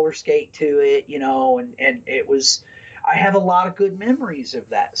would roller skate to it, and it was. I have a lot of good memories of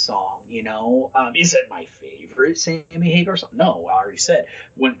that song, Is it my favorite Sammy Hagar song? No, I already said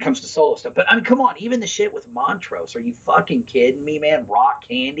when it comes to solo stuff. But I mean, come on, even the shit with Montrose. Are you fucking kidding me, man? Rock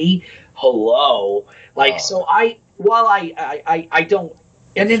Candy, hello. So while I don't,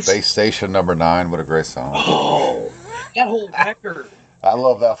 and then Space Station #9. What a great song. oh, that whole record. I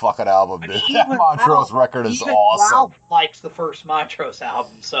love that fucking album, dude. That Montrose record is awesome. Ralph likes the first Montrose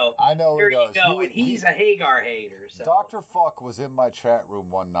album, so I know there he does. you go. And he's a Hagar hater. So. Dr. Fuck was in my chat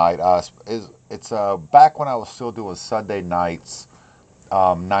room one night. It's back when I was still doing Sunday nights,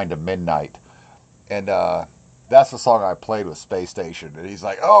 9 to midnight, and that's the song I played with Space Station. And he's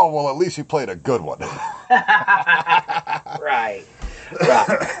like, "Oh, well, at least you played a good one." Right.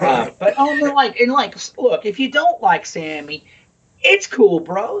 But look, if you don't like Sammy, it's cool,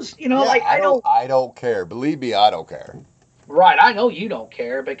 bros. I don't care. Believe me, I don't care. Right, I know you don't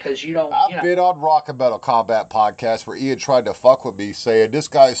care because you don't. I've been on Rock and Metal Combat podcast where Ian tried to fuck with me, saying this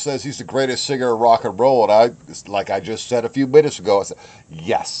guy says he's the greatest singer of rock and roll, and I just said a few minutes ago, I said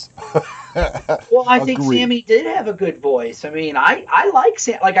yes. Well, I think Sammy did have a good voice. I mean, I like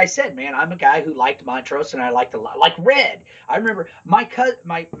Sam. Like I said, man, I'm a guy who liked Montrose, and I liked a lot. Like Red. I remember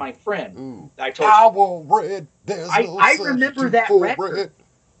my friend. Ooh. I told you. I will Red. I remember that record.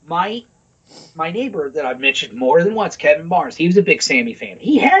 Red. My neighbor that I've mentioned more than once, Kevin Barnes, he was a big Sammy fan.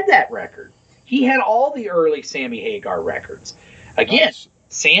 He had that record. He had all the early Sammy Hagar records. Again, nice.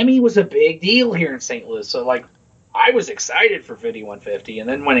 Sammy was a big deal here in St. Louis. So, I was excited for 5150. And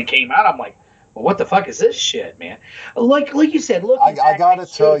then when it came out, I'm like, well, what the fuck is this shit, man? Like you said, look, I gotta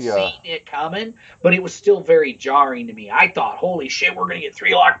tell you, seen it coming, but it was still very jarring to me. I thought, holy shit, we're gonna get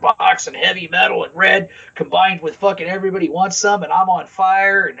 3 Lock Box and heavy metal and Red combined with fucking Everybody Wants Some and I'm on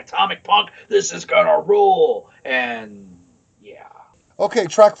Fire and Atomic Punk. This is gonna rule. And yeah. Okay,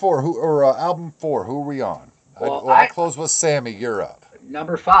 track 4, album 4. Who are we on? Well, I close with Sammy. You're up.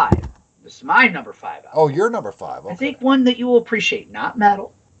 Number 5. This is my number 5 album. Oh, you're number 5. Okay. I think one that you will appreciate, not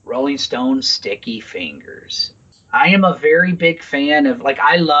metal. Rolling Stones' Sticky Fingers. I am a very big fan of,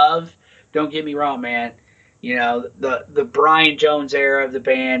 don't get me wrong, man, the Brian Jones era of the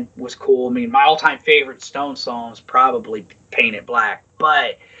band was cool. I mean, my all-time favorite Stones song is probably Paint It Black,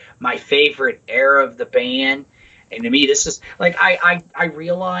 but my favorite era of the band, and to me, this is, I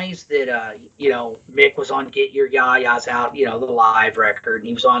realized that, Mick was on Get Your Ya-Ya's Out, the live record, and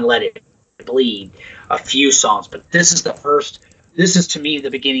he was on Let It Bleed, a few songs, but this is to me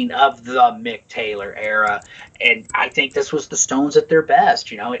the beginning of the Mick Taylor era, and I think this was the Stones at their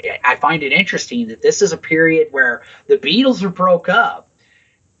best. I find it interesting that this is a period where the Beatles are broke up,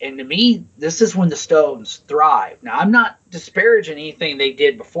 and to me, this is when the Stones thrive. Now, I'm not disparaging anything they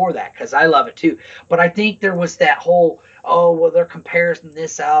did before that, because I love it too, but I think there was that whole, they're comparing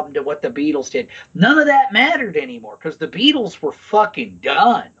this album to what the Beatles did. None of that mattered anymore, because the Beatles were fucking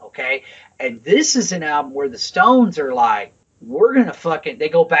done, okay? And this is an album where the Stones are like, we're gonna they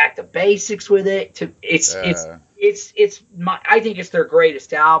go back to basics with it. I think it's their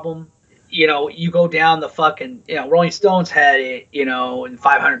greatest album. You go down the fucking, Rolling Stones had it, in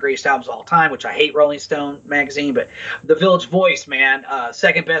 500 greatest albums of all time, which I hate Rolling Stone magazine, but The Village Voice, man,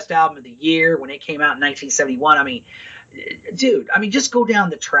 second best album of the year when it came out in 1971. I mean, dude, just go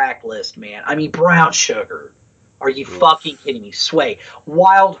down the track list, man. Brown Sugar. Are you fucking kidding me? Sway.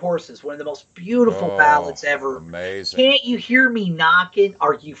 Wild Horses, one of the most beautiful ballads ever. Amazing. Can't You Hear Me Knocking?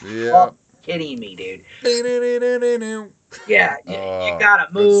 Are you fucking kidding me, dude? Yeah, you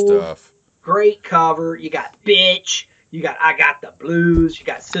gotta move. Good stuff. Great cover. You got Bitch. You got I Got the Blues. You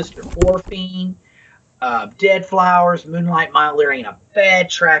got Sister Morphine. Dead Flowers, Moonlight Mile. There ain't a bad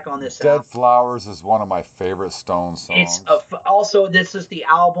track on this album. Dead Flowers is one of my favorite Stones songs. Also, this is the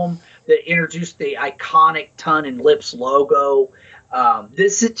album that introduced the iconic Tongue and Lips logo.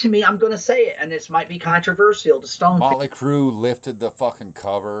 This is, to me, I'm going to say it, and this might be controversial to Stone. Motley Crue lifted the fucking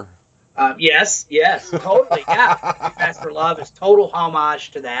cover. Yes, totally. Yeah, Fast for Love is total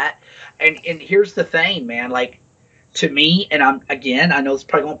homage to that. And here's the thing, man. to me, and I know it's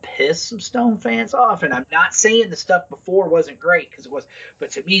probably gonna piss some Stone fans off, and I'm not saying the stuff before wasn't great, because it was,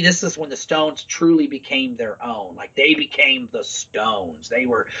 but to me, this is when the Stones truly became their own. Like, they became the Stones. They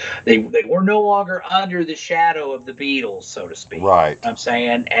were no longer under the shadow of the Beatles, so to speak. Right. I'm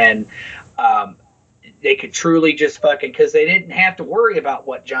saying, and they could truly just fucking, because they didn't have to worry about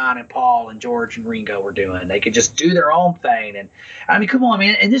what John and Paul and George and Ringo were doing. They could just do their own thing. And I mean, come on,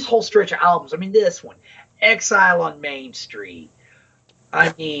 man. And this whole stretch of albums, I mean, this one, Exile on Main Street.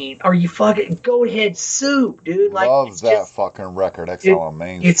 I mean, are you fucking Go Ahead Soup, dude? Like, Love that fucking record, Exile on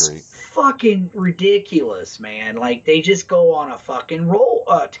Main Street. It's fucking ridiculous, man. Like, they just go on a fucking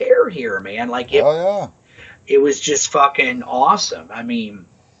tear here, man. Like, it was just fucking awesome. I mean,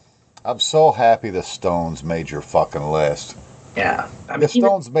 I'm so happy the Stones made your fucking list. yeah. I mean, The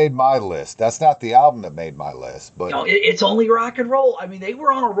Stones made my list. That's not the album that made my list, but it's only rock and roll. I mean, they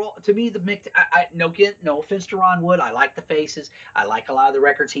were on a roll. To me, the mix. No offense to Ron Wood. I like the Faces. I like a lot of the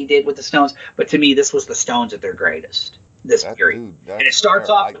records he did with the Stones. But to me, this was the Stones at their greatest. This period, and it starts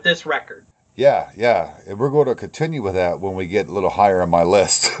off with this record. Yeah, and we're going to continue with that when we get a little higher on my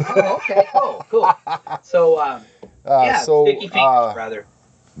list. Oh, okay, cool. So, Sticky Fingers, brother.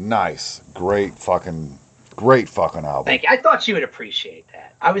 Nice, great fucking album. Thank you. I thought you would appreciate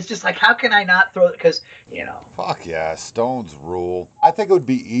that. I was just like, how can I not throw it? Because, Fuck yeah, Stones rule. I think it would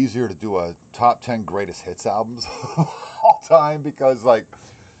be easier to do a top 10 greatest hits albums all time, because, like,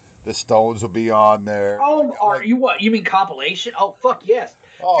 the Stones will be on there. Oh, you mean compilation? Oh, fuck yes.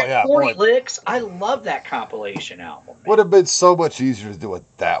 Oh, yeah. 40 Licks. I love that compilation album. Would have been so much easier to do it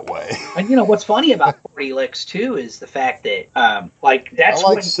that way. And what's funny about 40 Licks too is the fact that that's I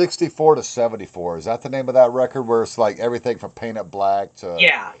like 64 to 74. Is that the name of that record, where it's like everything from Paint It Black to...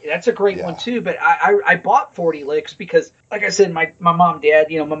 Yeah, that's a great one too. But I bought 40 Licks because, like I said, my mom and dad,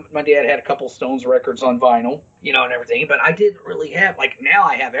 my dad had a couple Stones records on vinyl, and everything. But I didn't really have, like, now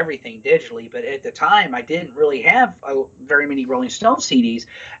I have everything digitally. But at the time, I didn't really have very many Rolling Stones CDs.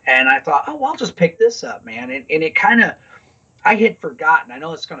 And I thought, I'll just pick this up, man. And it kind of, I had forgotten. I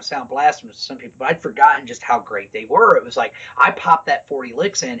know it's going to sound blasphemous to some people, but I'd forgotten just how great they were. It was like, I popped that 40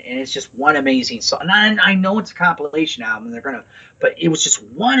 Licks in, and it's just one amazing song. And I know it's a compilation album, but it was just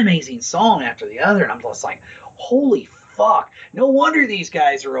one amazing song after the other. And I'm just like, holy fuck. No wonder these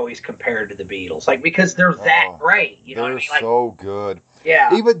guys are always compared to the Beatles. Like, because they're that great. You know what I mean? Like, so good.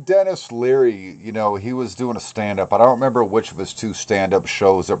 Yeah. Even Dennis Leary, he was doing a stand-up. I don't remember which of his 2 stand-up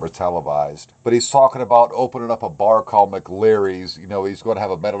shows that were televised. But he's talking about opening up a bar called McLeary's. He's going to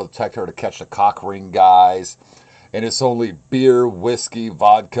have a metal detector to catch the cock ring guys. And it's only beer, whiskey,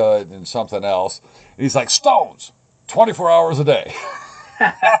 vodka, and something else. And he's like, Stones, 24 hours a day.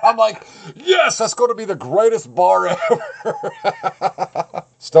 I'm like, yes, that's going to be the greatest bar ever.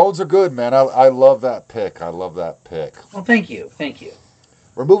 Stones are good, man. I love that pick. Well, thank you.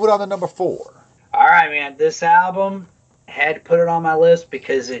 We're moving on to number 4. All right, man. This album, had to put it on my list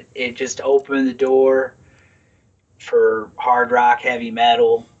because it just opened the door for hard rock, heavy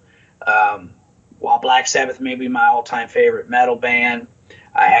metal. While Black Sabbath may be my all-time favorite metal band,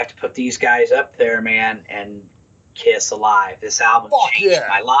 I have to put these guys up there, man, and Kiss Alive. This album changed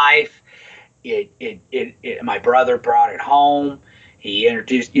my life. My brother brought it home. He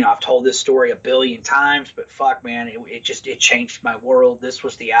introduced, I've told this story a billion times, but fuck, man, it changed my world. This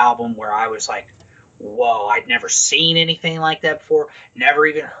was the album where I was like, whoa, I'd never seen anything like that before, never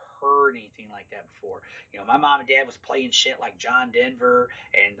even heard anything like that before. My mom and dad was playing shit like John Denver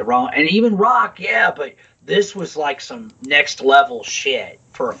and even rock, but this was like some next level shit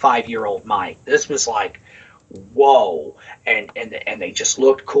for a 5-year-old Mike. This was like, whoa, and they just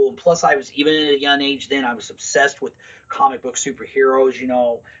looked cool. And plus, I was, even at a young age then, I was obsessed with comic book superheroes.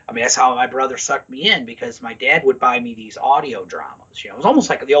 I mean, that's how my brother sucked me in, because my dad would buy me these audio dramas. It was almost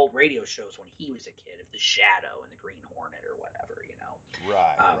like the old radio shows when he was a kid, of the Shadow and the Green Hornet or whatever.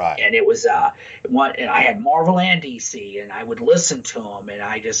 Right. And it was and I had Marvel and DC, and I would listen to them, and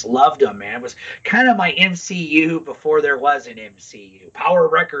I just loved them, man. It was kind of my MCU before there was an MCU. Power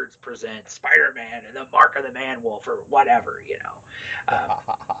Records presents Spider-Man and the Mark of the Man-Wolf or whatever,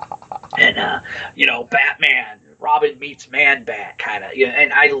 Batman, Robin meets Man-Bat kind of,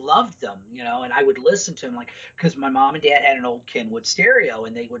 and I loved them, and I would listen to them, like, because my mom and dad had an old Kenwood stereo,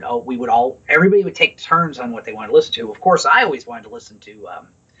 and everybody would take turns on what they wanted to listen to. Of course, I always wanted to listen to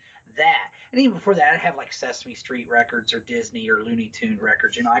that, and even before that, I'd have like Sesame Street records or Disney or Looney Tune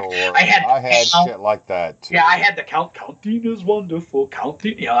records. I had shit like that too. Yeah, I had the counting is wonderful,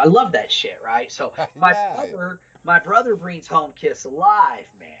 counting. I love that shit, right? So my brother brings home Kiss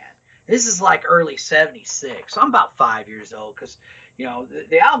Alive, man. This is like early 76. So I'm about 5 years old because,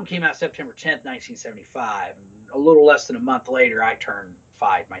 the album came out September 10th, 1975. And a little less than a month later, I turned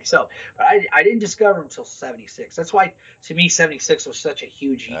 5 myself. But I didn't discover them until 76. That's why, to me, 76 was such a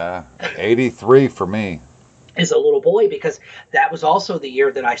huge year. 83 for me. As a little boy, because that was also the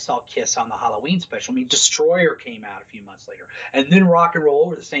year that I saw Kiss on the Halloween special. I mean, Destroyer came out a few months later, and then Rock and Roll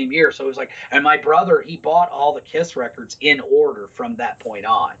Over the same year. So it was like, and my brother, he bought all the Kiss records in order from that point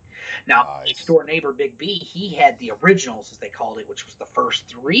on. Now, next door neighbor Big B, he had the originals, as they called it, which was the first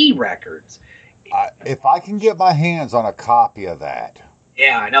 3 records. If I can get my hands on a copy of that.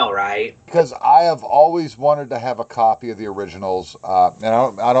 Yeah, I know, right? Because I have always wanted to have a copy of the originals, and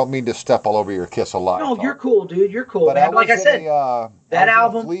I don't mean to step all over your Kiss Alive. No, you're cool, dude. You're cool, but man. Like I said, that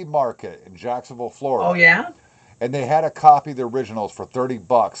album. A flea market in Jacksonville, Florida. Oh yeah. And they had a copy of the originals for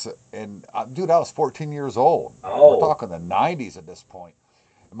 $30, and dude, I was 14 years old. Oh. We're talking the 90s at this point.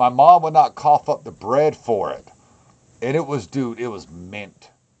 And my mom would not cough up the bread for it, and it was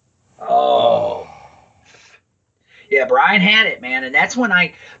mint. Oh. Yeah, Brian had it, man, and that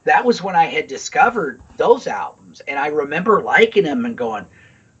was when I had discovered those albums, and I remember liking them and going,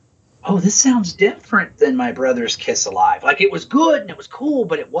 "Oh, this sounds different than my brother's Kiss Alive." Like, it was good and it was cool,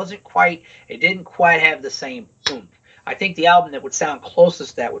 but it didn't quite have the same oomph. I think the album that would sound closest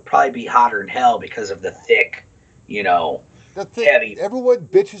to that would probably be Hotter Than Hell because of the thick, heavy. Everyone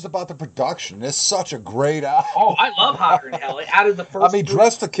bitches about the production. It's such a great album. Oh, I love Hotter Than Hell. Out of the first, I mean,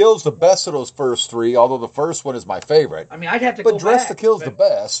 Dress to Kill's the best of those first 3, although the first one is my favorite. I mean, I'd have to go back. But Dress to Kill's the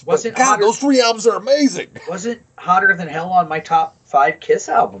best. But God, those 3 albums are amazing. Wasn't Hotter Than Hell on my top 5 Kiss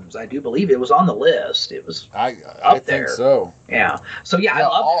albums? I do believe it was on the list. It was I up think there. so. Yeah. So yeah, I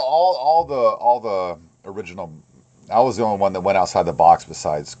love all the original. I was the only one that went outside the box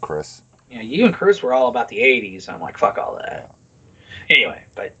besides Chris. Yeah, you and Chris were all about the 80s. I'm like, fuck all that. Anyway,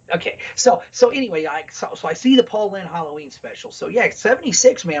 but okay. So anyway, so I see the Paul Lynde Halloween special. So yeah,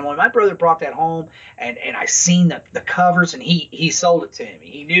 76, man, when my brother brought that home and I seen the covers, and he sold it to me.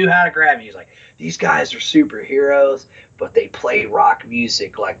 He knew how to grab me. He's like, these guys are superheroes, but they play rock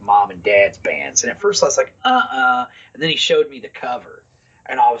music like mom and dad's bands. And at first I was like, and then he showed me the cover,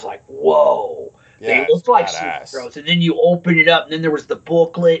 and I was like, whoa. Yeah, they looked like badass. superheroes. And then you open it up, and then there was the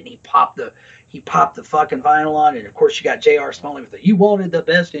booklet, and he popped the fucking vinyl on, and of course you got J.R. Smalley with the "You wanted the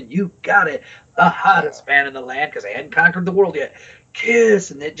best and you got it," the hottest band in the land, because they hadn't conquered the world yet.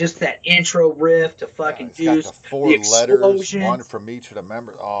 Kiss, and then just that intro riff to fucking Deuce. Got the 4 letters, one from each of the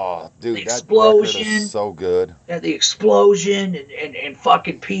members. Oh, dude, the that record explosion is so good. Yeah, the explosion and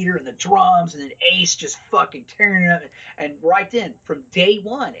fucking Peter and the drums, and then Ace just fucking tearing it up. And right then, from day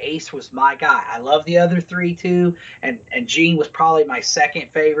one, Ace was my guy. I love the other 3 too, and Gene was probably my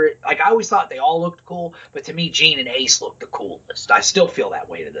second favorite. Like, I always thought they all looked cool, but to me, Gene and Ace looked the coolest. I still feel that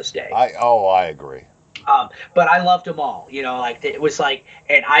way to this day. I agree. But I loved them all, like it was like,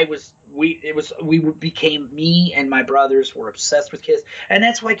 and we became, me and my brothers were obsessed with Kiss. And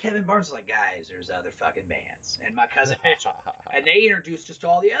that's why Kevin Barnes was like, guys, there's other fucking bands, and my cousin Mitchell, and they introduced us to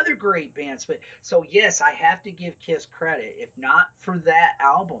all the other great bands. But so yes, I have to give Kiss credit. If not for that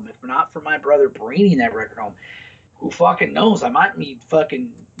album, if not for my brother bringing that record home, who fucking knows? I might need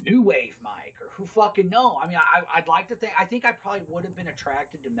fucking new wave mic, or who fucking know? I mean, I'd like to think, I think I probably would have been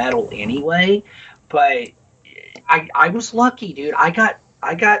attracted to metal anyway. But I was lucky, dude. I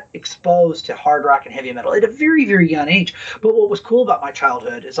got exposed to hard rock and heavy metal at a very, very young age. But what was cool about my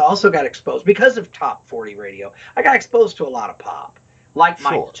childhood is I also got exposed, because of Top 40 radio, I got exposed to a lot of pop, like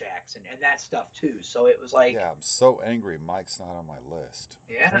Michael Jackson and that stuff too. So it was like, yeah, I'm so angry Mike's not on my list.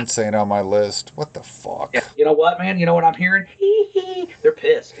 Yeah. Prince ain't on my list. What the fuck? Yeah, you know what, man? You know what I'm hearing? They're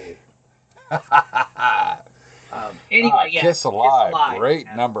pissed, dude. Anyway, yeah. Kiss Alive. Great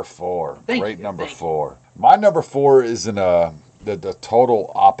man. number 4. Thank Great you, number thank 4. My number 4 is in the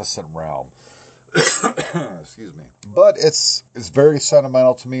total opposite realm. Excuse me. But it's very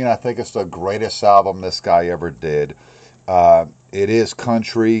sentimental to me, and I think it's the greatest album this guy ever did. It is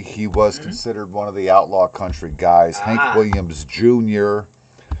country. He was considered one of the outlaw country guys. Hank Williams Jr.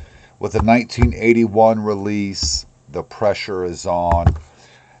 with a 1981 release, The Pressure Is On.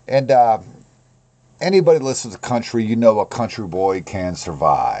 And anybody listens to country, you know a country boy can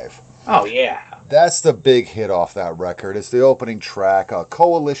survive. Oh, yeah. That's the big hit off that record. It's the opening track, a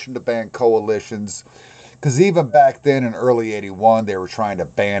coalition to ban coalitions. Because even back then in early 81, they were trying to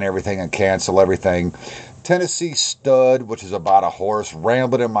ban everything and cancel everything. Tennessee Stud, which is about a horse,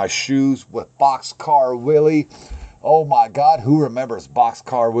 Rambling in My Shoes with Boxcar Willie. Oh my God, who remembers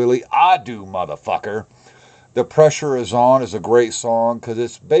Boxcar Willie? I do, motherfucker. The Pressure Is On is a great song because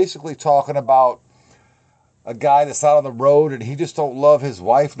it's basically talking about a guy that's out on the road and he just don't love his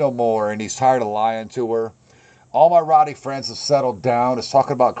wife no more and he's tired of lying to her. All my Roddy friends have settled down. It's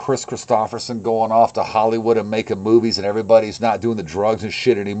talking about Chris Christopherson going off to Hollywood and making movies and everybody's not doing the drugs and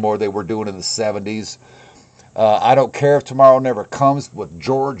shit anymore they were doing in the 70s. I don't care if tomorrow never comes with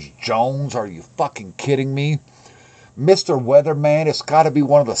George Jones. Are you fucking kidding me? Mr. Weatherman, it's got to be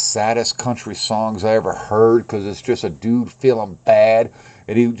one of the saddest country songs I ever heard because it's just a dude feeling bad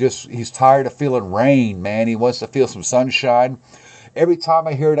and he's tired of feeling rain, man. He wants to feel some sunshine. Every time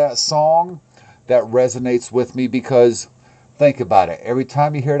I hear that song, that resonates with me because think about it. Every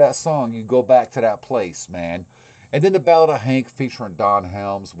time you hear that song, you go back to that place, man. And then the Ballad of Hank featuring Don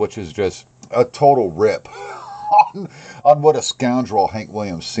Helms, which is just a total rip on what a scoundrel Hank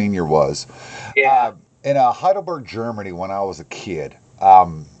Williams Sr. was. Yeah. In Heidelberg, Germany, when I was a kid,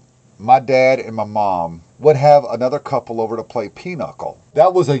 my dad and my mom would have another couple over to play pinochle.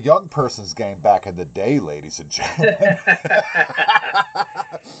 That was a young person's game back in the day, ladies and gentlemen.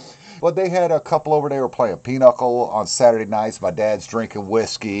 But they had a couple over, they were playing pinochle on Saturday nights. My dad's drinking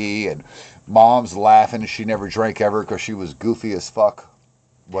whiskey and mom's laughing. She never drank ever because she was goofy as fuck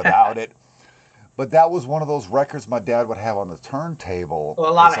without it. But that was one of those records my dad would have on the turntable.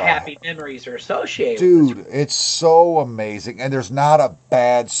 Well, a lot of happy memories are associated dude, with this. it's so amazing. And there's not a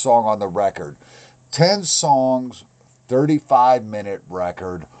bad song on the record. 10 songs, 35-minute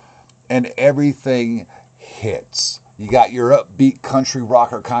record, and everything hits. You got your upbeat country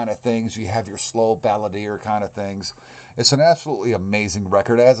rocker kind of things. You have your slow balladeer kind of things. It's an absolutely amazing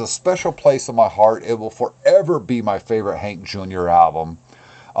record. It has a special place in my heart. It will forever be my favorite Hank Jr. album.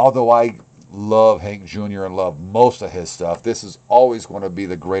 Although I love Hank Jr. and love most of his stuff, this is always going to be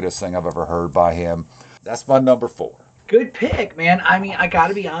the greatest thing I've ever heard by him. That's my number 4. Good pick, man. I mean, I got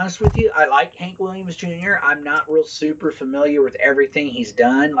to be honest with you. I like Hank Williams Jr. I'm not real super familiar with everything he's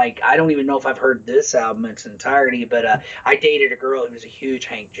done. Like, I don't even know if I've heard this album in its entirety, but I dated a girl who was a huge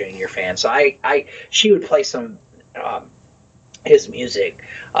Hank Jr. fan. So she would play some his music,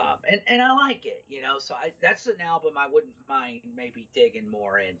 and I like it, you know. So that's an album I wouldn't mind maybe digging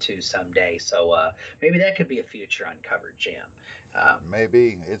more into someday. So maybe that could be a future Uncovered gem.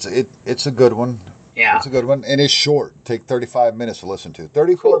 Maybe. It's a good one. Yeah. It's a good one. And it's short. Take 35 minutes to listen to.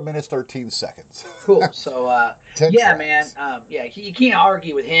 34 Cool. minutes, 13 seconds. Cool. So, 10 yeah, tracks. man. You can't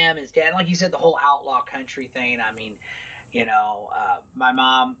argue with him, his dad. Like you said, the whole outlaw country thing. I mean, you know, my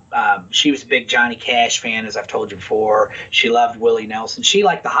mom, she was a big Johnny Cash fan, as I've told you before. She loved Willie Nelson. She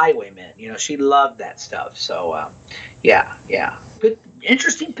liked the Highwaymen. You know, she loved that stuff. So, yeah. Good,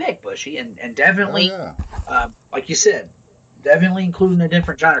 interesting pick, Bushy. And definitely, Oh, yeah. like you said, definitely including a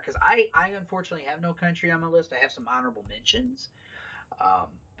different genre. Because I unfortunately have no country on my list. I have some honorable mentions.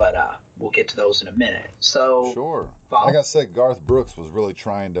 But we'll get to those in a minute. So, Sure. Bob? Like I said, Garth Brooks was really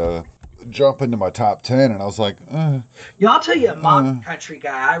trying to jump into my top 10, and I was like, I'll tell you a modern country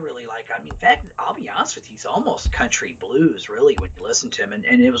guy I really like. I mean, in fact, I'll be honest with you, he's almost country blues, really, when you listen to him. And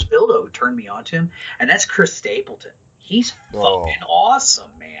it was Bildo who turned me on to him, and that's Chris Stapleton. He's fucking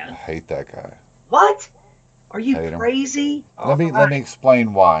awesome, I man. hate that guy. What? Are you Hate him. crazy? Let me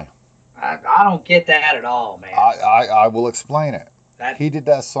explain why. I don't get that at all, man. I will explain it. That He did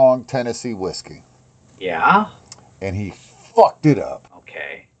that song Tennessee Whiskey, yeah. and he fucked it up.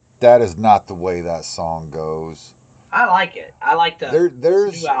 Okay. That is not the way that song goes. I like it. I like There's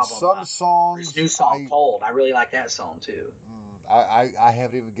his new album, some songs. his new song, Cold. I really like that song too. I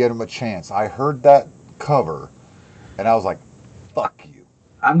haven't even given him a chance. I heard that cover, and I was like, "Fuck you."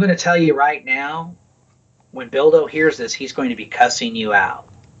 I'm going to tell you right now, when Bildo hears this, he's going to be cussing you out.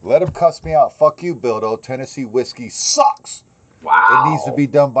 Let him cuss me out. Fuck you, Bildo. Tennessee Whiskey sucks. Wow. It needs to be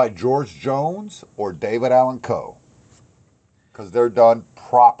done by George Jones or David Allan Coe, because they're done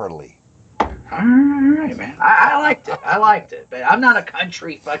properly. All right, man. I liked it. But I'm not a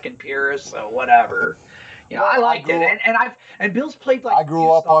country fucking purist, so whatever. You know, I liked it. And Bill's played like I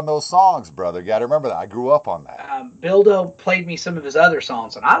grew up on those songs, brother. You got to remember that. I grew up on that. Bildo played me some of his other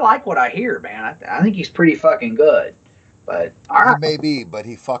songs, and I like what I hear, man. I think he's pretty fucking good. But all He right. may be, but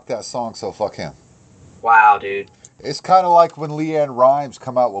he fucked that song, so fuck him. Wow, dude. It's kind of like when Leanne Rimes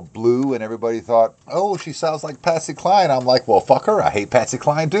come out with Blue, and everybody thought, "Oh, she sounds like Patsy Cline." I'm like, "Well, fuck her. I hate Patsy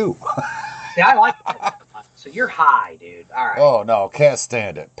Cline too." See, I like that. So you're high, dude. All right. Oh no, can't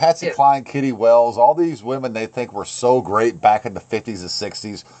stand it. Patsy Yeah. Cline, Kitty Wells, all these women they think were so great back in the 50s and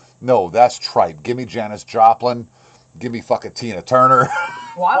 60s. No, that's tripe. Give me Janis Joplin. Give me fucking Tina Turner.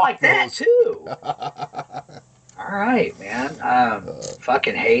 Well, I like that those. too. All right, man.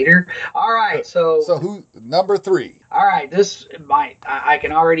 Fucking hater. All right, so So who number 3? all right, this might I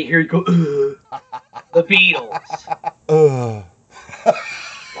can already hear you go. The Beatles. Ugh.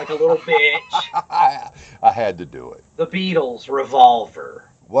 like a little bitch. I had to do it. The Beatles, Revolver.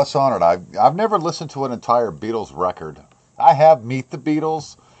 What's on it? I've never listened to an entire Beatles record. I have Meet the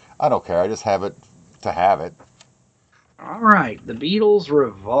Beatles. I don't care. I just have it to have it. All right, The Beatles,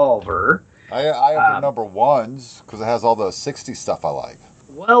 Revolver. I have the number ones because it has all the 60s stuff I like.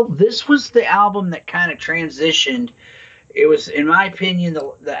 Well, this was the album that kind of transitioned. It was, in my opinion,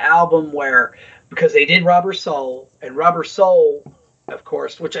 the album where, because they did Rubber Soul, and Rubber Soul, of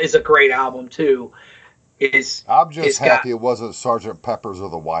course, which is a great album too, I'm just happy it wasn't Sgt. Pepper's or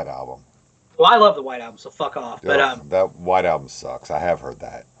the White Album. Well, I love the White Album, so fuck off. But that White Album sucks. I have heard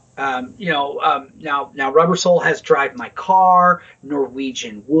that. Now Rubber Soul has Drive My Car,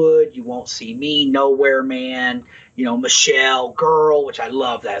 Norwegian Wood, You Won't See Me, Nowhere Man, Michelle, Girl, which I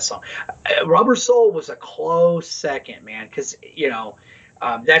love that song. Rubber Soul was a close second, man, because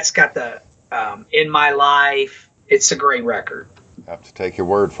that's got the In My Life. It's a great record. I have to take your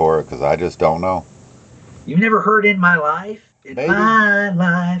word for it because I just don't know. You've never heard In My Life? Maybe. My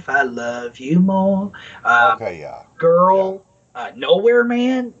life, I love you more. Okay, yeah. Girl. Yeah. Nowhere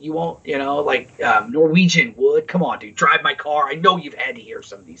Man, you won't, Norwegian Wood. Come on, dude. Drive My Car. I know you've had to hear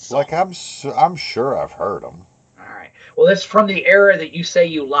some of these songs. I'm sure I've heard them. All right. Well, that's from the era that you say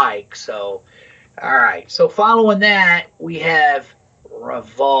you like. So, all right. So following that, we have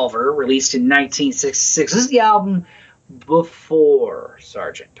Revolver, released in 1966. This is the album before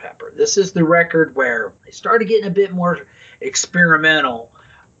Sgt. Pepper. This is the record where they started getting a bit more experimental,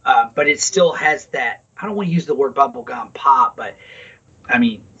 but it still has that. I don't want to use the word bubblegum pop, but I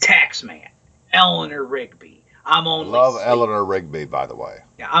mean Taxman, Eleanor Rigby. Love Eleanor Rigby, by the way.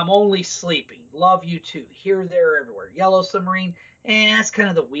 Yeah, I'm Only Sleeping. Love You Too. Here, There, Everywhere. Yellow Submarine. And that's kind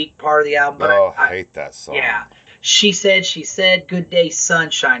of the weak part of the album. But I hate that song. Yeah. She Said, Good Day,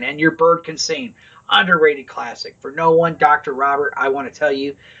 Sunshine, and Your Bird Can Sing. Underrated classic. For No One, Dr. Robert, I want to tell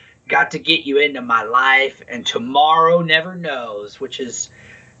you, got to get you into my life, and Tomorrow Never Knows, which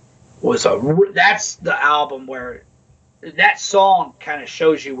that's the album where that song kind of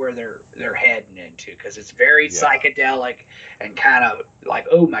shows you where they're heading into, because it's very psychedelic and kind of like,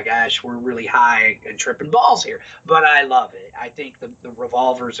 oh my gosh, we're really high and tripping balls here. But I love it. I think the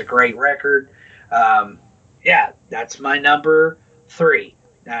Revolver is a great record. That's my number 3.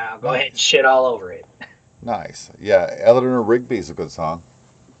 Now go ahead and shit all over it. Nice. Yeah, Eleanor Rigby is a good song.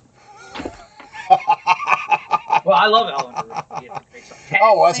 Well, I love Eleanor Rigby. It's a great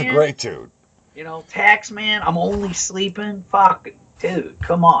song. That's a great tune. Taxman, I'm Only Sleeping. Fuck, dude,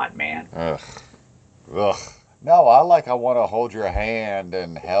 come on, man. Ugh. No, I Want to Hold Your Hand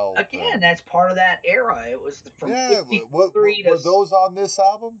and Help. Again, that's part of that era. It was from 53 to... Were those on this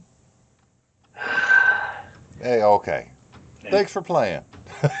album? Hey, okay. Thanks for playing.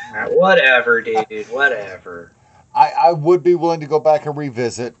 Whatever, dude. Whatever. I would be willing to go back and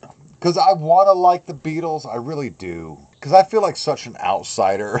revisit, because I want to like the Beatles. I really do. Because I feel like such an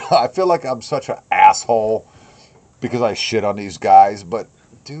outsider. I feel like I'm such an asshole because I shit on these guys. But,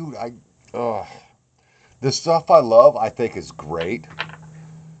 dude, the stuff I love, I think is great.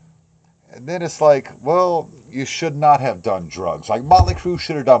 And then it's like, well, you should not have done drugs. Like, Motley Crue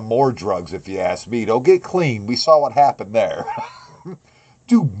should have done more drugs, if you ask me. Don't get clean. We saw what happened there.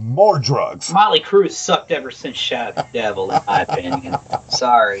 Do more drugs. Motley Crue sucked ever since Shout at the Devil, in my opinion.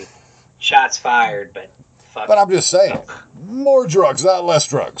 Sorry. Shots fired, but fuck. But I'm just saying, more drugs, not less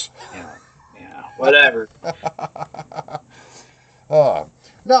drugs. Yeah, whatever.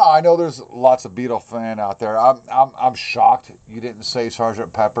 No, I know there's lots of Beatle fan out there. I'm shocked you didn't say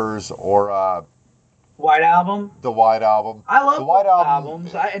Sgt. Pepper's or White Album. The White Album. I love the White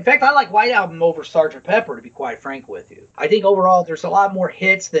Albums. In fact, I like White Album over Sgt. Pepper, to be quite frank with you. I think overall there's a lot more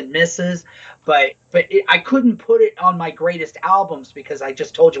hits than misses, but I couldn't put it on my greatest albums because I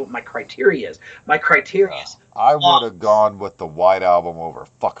just told you what my criteria is. My criteria is... I would have gone with the White Album over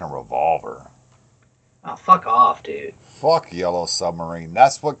fucking Revolver. Oh, fuck off, dude. Fuck Yellow Submarine.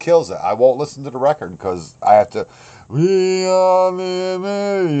 That's what kills it. I won't listen to the record because I have to... We are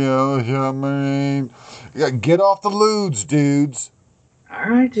living Yellow Submarine. Get off the lewds, dudes. All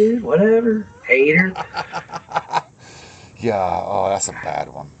right, dude. Whatever. Hater. Yeah. That's a bad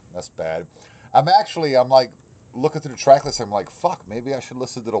one. That's bad. I'm like, looking through the track list, I'm like, fuck, maybe I should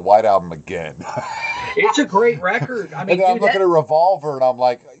listen to the White Album again. It's a great record. I mean, and then I'm looking at Revolver, and I'm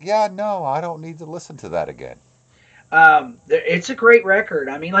like, yeah, no, I don't need to listen to that again. It's a great record.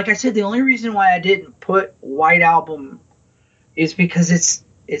 I mean, like I said, the only reason why I didn't put White Album is because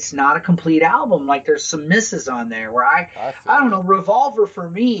it's not a complete album. Like, there's some misses on there where I don't know. Revolver, for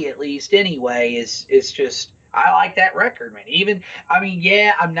me at least, anyway, is just I like that record, man. Even, I mean,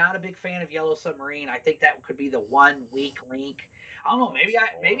 yeah, I'm not a big fan of Yellow Submarine. I think that could be the one weak link. I don't know.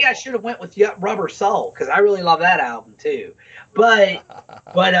 Maybe I should have went with Rubber Soul because I really love that album too. But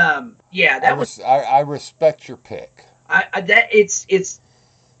yeah, I respect your pick.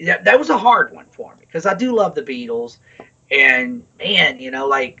 That was a hard one for me because I do love the Beatles, and man,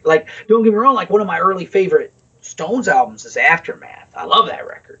 like don't get me wrong, like one of my early favorite Stones albums is Aftermath. I love that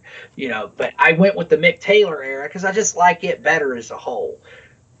record, but I went with the Mick Taylor era because I just like it better as a whole.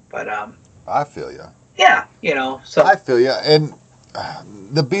 But I feel you. Yeah, so I feel you. And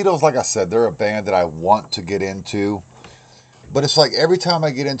the Beatles, like I said, they're a band that I want to get into, but it's like every time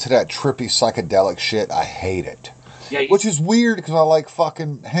I get into that trippy psychedelic shit, I hate it. Yeah, which is weird because I like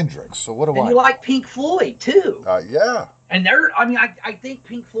fucking Hendrix. So what do and I? you like Pink Floyd too. Yeah. And I think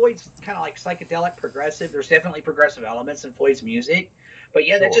Pink Floyd's kind of like psychedelic progressive. There's definitely progressive elements in Floyd's music. But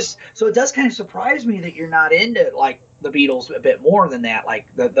yeah, so it does kind of surprise me that you're not into like the Beatles a bit more than that,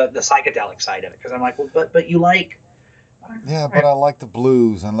 like the psychedelic side of it. Because I'm like, well, but you like. Yeah, but I like the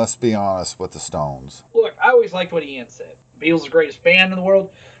blues, and let's be honest with the Stones. Look, I always liked what Ian said. Beatles are the greatest band in the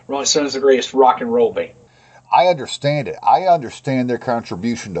world. Rolling Stones is the greatest rock and roll band. I understand it. I understand their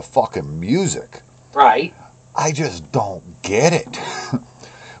contribution to fucking music. Right. I just don't get it.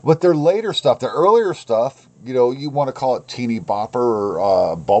 With their later stuff, their earlier stuff, you want to call it teeny bopper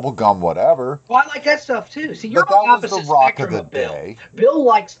or bubblegum, whatever. Well, I like that stuff too. See, you're but that on the opposite was the rock spectrum of the Bill. day. Bill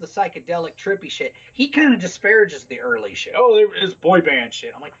likes the psychedelic trippy shit. He kind of disparages the early shit. Oh, it's boy band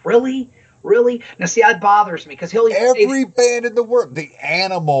shit. I'm like, really? Really? Now, see, that bothers me because he'll every band in the world, the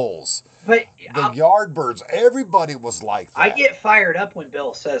Animals, but the Yardbirds, everybody was like that. I get fired up when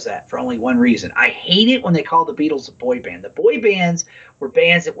Bill says that for only one reason. I hate it when they call the Beatles a boy band. The boy bands were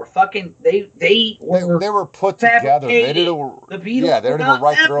bands that were fucking they were put together. They didn't. The Beatles they didn't even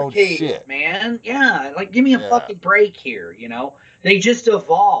write their own shit, man. Yeah, like give me a fucking break here. They just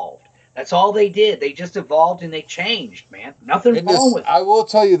evolved. That's all they did. They just evolved and they changed, man. Nothing wrong with it. I will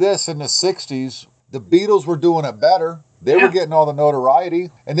tell you this, in the 60s, the Beatles were doing it better. They were getting all the notoriety,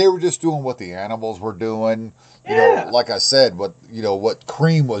 and they were just doing what the Animals were doing. Like I said, what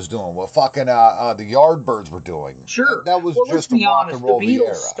Cream was doing, what fucking the Yardbirds were doing. Sure. That was just a rock and roll the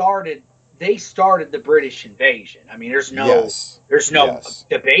Beatles era. They started the British invasion. I mean, there's no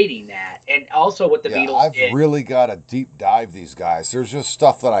debating that. And also what the Beatles did. I've really got to deep dive these guys. There's just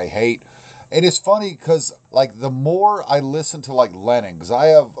stuff that I hate. And it's funny because, like, the more I listen to, like, Lennon, because I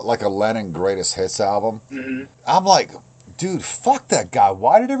have, like, a Lennon Greatest Hits album, I'm like, dude, fuck that guy.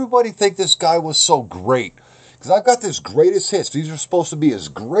 Why did everybody think this guy was so great? Because I've got this Greatest Hits. These are supposed to be his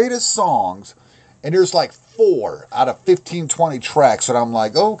greatest songs. And there's like 4 out of 15, 20 tracks that I'm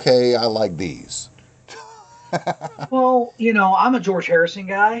like, okay, I like these. Well, I'm a George Harrison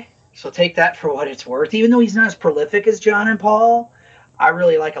guy, so take that for what it's worth. Even though he's not as prolific as John and Paul, I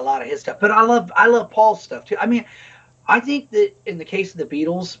really like a lot of his stuff. But I love Paul's stuff too. I mean, I think that in the case of the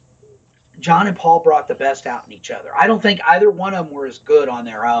Beatles, John and Paul brought the best out in each other. I don't think either one of them were as good on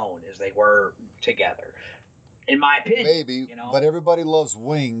their own as they were together. In my opinion, maybe, but everybody loves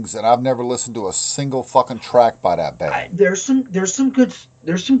Wings, and I've never listened to a single fucking track by that band. There's some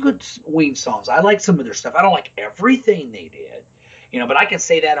good Wings songs. I like some of their stuff. I don't like everything they did, but I can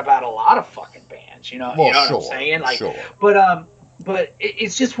say that about a lot of fucking bands. What I'm saying? Like, sure. But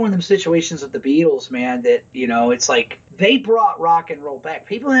it's just one of them situations with the Beatles, man, that, it's like they brought rock and roll back.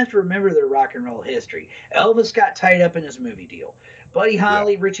 People have to remember their rock and roll history. Elvis got tied up in his movie deal. Buddy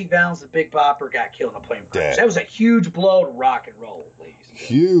Holly, Richie Valens, the Big Bopper, got killed in a plane crash. That was a huge blow to rock and roll, ladies and gentlemen.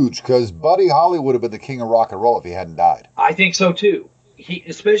 Huge, because Buddy Holly would have been the king of rock and roll if he hadn't died. I think so, too. He,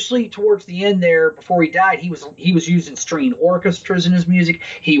 especially towards the end there, before he died, he was using string orchestras in his music.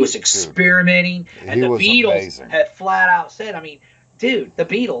 He was experimenting. And the Beatles had flat out said, I mean, dude, the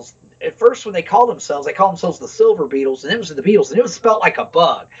Beatles, at first when they called themselves the Silver Beatles, and it was the Beatles, and it was spelt like a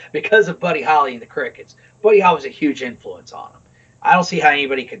bug because of Buddy Holly and the Crickets. Buddy Holly was a huge influence on them. I don't see how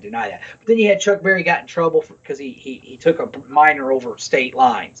anybody could deny that. But then you had Chuck Berry got in trouble because he took a minor over state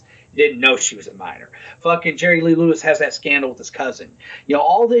lines. Didn't know she was a minor. Fucking Jerry Lee Lewis has that scandal with his cousin.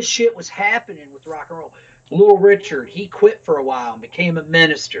 All this shit was happening with rock and roll. Little Richard, he quit for a while and became a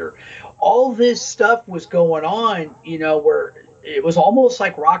minister. All this stuff was going on, where it was almost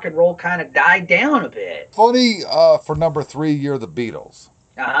like rock and roll kind of died down a bit. Funny, for number 3, you're the Beatles.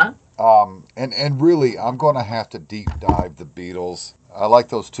 Uh-huh. And really, I'm going to have to deep dive the Beatles. I like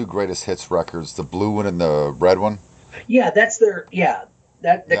those 2 Greatest Hits records, the blue one and the red one. Yeah, that's their,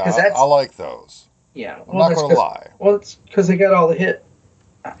 I like those. Yeah. I'm not going to lie. Well, it's because they got all the hit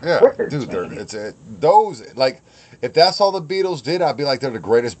records. Dude, those, like, if that's all the Beatles did, I'd be like they're the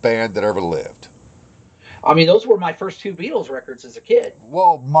greatest band that ever lived. I mean, those were my first 2 Beatles records as a kid.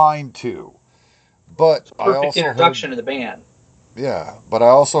 Well, mine too. But I Perfect also introduction heard, to the band. yeah, but I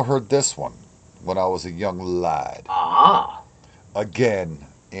also heard this one when I was a young lad. Ah. Again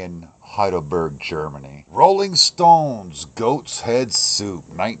in Heidelberg, Germany. Rolling Stones, Goat's Head Soup,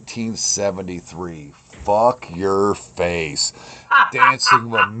 1973. Fuck your face. Dancing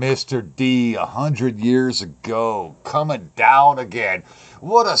with Mr. D 100 years ago. Coming down again.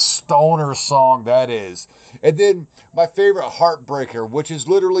 What a stoner song that is. And then my favorite Heartbreaker, which is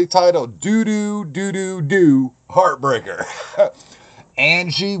literally titled Doo Doo Doo Doo Doo Heartbreaker.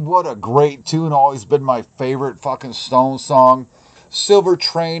 Angie, what a great tune. Always been my favorite fucking Stone song. Silver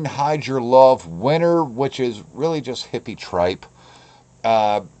Train, Hide Your Love. Winter, which is really just hippie tripe.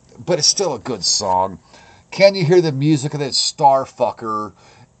 But it's still a good song. Can You Hear the Music of That Starfucker?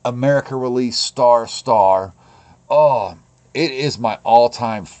 America released Star Star. Oh, it is my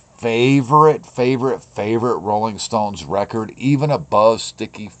all-time favorite Rolling Stones record, even above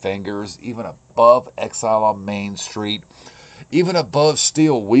Sticky Fingers, even above Exile on Main Street, even above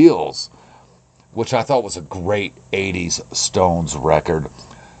Steel Wheels, which I thought was a great 80s Stones record.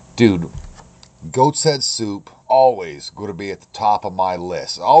 Dude, Goat's Head Soup, always going to be at the top of my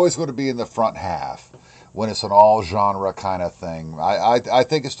list. Always going to be in the front half when it's an all-genre kind of thing. I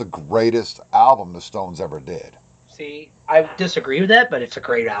think it's the greatest album the Stones ever did. See, I disagree with that, but it's a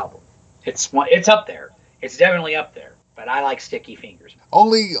great album. It's up there. It's definitely up there. But I like Sticky Fingers.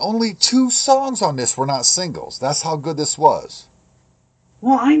 Only 2 songs on this were not singles. That's how good this was.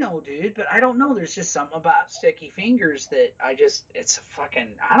 Well, I know, dude, but I don't know. There's just something about Sticky Fingers that it's a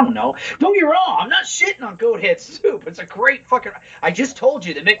fucking, I don't know. Don't get me wrong, I'm not shitting on Goathead Soup. It's a great fucking, I just told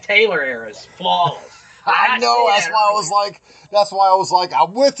you the Mick Taylor era is flawless. I know, that's why I was like,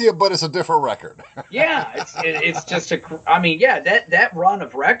 I'm with you, but it's a different record. Yeah, it's just that run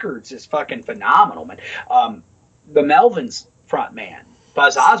of records is fucking phenomenal, man. The Melvins front man,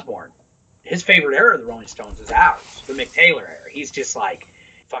 Buzz Osborne, his favorite era of the Rolling Stones is ours, the Mick Taylor era. He's just like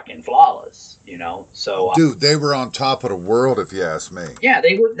fucking flawless, you know. So, dude, they were on top of the world, if you ask me. Yeah,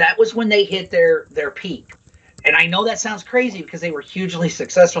 they were. That was when they hit their peak. And I know that sounds crazy because they were hugely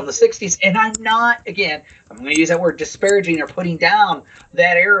successful in the 60s. And I'm going to use that word disparaging or putting down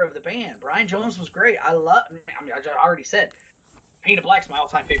that era of the band. Brian Jones was great. I already said Painted Black's my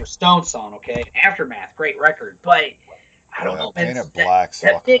all-time favorite Stones song, okay? Aftermath, great record. But I don't know. Painted Black's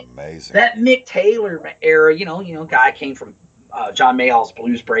fucking amazing. That Mick Taylor era, guy came from John Mayall's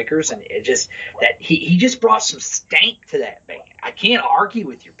Blues Breakers, and it just that he just brought some stank to that band. I can't argue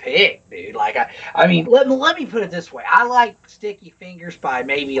with your pick, dude. Like I mean, let me put it this way: I like Sticky Fingers by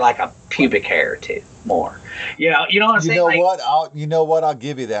maybe like a pubic hair or two more. You know what I'm saying? You know what? I'll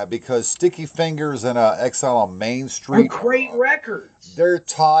give you that because Sticky Fingers and Exile on Main Street are great records. They're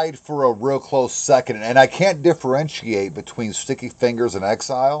tied for a real close second, and I can't differentiate between Sticky Fingers and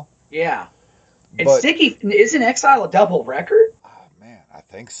Exile. Yeah. And Sticky, isn't Exile a double record? Oh, man, I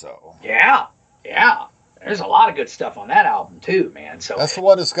think so. Yeah. There's a lot of good stuff on that album, too, man. So that's the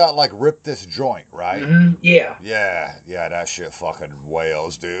one that's got, like, Rip This Joint, right? Mm-hmm. Yeah. Yeah, that shit fucking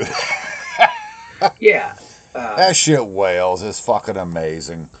wails, dude. Yeah. That shit wails. It's fucking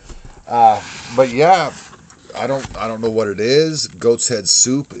amazing. But, yeah, I don't know what it is. Goat's Head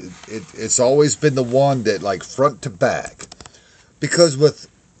Soup, it's always been the one that, like, front to back. Because with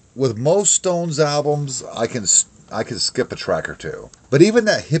most Stones albums, I can skip a track or two. But even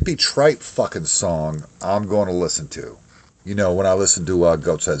that hippie tripe fucking song, I'm going to listen to. When I listen to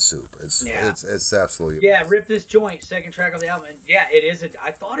Goat's Head Soup, it's absolutely amazing. Rip This Joint, second track of the album. And yeah, it is.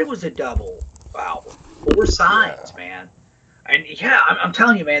 I thought it was a double album, 4 sides, man. And yeah, I'm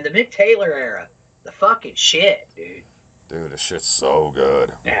telling you, man, the Mick Taylor era, the fucking shit, dude. Dude, the shit's so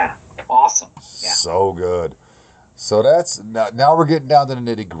good. Yeah, awesome. Yeah. So good. So that's now we're getting down to the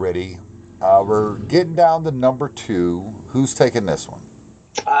nitty gritty. We're getting down to number 2. Who's taking this one?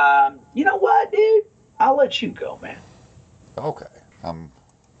 You know what, dude? I'll let you go, man. Okay. I'm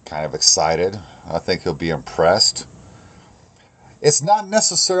kind of excited. I think you'll be impressed. It's not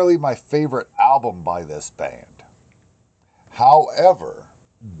necessarily my favorite album by this band. However,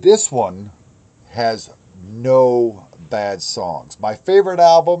 this one has no bad songs. My favorite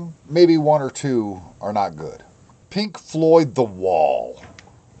album, maybe 1 or 2 are not good. Pink Floyd, The Wall.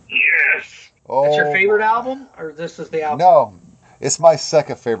 Yes. That's your favorite album? Or this is the album? No. It's my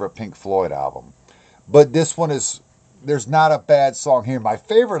second favorite Pink Floyd album. But this one there's not a bad song here. My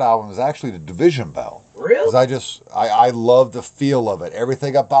favorite album is actually The Division Bell. Really? Because I love the feel of it.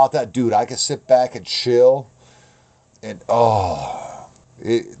 Everything about that. Dude, I can sit back and chill. And,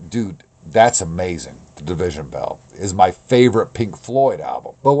 dude, that's amazing. The Division Bell is my favorite Pink Floyd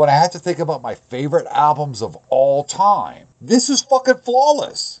album. But when I have to think about my favorite albums of all time, this is fucking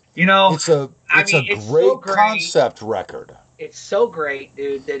flawless. You know, It's a it's great so great. concept record. It's so great,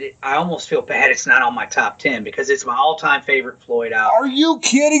 dude, that I almost feel bad it's not on my top 10 because it's my all-time favorite Floyd album. Are you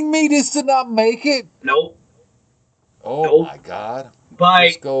kidding me? This did not make it? Nope. Oh Nope. my God. But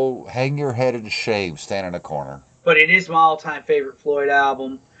Just go hang your head in shame, stand in a corner. but it is my all-time favorite Floyd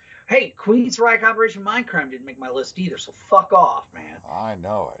album. Hey, Queensryche Operation Mindcrime didn't make my list either, so fuck off, man. I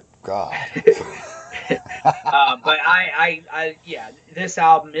know it. God. But yeah, this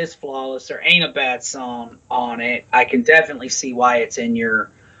album is flawless. There ain't a bad song on it. I can definitely see why it's in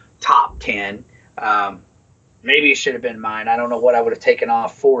your top 10. Maybe it should have been mine. I don't know what I would have taken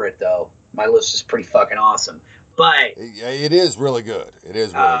off for it, though. My list is pretty fucking awesome. But It is really good. It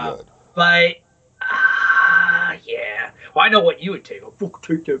is really good. But yeah. Well, I know what you would take. I'll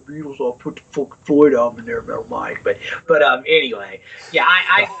fucking take that Beatles off, put the fucking Floyd album in there, Metal Mike. But anyway, yeah,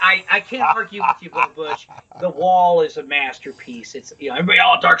 I can't argue with you, Bill Bush. The Wall is a masterpiece. It's everybody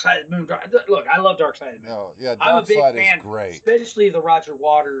Dark Side of the Moon. Look, I love Dark Side of the Moon. No, yeah, I'm a Dark big Side fan, is great. especially the Roger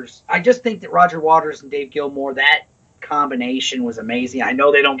Waters. I just think that Roger Waters and Dave Gilmour, that combination was amazing. I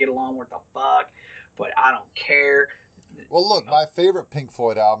know they don't get along worth the fuck, but I don't care. Well, look, my favorite Pink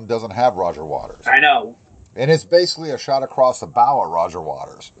Floyd album doesn't have Roger Waters. I know. And it's basically a shot across the bow at Roger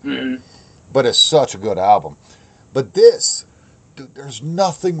Waters. Mm-hmm. But it's such a good album. But this, dude, there's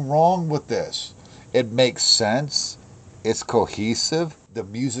nothing wrong with this. It makes sense. It's cohesive. The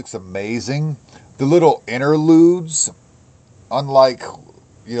music's amazing. The little interludes, unlike,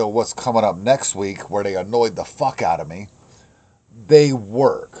 what's coming up next week where they annoyed the fuck out of me, they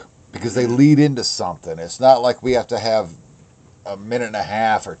work because they lead into something. It's not like we have to have a minute and a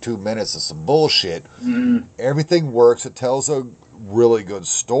half or 2 minutes of some bullshit. Mm-hmm. Everything works. It tells a really good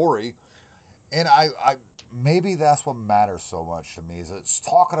story. And I maybe that's what matters so much to me, is it's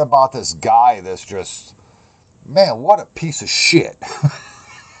talking about this guy that's just, man, what a piece of shit.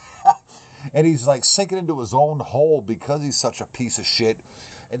 And he's like sinking into his own hole because he's such a piece of shit,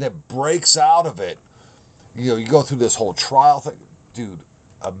 and then breaks out of it. You go through this whole trial thing. Dude,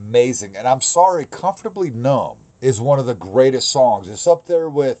 amazing. And I'm sorry, Comfortably Numb is one of the greatest songs. It's up there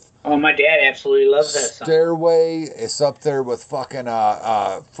with Oh, my dad absolutely loves that song. Stairway. It's up there with fucking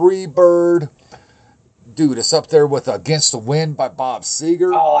Free Bird. Dude, it's up there with Against the Wind by Bob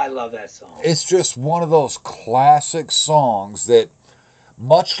Seger. Oh, I love that song. It's just one of those classic songs that,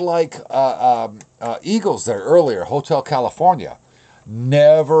 much like Eagles there earlier, Hotel California,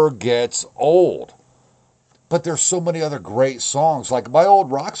 never gets old. But there's so many other great songs. Like my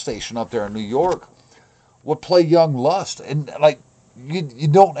old rock station up there in New York would play Young Lust, and like you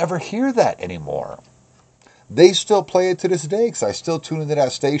don't ever hear that anymore. They still play it to this day because I still tune into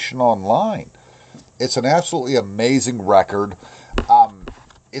that station online. It's an absolutely amazing record.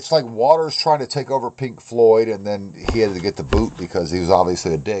 It's like Waters trying to take over Pink Floyd, and then he had to get the boot because he was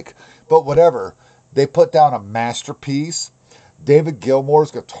obviously a dick. But whatever, they put down a masterpiece. David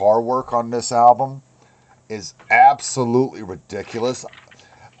Gilmour's guitar work on this album is absolutely ridiculous.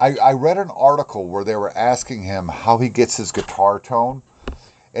 I read an article where they were asking him how he gets his guitar tone,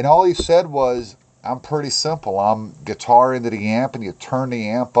 and all he said was, I'm pretty simple. I'm guitar into the amp, and you turn the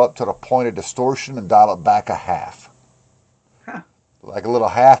amp up to the point of distortion and dial it back a half. Huh. Like a little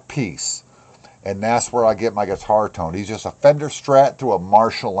half piece. And that's where I get my guitar tone. He's just a Fender Strat through a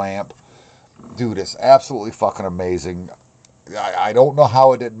Marshall amp. Dude, it's absolutely fucking amazing. I don't know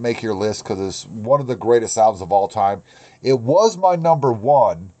how it didn't make your list because it's one of the greatest albums of all time. It was my number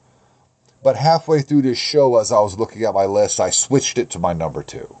one, but halfway through this show, as I was looking at my list, I switched it to my number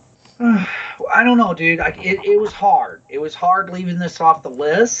two. I don't know, dude. It was hard. It was hard leaving this off the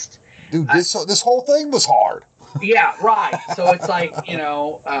list. Dude, this whole thing was hard. Yeah, right. So it's like,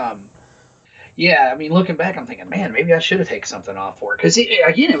 yeah, I mean, looking back, I'm thinking, man, maybe I should have taken something off for it. Because,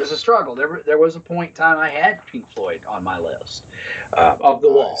 again, it was a struggle. There was a point in time I had Pink Floyd on my list of The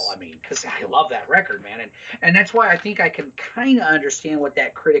Wall. I mean, because I love that record, man. And that's why I think I can kind of understand what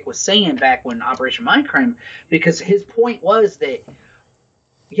that critic was saying back when Operation Mindcrime, because his point was that,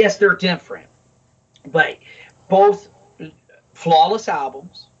 yes, they're different, but both flawless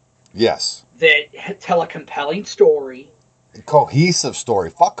albums. Yes. That tell a compelling story. Cohesive story.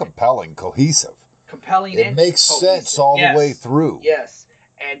 Fuck compelling, cohesive. Compelling. It makes sense all the way through. Yes,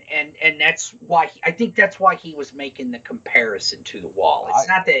 and that's why I think that's why he was making the comparison to The Wall. It's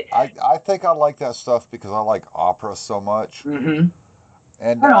not that I think I like that stuff because I like opera so much. Mm-hmm.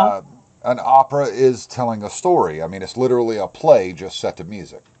 And an opera is telling a story. I mean, it's literally a play just set to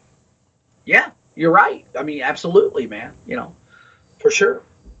music. Yeah, you're right. I mean, absolutely, man. For sure.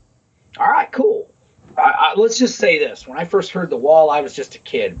 All right, cool. let's just say this: when I first heard The Wall, I was just a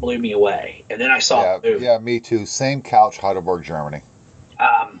kid, blew me away, and then I saw Yeah, the movie. yeah, me too. Same couch, Heidelberg, Germany.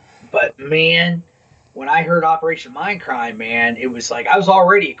 But man, when I heard Operation Mindcrime, man, it was like I was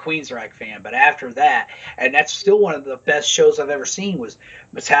already a Queensryche fan, but after that, and that's still one of the best shows I've ever seen, was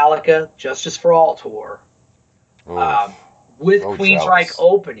Metallica Justice for All tour Oof, with so Queensryche jealous.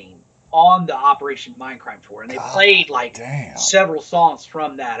 opening on the Operation Mindcrime tour, and they played like damn. several songs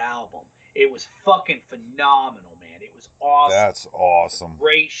from that album. It was fucking phenomenal, man. It was awesome. That's awesome.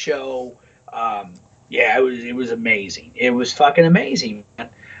 Great show. Yeah, it was amazing. It was fucking amazing, man.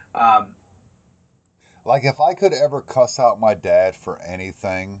 Like, if I could ever cuss out my dad for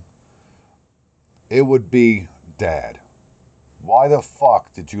anything, it would be, Dad, why the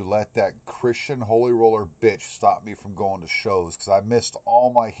fuck did you let that Christian holy roller bitch stop me from going to shows? Because I missed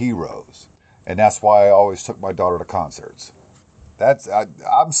all my heroes. And that's why I always took my daughter to concerts.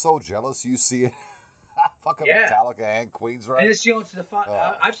 I'm so jealous you see it. Fucking Yeah. Metallica and Queensryche. And it's, you know, to the fun.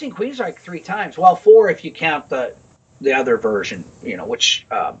 I've seen Queensryche 3 times. Well, 4 if you count the other version, you know, which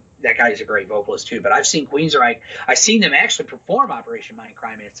that guy's a great vocalist too. But I've seen Queensryche. I've seen them actually perform Operation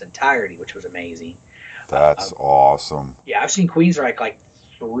Mindcrime in its entirety, which was amazing. That's awesome. Yeah, I've seen Queensryche like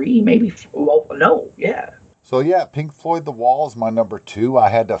 3, maybe. Well, no, yeah. So yeah, Pink Floyd The Wall is my number 2. I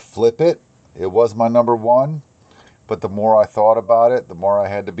had to flip it. It was my number 1. But the more I thought about it, the more I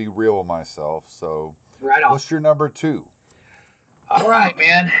had to be real with myself. So Right on. what's your number 2? All right,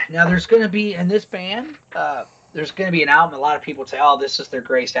 man. Now there's going to be in this band. There's going to be an album. A lot of people say, "Oh, this is their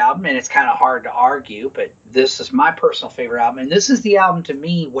greatest album," and it's kind of hard to argue. But this is my personal favorite album, and this is the album to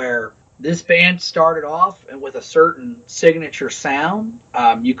me where this band started off with a certain signature sound.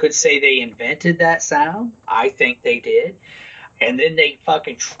 You could say they invented that sound. I think they did, and then they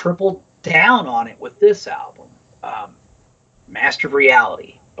fucking tripled down on it with this album, Master of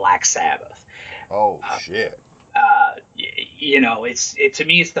Reality, Black Sabbath. Oh, shit. You know, it's to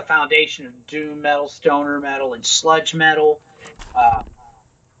me, it's the foundation of doom metal, stoner metal, and sludge metal.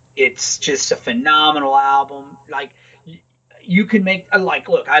 It's just a phenomenal album. Like, you can make, like,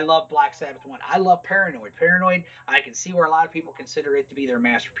 look, I love Black Sabbath 1. I love Paranoid. Paranoid, I can see where a lot of people consider it to be their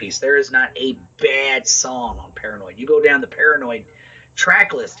masterpiece. There is not a bad song on Paranoid. You go down the Paranoid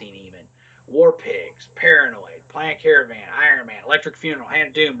track listing even. War Pigs, Paranoid, Planet Caravan, Iron Man, Electric Funeral, Hand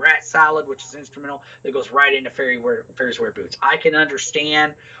of Doom, Rat Salad, which is instrumental, that goes right into Ferris Wear Boots. I can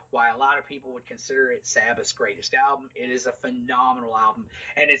understand why a lot of people would consider it Sabbath's greatest album. It is a phenomenal album,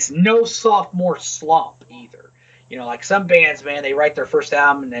 and it's no sophomore slump either. You know, like some bands, man, they write their first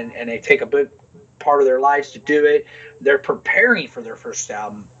album and they take a big part of their lives to do it. They're preparing for their first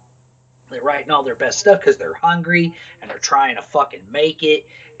album. They're writing all their best stuff because they're hungry and they're trying to fucking make it.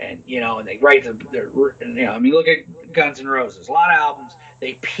 And, you know, and they write I mean, look at Guns N' Roses. A lot of albums,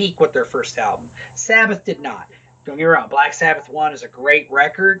 they peak with their first album. Sabbath did not. Don't get me wrong. Black Sabbath 1 is a great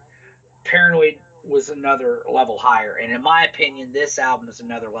record. Paranoid was another level higher. And in my opinion, this album is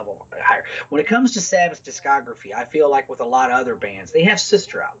another level higher. When it comes to Sabbath's discography, I feel like with a lot of other bands, they have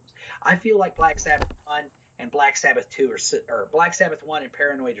sister albums. I feel like Black Sabbath 1 and Black Sabbath 2 or Black Sabbath 1 and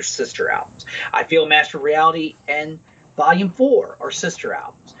Paranoid are sister albums. I feel Master of Reality and Volume 4 are sister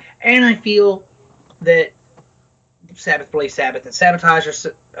albums. And I feel that Sabbath, Blaze Sabbath, and Sabotage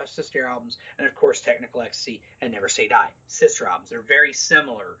are sister albums. And of course, Technical Ecstasy and Never Say Die, sister albums. They're very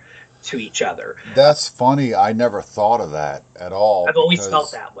similar to each other. That's funny. I never thought of that at all. I've always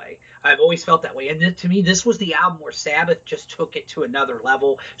felt that way. And to me, this was the album where Sabbath just took it to another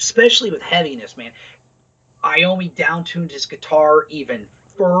level, especially with heaviness, man. Iommi downtuned his guitar even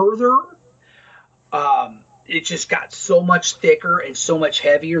further. It just got so much thicker and so much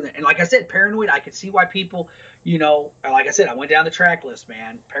heavier. And like I said, Paranoid, I could see why people, you know, like I said, I went down the track list,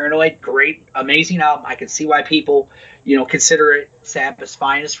 man. Paranoid, great, amazing album. I could see why people, you know, consider it Sabbath's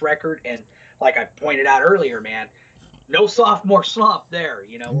finest record. And like I pointed out earlier, man, no sophomore slump there,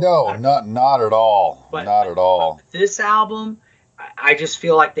 you know. No, not at all. Not at all. This album, I just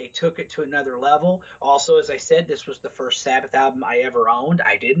feel like they took it to another level. Also, as I said, this was the first Sabbath album I ever owned.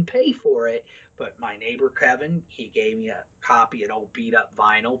 I didn't pay for it, but my neighbor Kevin, he gave me a copy of old beat up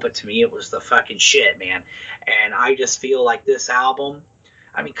vinyl, but to me it was the fucking shit, man. And I just feel like this album,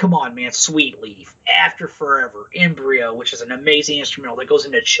 I mean, come on, man. Sweet Leaf, After Forever, Embryo, which is an amazing instrumental that goes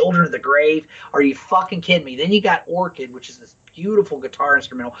into Children of the Grave. Are you fucking kidding me? Then you got Orchid, which is this beautiful guitar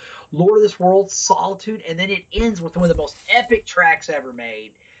instrumental, Lord of this World, Solitude, and then it ends with one of the most epic tracks ever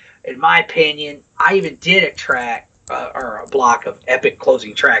made, in my opinion. I even did a track or a block of epic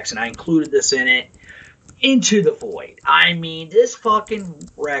closing tracks, and I included this in it, Into the Void. I mean, this fucking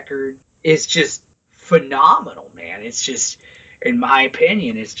record is just phenomenal, man. It's just, in my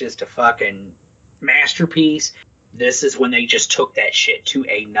opinion, it's just a fucking masterpiece. This is when they just took that shit to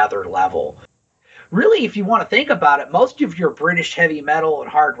another level. Really, if you want to think about it, most of your British heavy metal and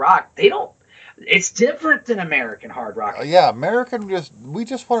hard rock, they don't. It's different than American hard rock. Yeah, American we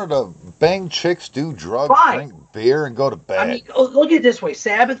just wanted to bang chicks, do drugs, Right. drink beer, and go to bed. I mean, look at it this way: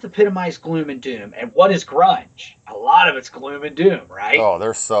 Sabbath epitomized gloom and doom, and what is grunge? A lot of it's gloom and doom, right? Oh,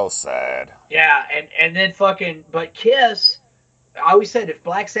 they're so sad. Yeah, and then but Kiss. I always said if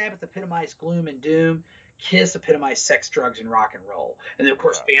Black Sabbath epitomized gloom and doom, Kiss epitomized sex, drugs, and rock and roll. And then, of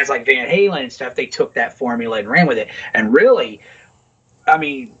course, bands like Van Halen and stuff, they took that formula and ran with it. And really, I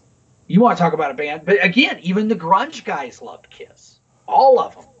mean, you want to talk about a band, but again, even the grunge guys loved Kiss. All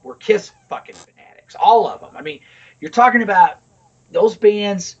of them were Kiss fucking fanatics. All of them. I mean, you're talking about those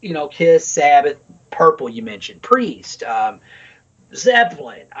bands, Kiss, Sabbath, Purple, you mentioned, Priest,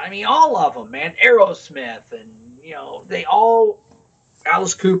 Zeppelin. I mean, all of them, man. Aerosmith, and they all,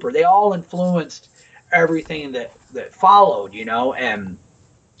 Alice Cooper, they all influenced everything that followed, and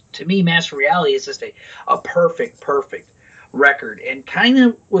to me, Master Reality is just a perfect record, and kind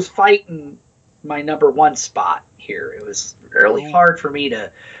of was fighting my number one spot here. It was really hard for me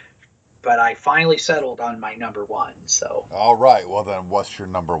but I finally settled on my number one. So all right, well then, what's your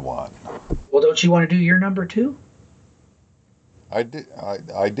number one? Well, don't you want to do your number two? I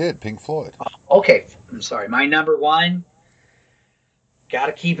did. Pink Floyd. Okay, I'm sorry. My number one.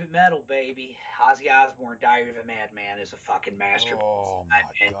 Gotta keep it metal, baby. Ozzy Osbourne, Diary of a Madman is a fucking masterpiece. Oh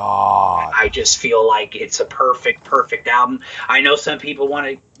my God. I just feel like it's a perfect album. I know some people want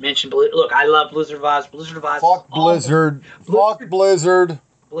to mention Look, I love Blizzard of Oz. Blizzard of Oz. Fuck Blizzard. Fuck Blizzard.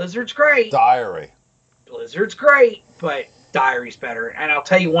 Blizzard's great. Diary. Blizzard's great, but Diary's better. And I'll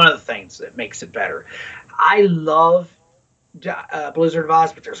tell you one of the things that makes it better. I love Blizzard of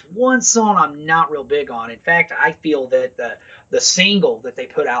Oz, but there's one song I'm not real big on. In fact, I feel that the single that they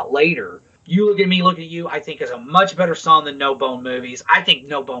put out later, You Look at Me, Look at You, I think is a much better song than No Bone Movies. I think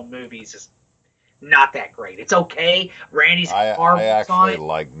No Bone Movies is not that great. It's okay. Randy's guitar I works on actually it.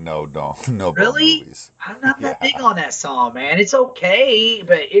 like No Bone Really? Movies. I'm not that big on that song, man. It's okay,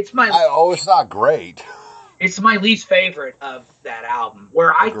 but it's it's not great. it's my least favorite of that album.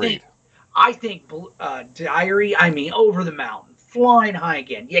 Where Agreed. I think Diary, Over the Mountain, Flying High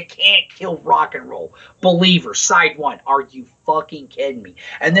Again, You Can't Kill Rock and Roll, Believer, Side 1, are you fucking kidding me?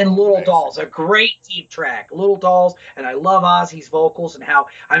 And then Little Dolls, a great deep track, Little Dolls, and I love Ozzy's vocals and how,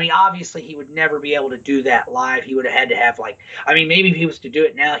 obviously he would never be able to do that live. He would have had to have maybe if he was to do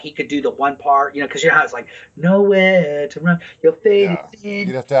it now, he could do the one part, because how it's like, nowhere to run, your fate is in.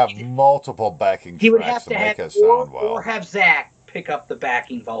 You'd have to have multiple backing tracks He would have to make have, it sound well. or have Zach pick up the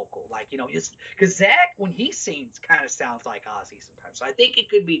backing vocal, because Zach, when he sings, kind of sounds like Ozzy sometimes. So I think it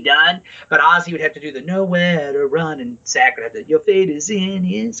could be done, but Ozzy would have to do the nowhere to run, and Zach would have to, your fate is in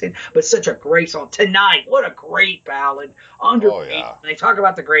his hand. But such a great song. Tonight, what a great ballad. Underrated. When they talk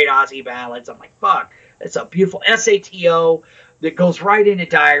about the great Ozzy ballads, I'm like, fuck, it's a beautiful SATO that goes right into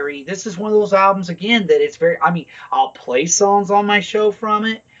Diary. This is one of those albums, again, that it's very, I'll play songs on my show from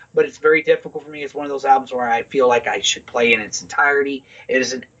it, but it's very difficult for me. It's one of those albums where I feel like I should play in its entirety. It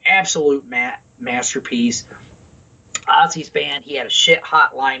is an absolute masterpiece. Ozzy's band, he had a shit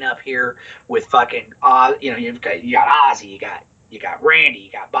hot lineup here with fucking, you got Ozzy, you got Randy, you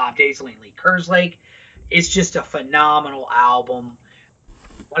got Bob Daisley and Lee Kerslake. It's just a phenomenal album.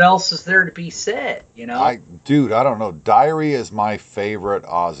 What else is there to be said, I don't know. Diary is my favorite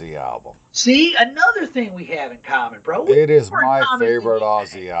Ozzy album. See, another thing we have in common, bro. It is my favorite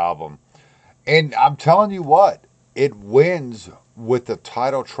Ozzy album. And I'm telling you what, it wins with the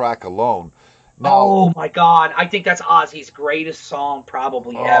title track alone. Now, oh my God, I think that's Ozzy's greatest song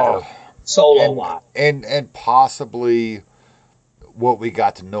probably ever, solo-wise. And possibly what we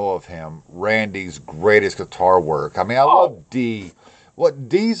got to know of him, Randy's greatest guitar work. I love D.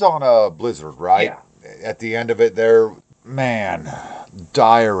 D's on a Blizzard, right? Yeah. At the end of it there, man,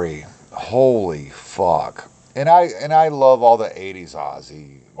 Diary, holy fuck. And I love all the 80s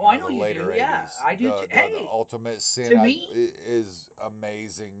Ozzy. Oh, I know the you later do, 80s. yeah. I do too. The Ultimate Sin to me, is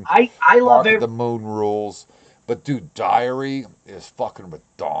amazing. I love the Moon Rules. But dude, Diary is fucking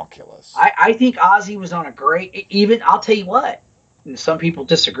redonkulous. I think Ozzy was on a great, even, I'll tell you what, and some people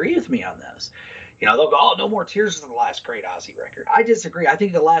disagree with me on this. They'll go, oh, No More Tears is the last great Ozzy record. I disagree. I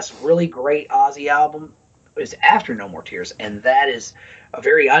think the last really great Ozzy album is after No More Tears, and that is a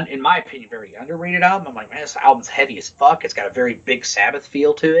very, in my opinion, very underrated album. I'm like, man, this album's heavy as fuck. It's got a very big Sabbath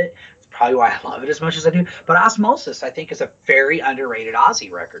feel to it. It's probably why I love it as much as I do. But Osmosis, I think, is a very underrated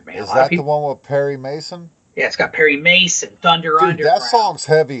Ozzy record, man. Is that the one with Perry Mason? Yeah, it's got Perry Mason, Thunder Dude, Underground. that song's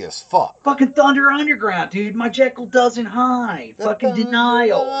heavy as fuck. Fucking Thunder Underground, dude. My Jekyll doesn't hide. The Fucking Thunder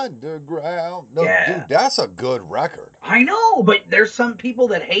Denial. Underground. No, Yeah. dude, that's a good record. I know, but there's some people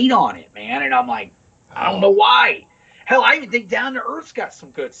that hate on it, man, and I'm like, I don't know why. Hell, I even think Down to Earth's got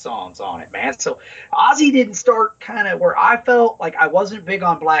some good songs on it, man. So Ozzy didn't start kind of where I felt like I wasn't big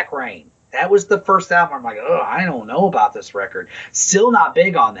on Black Rain. That was the first album I'm like, oh, I don't know about this record. Still not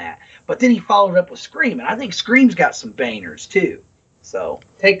big on that. But then he followed up with Scream, and I think Scream's got some bangers too. So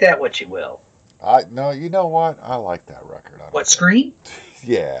take that what you will. No, you know what? I like that record. What, Scream?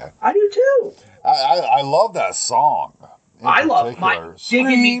 Yeah. I do too. I love that song. I love my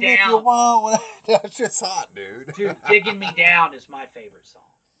Digging Me If you Down. want. That's just hot, dude. Dude, Digging Me Down is my favorite song.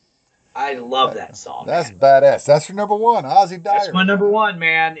 I love that song. That's man. badass. That's your number one, Ozzy Diary. That's my number one,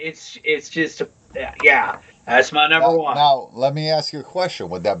 man. It's just yeah. That's my number one. Now, let me ask you a question.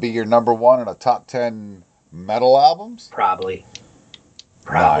 Would that be your number one in a top 10 metal albums? Probably.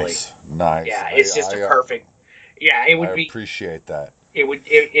 Nice. Yeah, it's just a perfect. Yeah, it would I be. appreciate that. It would.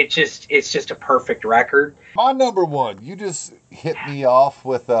 It's just a perfect record. My number one, you just hit me off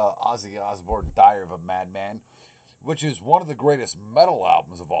with Ozzy Osbourne, Diary of a Madman, which is one of the greatest metal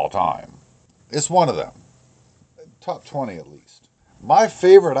albums of all time. It's one of them. Top 20 at least. My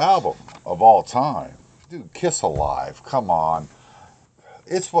favorite album of all time. Dude, Kiss Alive. Come on.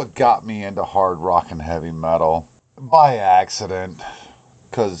 It's what got me into hard rock and heavy metal. By accident.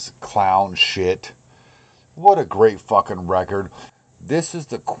 Because clown shit. What a great fucking record. This is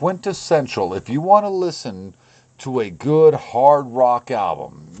the quintessential, if you want to listen to a good hard rock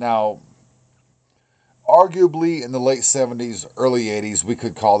album. Now, arguably in the late 70s, early 80s, we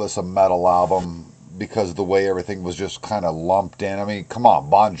could call this a metal album because of the way everything was just kind of lumped in. I mean, come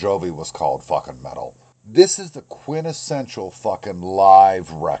on, Bon Jovi was called fucking metal. This is the quintessential fucking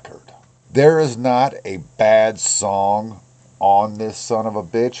live record. There is not a bad song on this son of a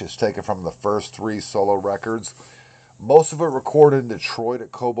bitch. It's taken from the first 3 solo records. Most of it recorded in Detroit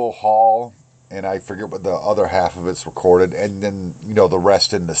at Cobo Hall, and I forget what the other half of it's recorded, and then, the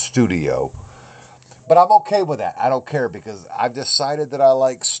rest in the studio. But I'm okay with that. I don't care because I've decided that I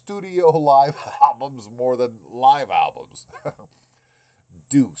like studio live albums more than live albums.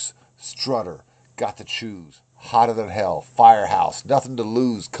 Deuce, Strutter, Got to Choose, Hotter Than Hell, Firehouse, Nothing to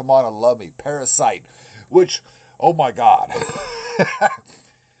Lose, Come On and Love Me, Parasite, which, oh my God.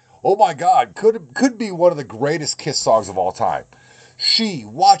 Oh my God, could be one of the greatest Kiss songs of all time. She,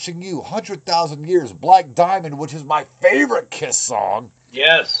 Watching You, 100,000 Years, Black Diamond, which is my favorite Kiss song.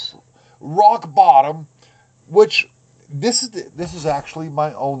 Yes. Rock Bottom, which this is actually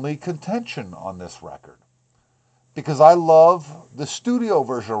my only contention on this record. Because I love the studio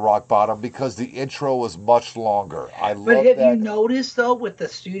version of Rock Bottom because the intro was much longer. But have you noticed, though, with the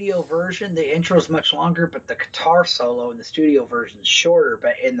studio version, the intro is much longer, but the guitar solo in the studio version is shorter.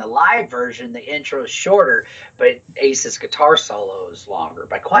 But in the live version, the intro is shorter, but Ace's guitar solo is longer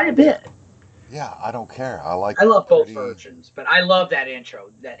by quite a bit. Yeah, I don't care. I love both versions, but I love that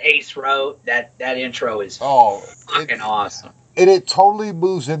intro that Ace wrote. That intro is fucking awesome. It totally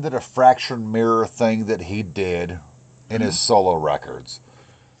moves into the fractured mirror thing that he did in his solo records.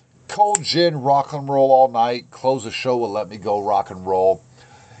 Cold Gin, Rock and Roll All Night, close the show with Let Me Go Rock and Roll.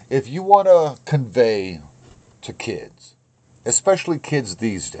 If you want to convey to kids, especially kids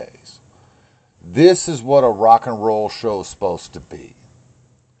these days, this is what a rock and roll show is supposed to be.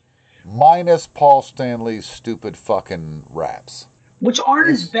 Minus Paul Stanley's stupid fucking raps. Which aren't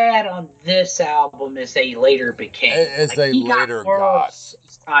as bad on this album as they later became. As they later got.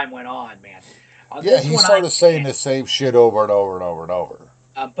 As time went on, man. On Yeah, he started saying the same shit over and over and over and over.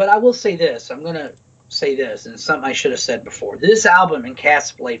 But I will say this. I'm going to say this, and it's something I should have said before. This album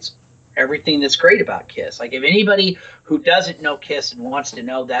encapsulates everything that's great about Kiss. Like, if anybody who doesn't know Kiss and wants to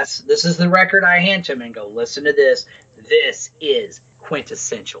know, this is the record I hand to him and go, listen to this. This is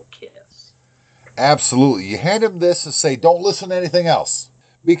quintessential Kiss. Absolutely. You hand him this and say, don't listen to anything else.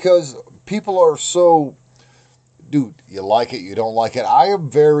 Because people are so, dude, you like it, you don't like it. I don't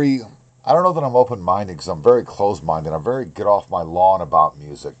know that I'm open-minded because I'm very closed-minded. I'm very get off my lawn about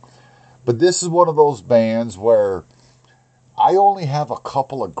music. But this is one of those bands where I only have a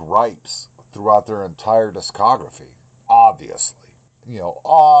couple of gripes throughout their entire discography. Obviously.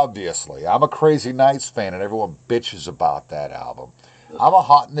 Obviously. I'm a Crazy Nights fan and everyone bitches about that album. I'm a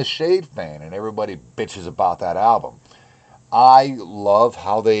Hot in the Shade fan, and everybody bitches about that album. I love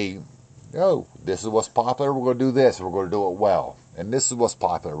how they, this is what's popular, we're going to do this, and we're going to do it well. And this is what's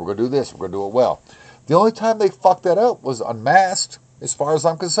popular, we're going to do this, we're going to do it well. The only time they fucked that up was Unmasked, as far as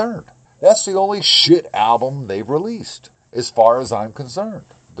I'm concerned. That's the only shit album they've released, as far as I'm concerned.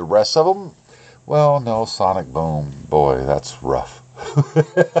 The rest of them, Well, no, Sonic Boom. Boy, that's rough.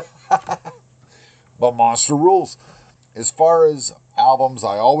 But Monster rules. As far as albums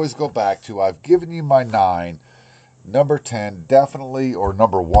I always go back to, I've given you my 9. Number 10, definitely, or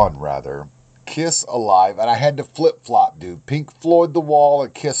number 1 rather, Kiss Alive. And I had to flip-flop, dude. Pink Floyd The Wall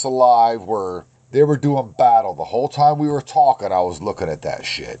and Kiss Alive they were doing battle. The whole time we were talking, I was looking at that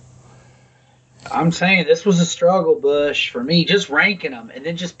shit. I'm saying this was a struggle, Bush, for me, just ranking them and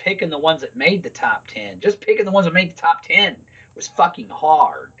then just picking the ones that made the top 10. Just picking the ones that made the top 10 was fucking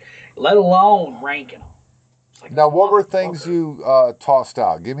hard, let alone ranking them. Like, now, what were things you tossed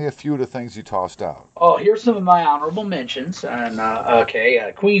out? Give me a few of the things you tossed out. Oh, here's some of my honorable mentions. And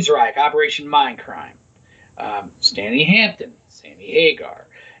Queensryche, Operation Mindcrime, Stanley Hampton, Sammy Hagar,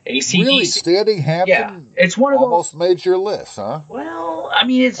 AC/DC. Really, Stanley Hampton? Yeah, it's one of those. Almost made your list, huh? Well, I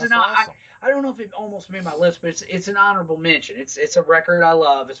mean, That's awesome. I don't know if it almost made my list, but it's an honorable mention. It's a record I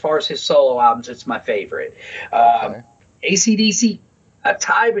love. As far as his solo albums, it's my favorite. Okay. AC/DC, a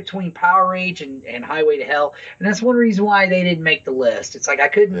tie between Power Rage and Highway to Hell, and that's one reason why they didn't make the list. It's like I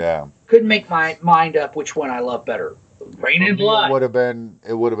couldn't make my mind up which one I love better. Rain and Blood. It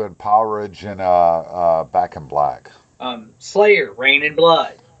would have been Power Rage and Back in Black. Slayer, Rain and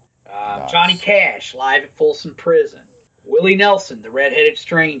Blood. Nice. Johnny Cash, Live at Folsom Prison. Willie Nelson, The Red-Headed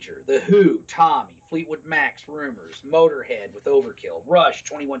Stranger. The Who, Tommy. Fleetwood Mac's Rumors. Motorhead with Overkill. Rush,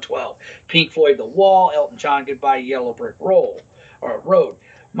 2112. Pink Floyd, The Wall. Elton John, Goodbye Yellow Brick Road.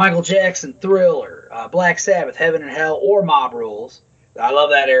 Michael Jackson, Thriller. Black Sabbath, Heaven and Hell, or Mob Rules. I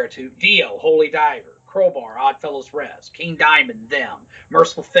love that era too. Dio, Holy Diver. Crowbar, Oddfellows Rest. King Diamond, Them.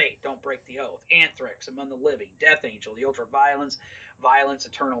 Merciful Fate, Don't Break the Oath. Anthrax, Among the Living. Death Angel, The Ultraviolence. Violence,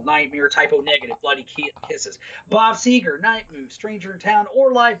 Eternal Nightmare. Typo Negative, Bloody Kisses. Bob Seger, Night Move, Stranger in Town,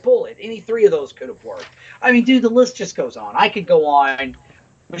 or Live Bullet. Any 3 of those could have worked. I mean, dude, the list just goes on. I could go on.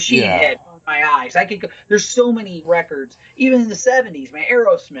 Machine Head, my eyes. I could go. There's so many records, even in the 70s, man.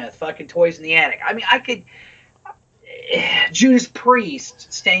 Aerosmith, fucking Toys in the Attic. I mean, I could. Judas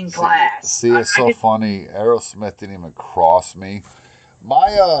Priest, Stained Glass. See, it's so funny. Aerosmith didn't even cross me.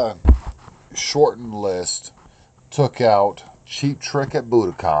 My shortened list took out Cheap Trick at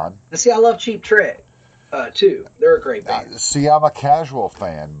Budokan. See, I love Cheap Trick, too. They're a great band. See, I'm a casual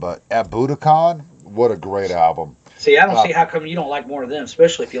fan, but at Budokan, what a great album. See, I don't see how come you don't like more of them,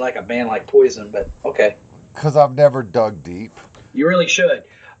 especially if you like a band like Poison, but okay. Because I've never dug deep. You really should.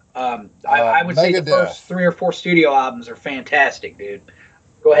 I would say the Megadeth. first 3 or 4 studio albums are fantastic, dude.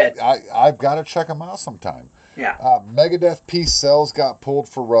 Go ahead. I've got to check them out sometime. Yeah. Megadeth Peace Cells got pulled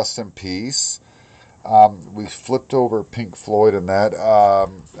for Rust in Peace. We flipped over Pink Floyd in that.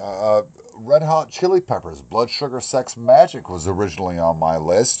 Red Hot Chili Peppers, Blood Sugar Sex Magic was originally on my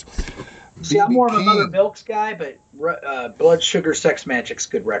list. See, I'm more of a Mother Milk's guy, but Blood Sugar Sex Magic's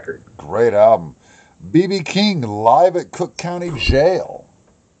good record. Great album. B.B. King, Live at Cook County Jail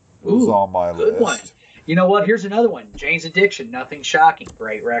was on my good list. One. You know what? Here's another one. Jane's Addiction, Nothing Shocking.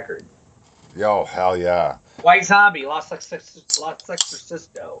 Great record. Yo, hell yeah. White Zombie, Los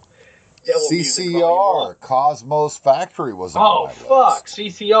Exorcisto. CCR, Cosmos Factory was on my list. Oh, fuck.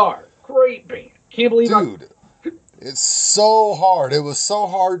 CCR. Great band. Can't believe Dude, it's so hard. It was so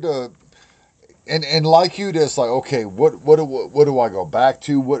hard to... And like you, just like, okay, what do I go back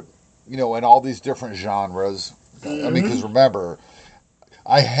to? What, in all these different genres. Mm-hmm. I mean, because remember,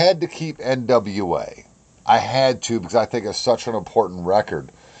 I had to keep NWA. I had to because I think it's such an important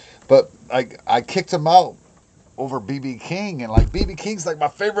record. But I kicked him out over B.B. King, and B.B. King's my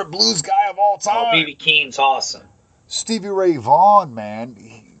favorite blues guy of all time. Oh, B.B. King's awesome. Stevie Ray Vaughan, man.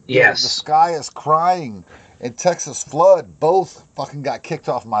 Yes. The Sky is Crying and Texas Flood both fucking got kicked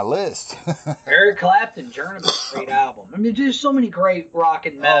off my list. Eric Clapton, Journeyman, great album. I mean, there's so many great rock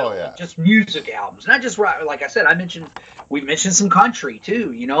and metal, just music albums, not just rock. Like I said, we mentioned some country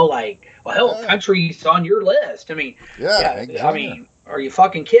too. Country's on your list. I mean, I mean, are you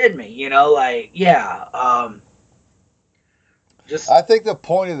fucking kidding me? I think the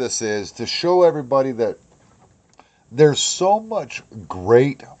point of this is to show everybody that there's so much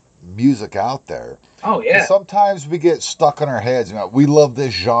great music out there. Oh, yeah. And sometimes we get stuck in our heads. We love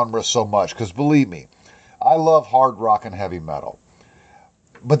this genre so much because believe me, I love hard rock and heavy metal.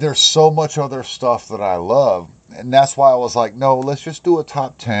 But there's so much other stuff that I love. And that's why I was like, no, let's just do a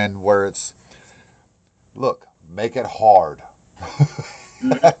top 10 where it's, look, make it hard.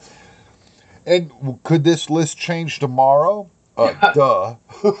 And could this list change tomorrow? Duh.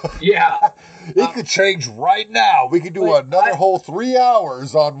 Yeah. It could change right now. We could do another whole 3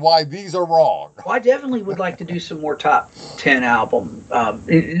 hours on why these are wrong. Well, I definitely would like to do some more top 10 album,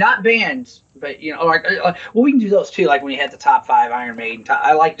 not bands, but well, we can do those too. Like when you had the top 5 Iron Maiden,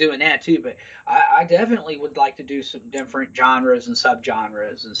 I like doing that too. But I definitely would like to do some different genres and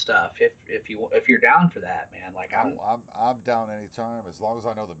subgenres and stuff. If you're down for that, man. Like I'm down anytime as long as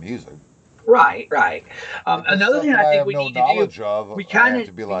I know the music. Right. Another thing I think we need to do, we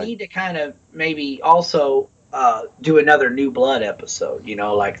need to kind of maybe also do another New Blood episode.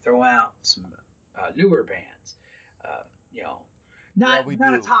 Like throw out some newer bands. Not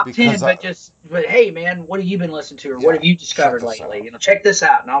a top 10, but hey, man, what have you been listening to, or what have you discovered lately? Check this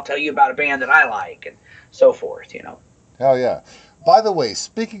out, and I'll tell you about a band that I like, and so forth. Hell yeah! By the way,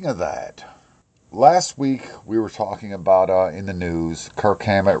 speaking of that, last week we were talking about in the news Kirk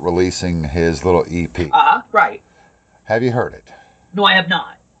Hammett releasing his little EP. Right. Have you heard it? No, I have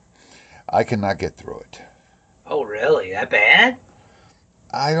not. I cannot get through it. Oh, really? That bad?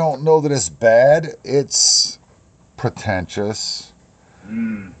 I don't know that it's bad. It's pretentious.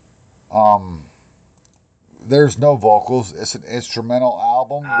 There's no vocals. It's an instrumental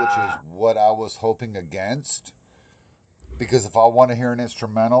album, which is what I was hoping against. Because if I want to hear an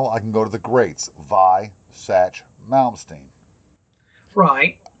instrumental, I can go to the greats. Vai, Satch, Malmsteen.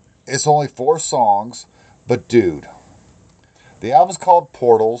 Right. It's only 4 songs, but dude, the album's called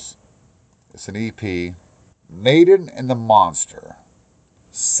Portals. It's an EP. Maiden and the Monster.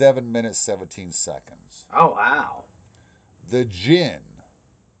 7 minutes, 17 seconds. Oh, wow. The Gin.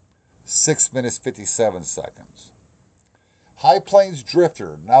 6 minutes, 57 seconds. High Plains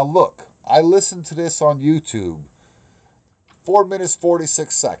Drifter. Now look, I listened to this on YouTube. 4 minutes,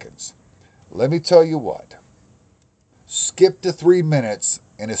 46 seconds. Let me tell you what. Skip to 3 minutes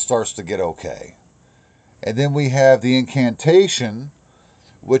and it starts to get okay. And then we have The Incantation,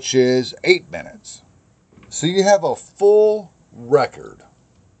 which is 8 minutes. So you have a full record.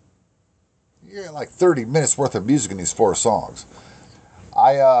 You got like 30 minutes worth of music in these 4 songs.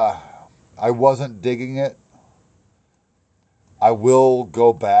 I wasn't digging it. I will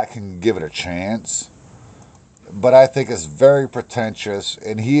go back and give it a chance. But I think it's very pretentious,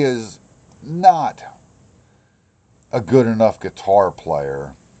 and he is not a good enough guitar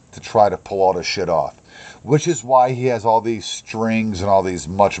player to try to pull all this shit off. Which is why he has all these strings and all these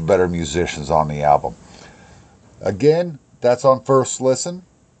much better musicians on the album. Again, that's on first listen.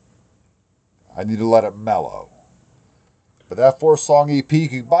 I need to let it mellow. But that 4-song EP, you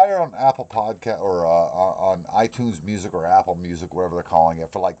can buy it on Apple Podcast or on iTunes Music or Apple Music, whatever they're calling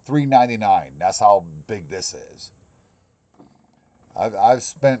it, for like $3.99. That's how big this is. I've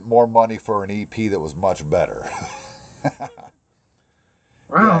spent more money for an EP that was much better.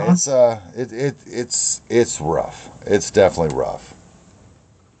 Wow. Yeah, it's rough. It's definitely rough.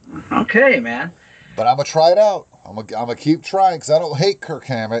 Okay, man. But I'm gonna try it out. I'm gonna keep trying because I don't hate Kirk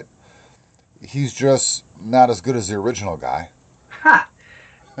Hammett. He's just not as good as the original guy. Ha!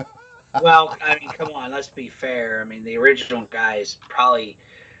 Well, I mean, come on, let's be fair. I mean, the original guy is probably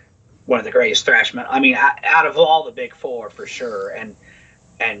one of the greatest thrash metal. I mean, out of all the big 4, for sure.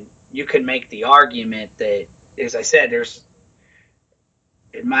 And you can make the argument that, as I said, there's,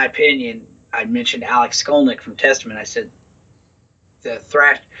 in my opinion, I mentioned Alex Skolnick from Testament. I said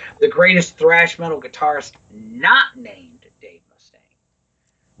the greatest thrash metal guitarist not named Dave Mustaine.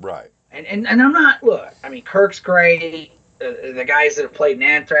 Right. And I'm not, look, I mean, Kirk's great. The guys that have played in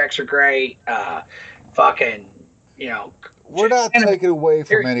Anthrax are great. We're not taking away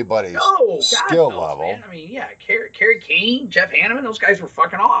from anybody's skill level. Man. I mean, yeah, Kerry King, Jeff Hanneman, those guys were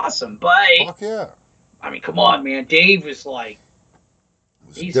fucking awesome. But, fuck yeah. I mean, come on, man. Dave was like...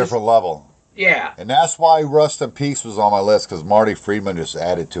 It's a different level. Yeah. And that's why Rust in Peace was on my list, because Marty Friedman just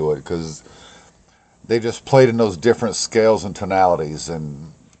added to it, because they just played in those different scales and tonalities,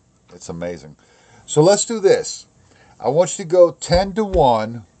 and it's amazing. So let's do this. I want you to go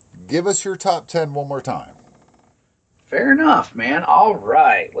 10-1. Give us your top 10 one more time. Fair enough, man. All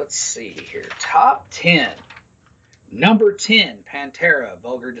right. Let's see here. Top 10. Number 10, Pantera,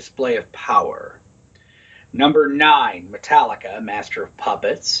 Vulgar Display of Power. Number 9, Metallica, Master of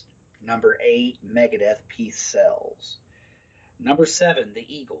Puppets. Number 8, Megadeth, Peace Sells. Number 7,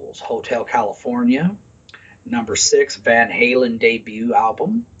 The Eagles, Hotel California. Number 6, Van Halen debut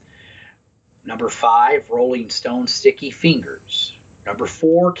album. Number 5, Rolling Stones, Sticky Fingers. Number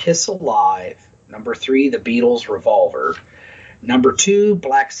 4, Kiss Alive. Number 3, The Beatles, Revolver. Number 2,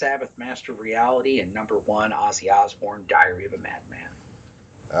 Black Sabbath, Master of Reality. And number 1, Ozzy Osbourne, Diary of a Madman.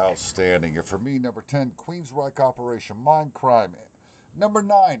 Outstanding. And for me, number 10, Queensryche Operation, Mindcrime. Number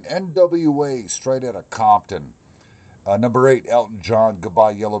 9, NWA, Straight Outta Compton. Number 8, Elton John,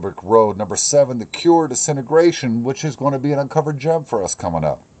 Goodbye Yellow Brick Road. Number 7, The Cure, Disintegration, which is going to be an uncovered gem for us coming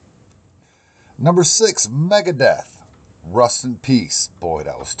up. Number 6, Megadeth, Rust in Peace. Boy,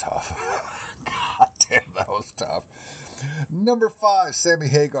 that was tough. That was tough. Number 5, Sammy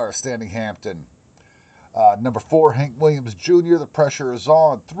Hagar, Standing Hampton. Number 4, Hank Williams Jr., The Pressure Is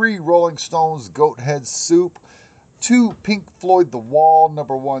On. 3, Rolling Stones, Goat Head Soup. 2, Pink Floyd, The Wall.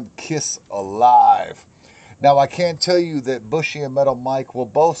 Number 1, Kiss Alive. Now, I can't tell you that Bushy and Metal Mike will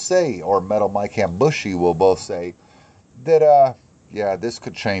both say, or Metal Mike and Bushy will both say, that, yeah, this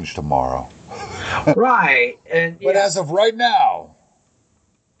could change tomorrow. Right. And But as of right now,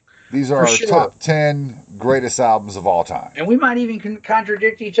 these are For our sure. top 10 greatest albums of all time. And we might even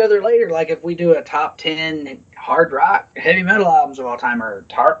contradict each other later, like if we do a top 10 hard rock, heavy metal albums of all time, or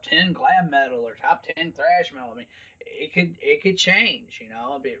top 10 glam metal, or top 10 thrash metal. I mean, it could change, you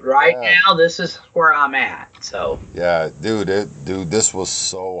know. But right Yeah. now, this is where I'm at. So, Yeah, dude, this was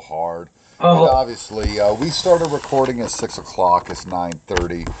so hard. And oh, obviously, we started recording at 6 o'clock. It's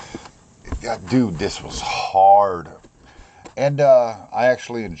 9:30. Yeah, dude, this was hard. And I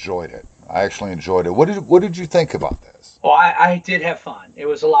actually enjoyed it. What did you think about this? well, I did have fun. It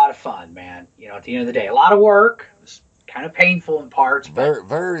was a lot of fun, man. You know, at the end of the day, a lot of work. It was kind of painful in parts, but Very,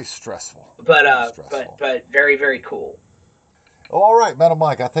 very stressful. but very, very cool. Well, all right, Metal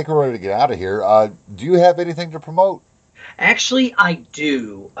Mike, I think we're ready to get out of here. Do you have anything to promote? Actually, I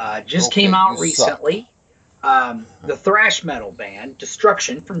do. Just Okay, came out you suck. recently. The thrash metal band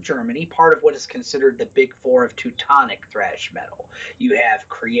Destruction from Germany, part of what is considered the Big Four of Teutonic thrash metal. You have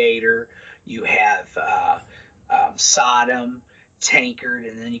Creator, you have Sodom, Tankard,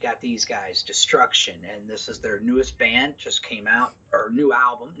 and then you got these guys, Destruction, and this is their newest band, just came out, or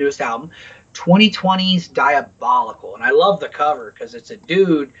newest album, 2020's Diabolical. And I love the cover because it's a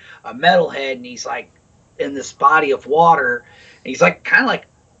dude, a metalhead, and he's like in this body of water, and he's like kind of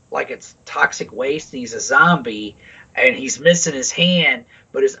like it's toxic waste, and he's a zombie, and he's missing his hand,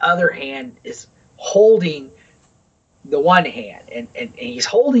 but his other hand is holding the one hand, and he's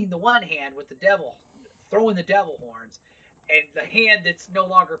holding the one hand with the devil, throwing the devil horns, and the hand that's no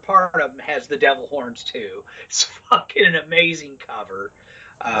longer part of him has the devil horns too. It's fucking an amazing cover.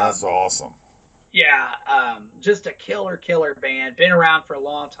 That's awesome. Yeah, just a killer band. Been around for a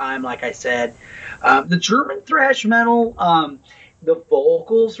long time, like I said. The German thrash metal, the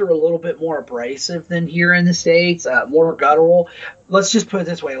vocals are a little bit more abrasive than here in the States, more guttural. Let's just put it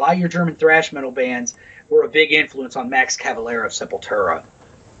this way. A lot of your German thrash metal bands were a big influence on Max Cavalera of Sepultura.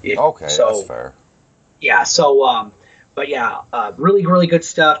 Okay, that's fair. Yeah, so, but yeah, really, really good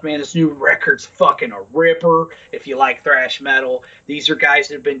stuff, man. This new record's fucking a ripper if you like thrash metal. These are guys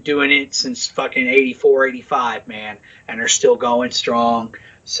that have been doing it since fucking 84, 85, man, and are still going strong.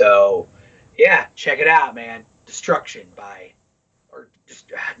 So, yeah, check it out, man. Destruction by, or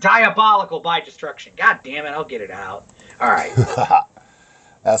just Diabolical by Destruction. God damn it, I'll get it out. All right.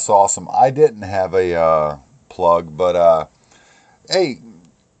 That's awesome. I didn't have a plug, but hey,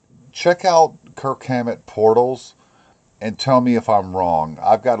 check out Kirk Hammett Portals and tell me if I'm wrong.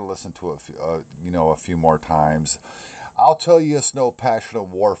 I've got to listen to it, a few more times. I'll tell you it's no passionate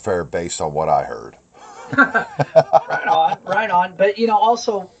warfare based on what I heard. Right on. But,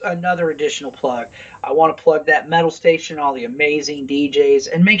 also another additional plug. I want to plug that metal station, all the amazing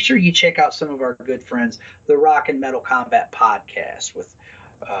DJs, and make sure you check out some of our good friends, the Rock and Metal Combat Podcast with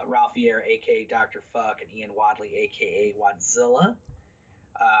Ralph Vieira, a.k.a. Dr. Fuck, and Ian Wadley, a.k.a. Wadzilla.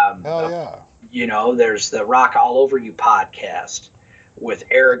 Hell yeah. There's the Rock All Over You podcast with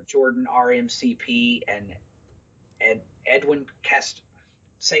Eric Jordan, RMCP, and Edwin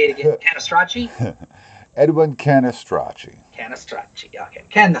say it again, Canestracci? Edwin Canestracci. Okay.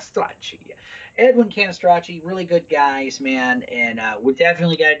 Canestracci. Edwin Canestracci, really good guys, man, and we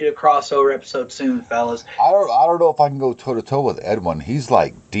definitely got to do a crossover episode soon, fellas. I don't know if I can go toe to toe with Edwin. He's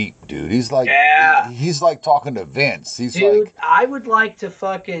like deep, dude. He's like he's like talking to Vince. He's Dude, like I would like to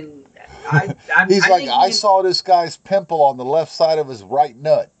fucking. I saw this guy's pimple on the left side of his right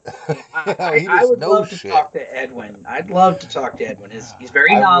nut. I would love to talk to Edwin. I'd love to talk to Edwin. He's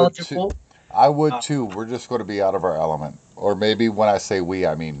very knowledgeable. I would too. We're just going to be out of our element. Or maybe when I say we,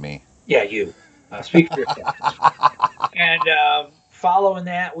 I mean me. Yeah, you. Speak for yourself. And following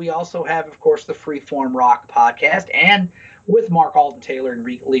that, we also have, of course, the Freeform Rock podcast, and with Mark Alden Taylor and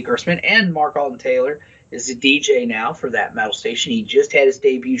Lee Gersman. And Mark Alden Taylor is a DJ now for that metal station. He just had his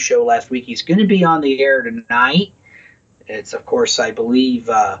debut show last week. He's going to be on the air tonight. It's, of course, I believe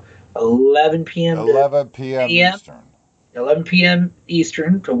 11 p.m. 11 p.m. Eastern. 11 p.m.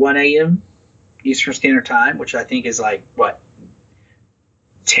 Eastern to 1 a.m. Eastern Standard Time, which I think is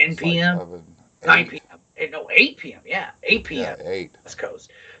 10 p.m., 9 p.m., No, 8 p.m. Yeah, 8 p.m. Yeah, 8. West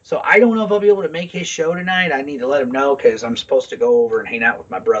Coast. So I don't know if I'll be able to make his show tonight. I need to let him know because I'm supposed to go over and hang out with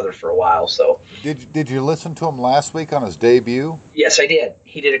my brother for a while. So Did you listen to him last week on his debut? yes, I did.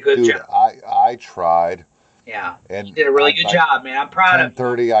 He did a good Dude, job. I tried. Yeah, And he did a really good job, man. I'm proud of him.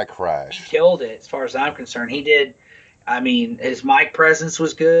 10:30, I He crashed. killed it as far as I'm concerned. He did. I mean, his mic presence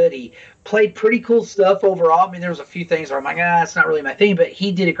was good. He played pretty cool stuff overall. I mean, there was a few things where I'm like, it's not really my thing, but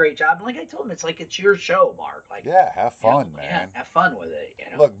he did a great job. And like I told him, it's your show, Mark. Like, Yeah, have fun, man. Yeah, have fun with it.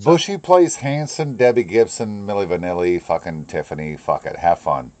 Look, Bushy plays Hanson, Debbie Gibson, Milli Vanilli, fucking Tiffany. Fuck it, have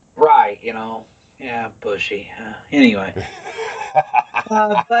fun. Right, Yeah, Bushy. Anyway.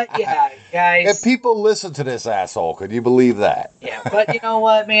 But yeah, guys. If people listen to this asshole, could you believe that? Yeah, but you know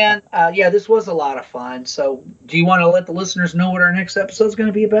what, man? This was a lot of fun. So, do you want to let the listeners know what our next episode is going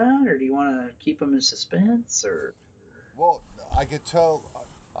to be about, or do you want to keep them in suspense, or? Well, I could tell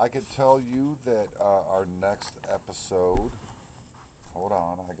you that our next episode. Hold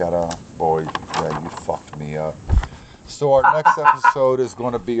on, you fucked me up. So our next episode is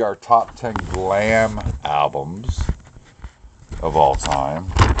going to be our top 10 glam albums of all time.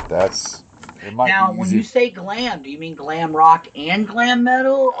 It might Now, be when easy. you say glam, do you mean glam rock and glam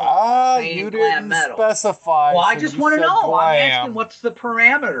metal? You glam didn't metal? specify. Well, I so just you want to said know. I'm glam. asking what's the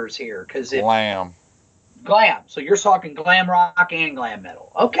parameters here, because Glam. glam. So you're talking glam rock and glam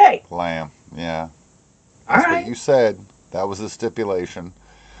metal. Okay. Glam. Yeah. All That's right. what you said. That was the stipulation.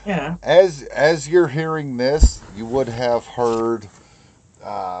 Yeah. As you're hearing this, you would have heard,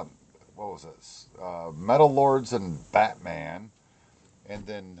 what was this? Metal Lords and Batman. And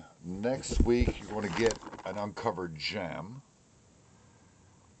then next week, you're going to get an Uncovered Gem.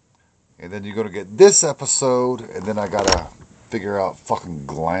 And then you're going to get this episode. And then I got to figure out fucking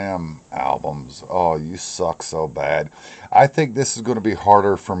glam albums. Oh, you suck so bad. I think this is going to be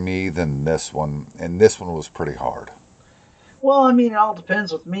harder for me than this one. And this one was pretty hard. Well, I mean, it all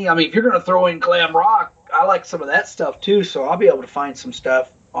depends with me. I mean, if you're going to throw in glam rock, I like some of that stuff too, so I'll be able to find some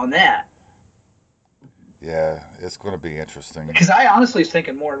stuff on that. Yeah, it's going to be interesting. Because I honestly was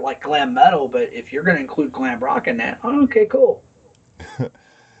thinking more like glam metal, but if you're going to include glam rock in that, okay, cool.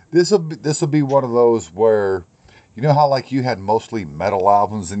 This will be one of those where, you know how like you had mostly metal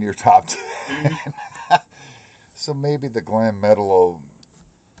albums in your top 10? Mm-hmm. So maybe the glam metal will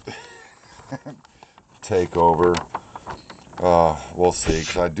take over. We'll see,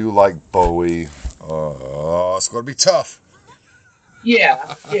 because I do like Bowie. It's going to be tough.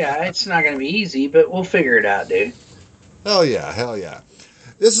 Yeah, it's not going to be easy, but we'll figure it out, dude. Hell yeah.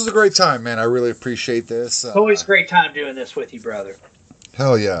 This is a great time, man. I really appreciate this. It's always a great time doing this with you, brother.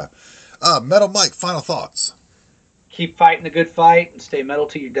 Hell yeah. Metal Mike, final thoughts. Keep fighting the good fight and stay metal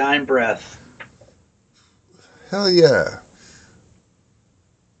to your dying breath. Hell yeah.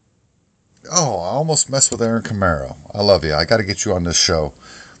 Oh, I almost messed with Aaron Camaro. I love you. I got to get you on this show.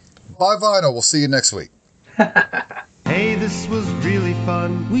 Bye, Vinyl. We'll see you next week. Hey, this was really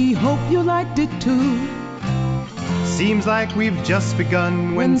fun. We hope you liked it too. Seems like we've just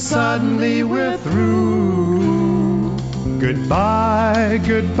begun when suddenly we're through. Goodbye,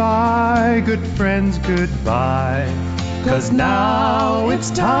 goodbye, good friends, goodbye. 'Cause now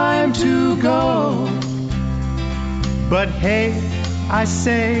it's time to go. But hey, I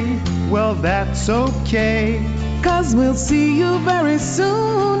say, well, that's okay. 'Cause we'll see you very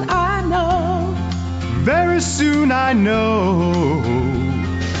soon, I know. Very soon, I know.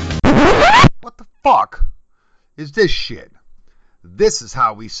 What the fuck is this shit? This is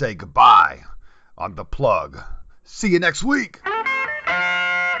how we say goodbye on The Plug. See you next week.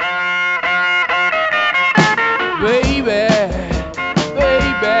 Baby,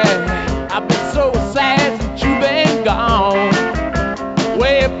 I've been so sad since you've been gone.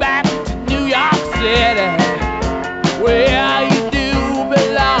 Way back to New York City, where you do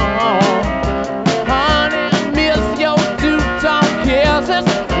belong. Honey, I miss your two-tone kisses,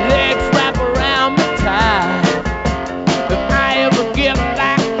 legs wrap around me tight. If I ever get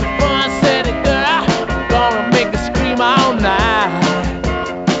back to Fun City, girl, I'm gonna make her scream all night.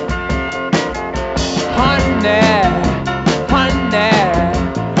 Honey,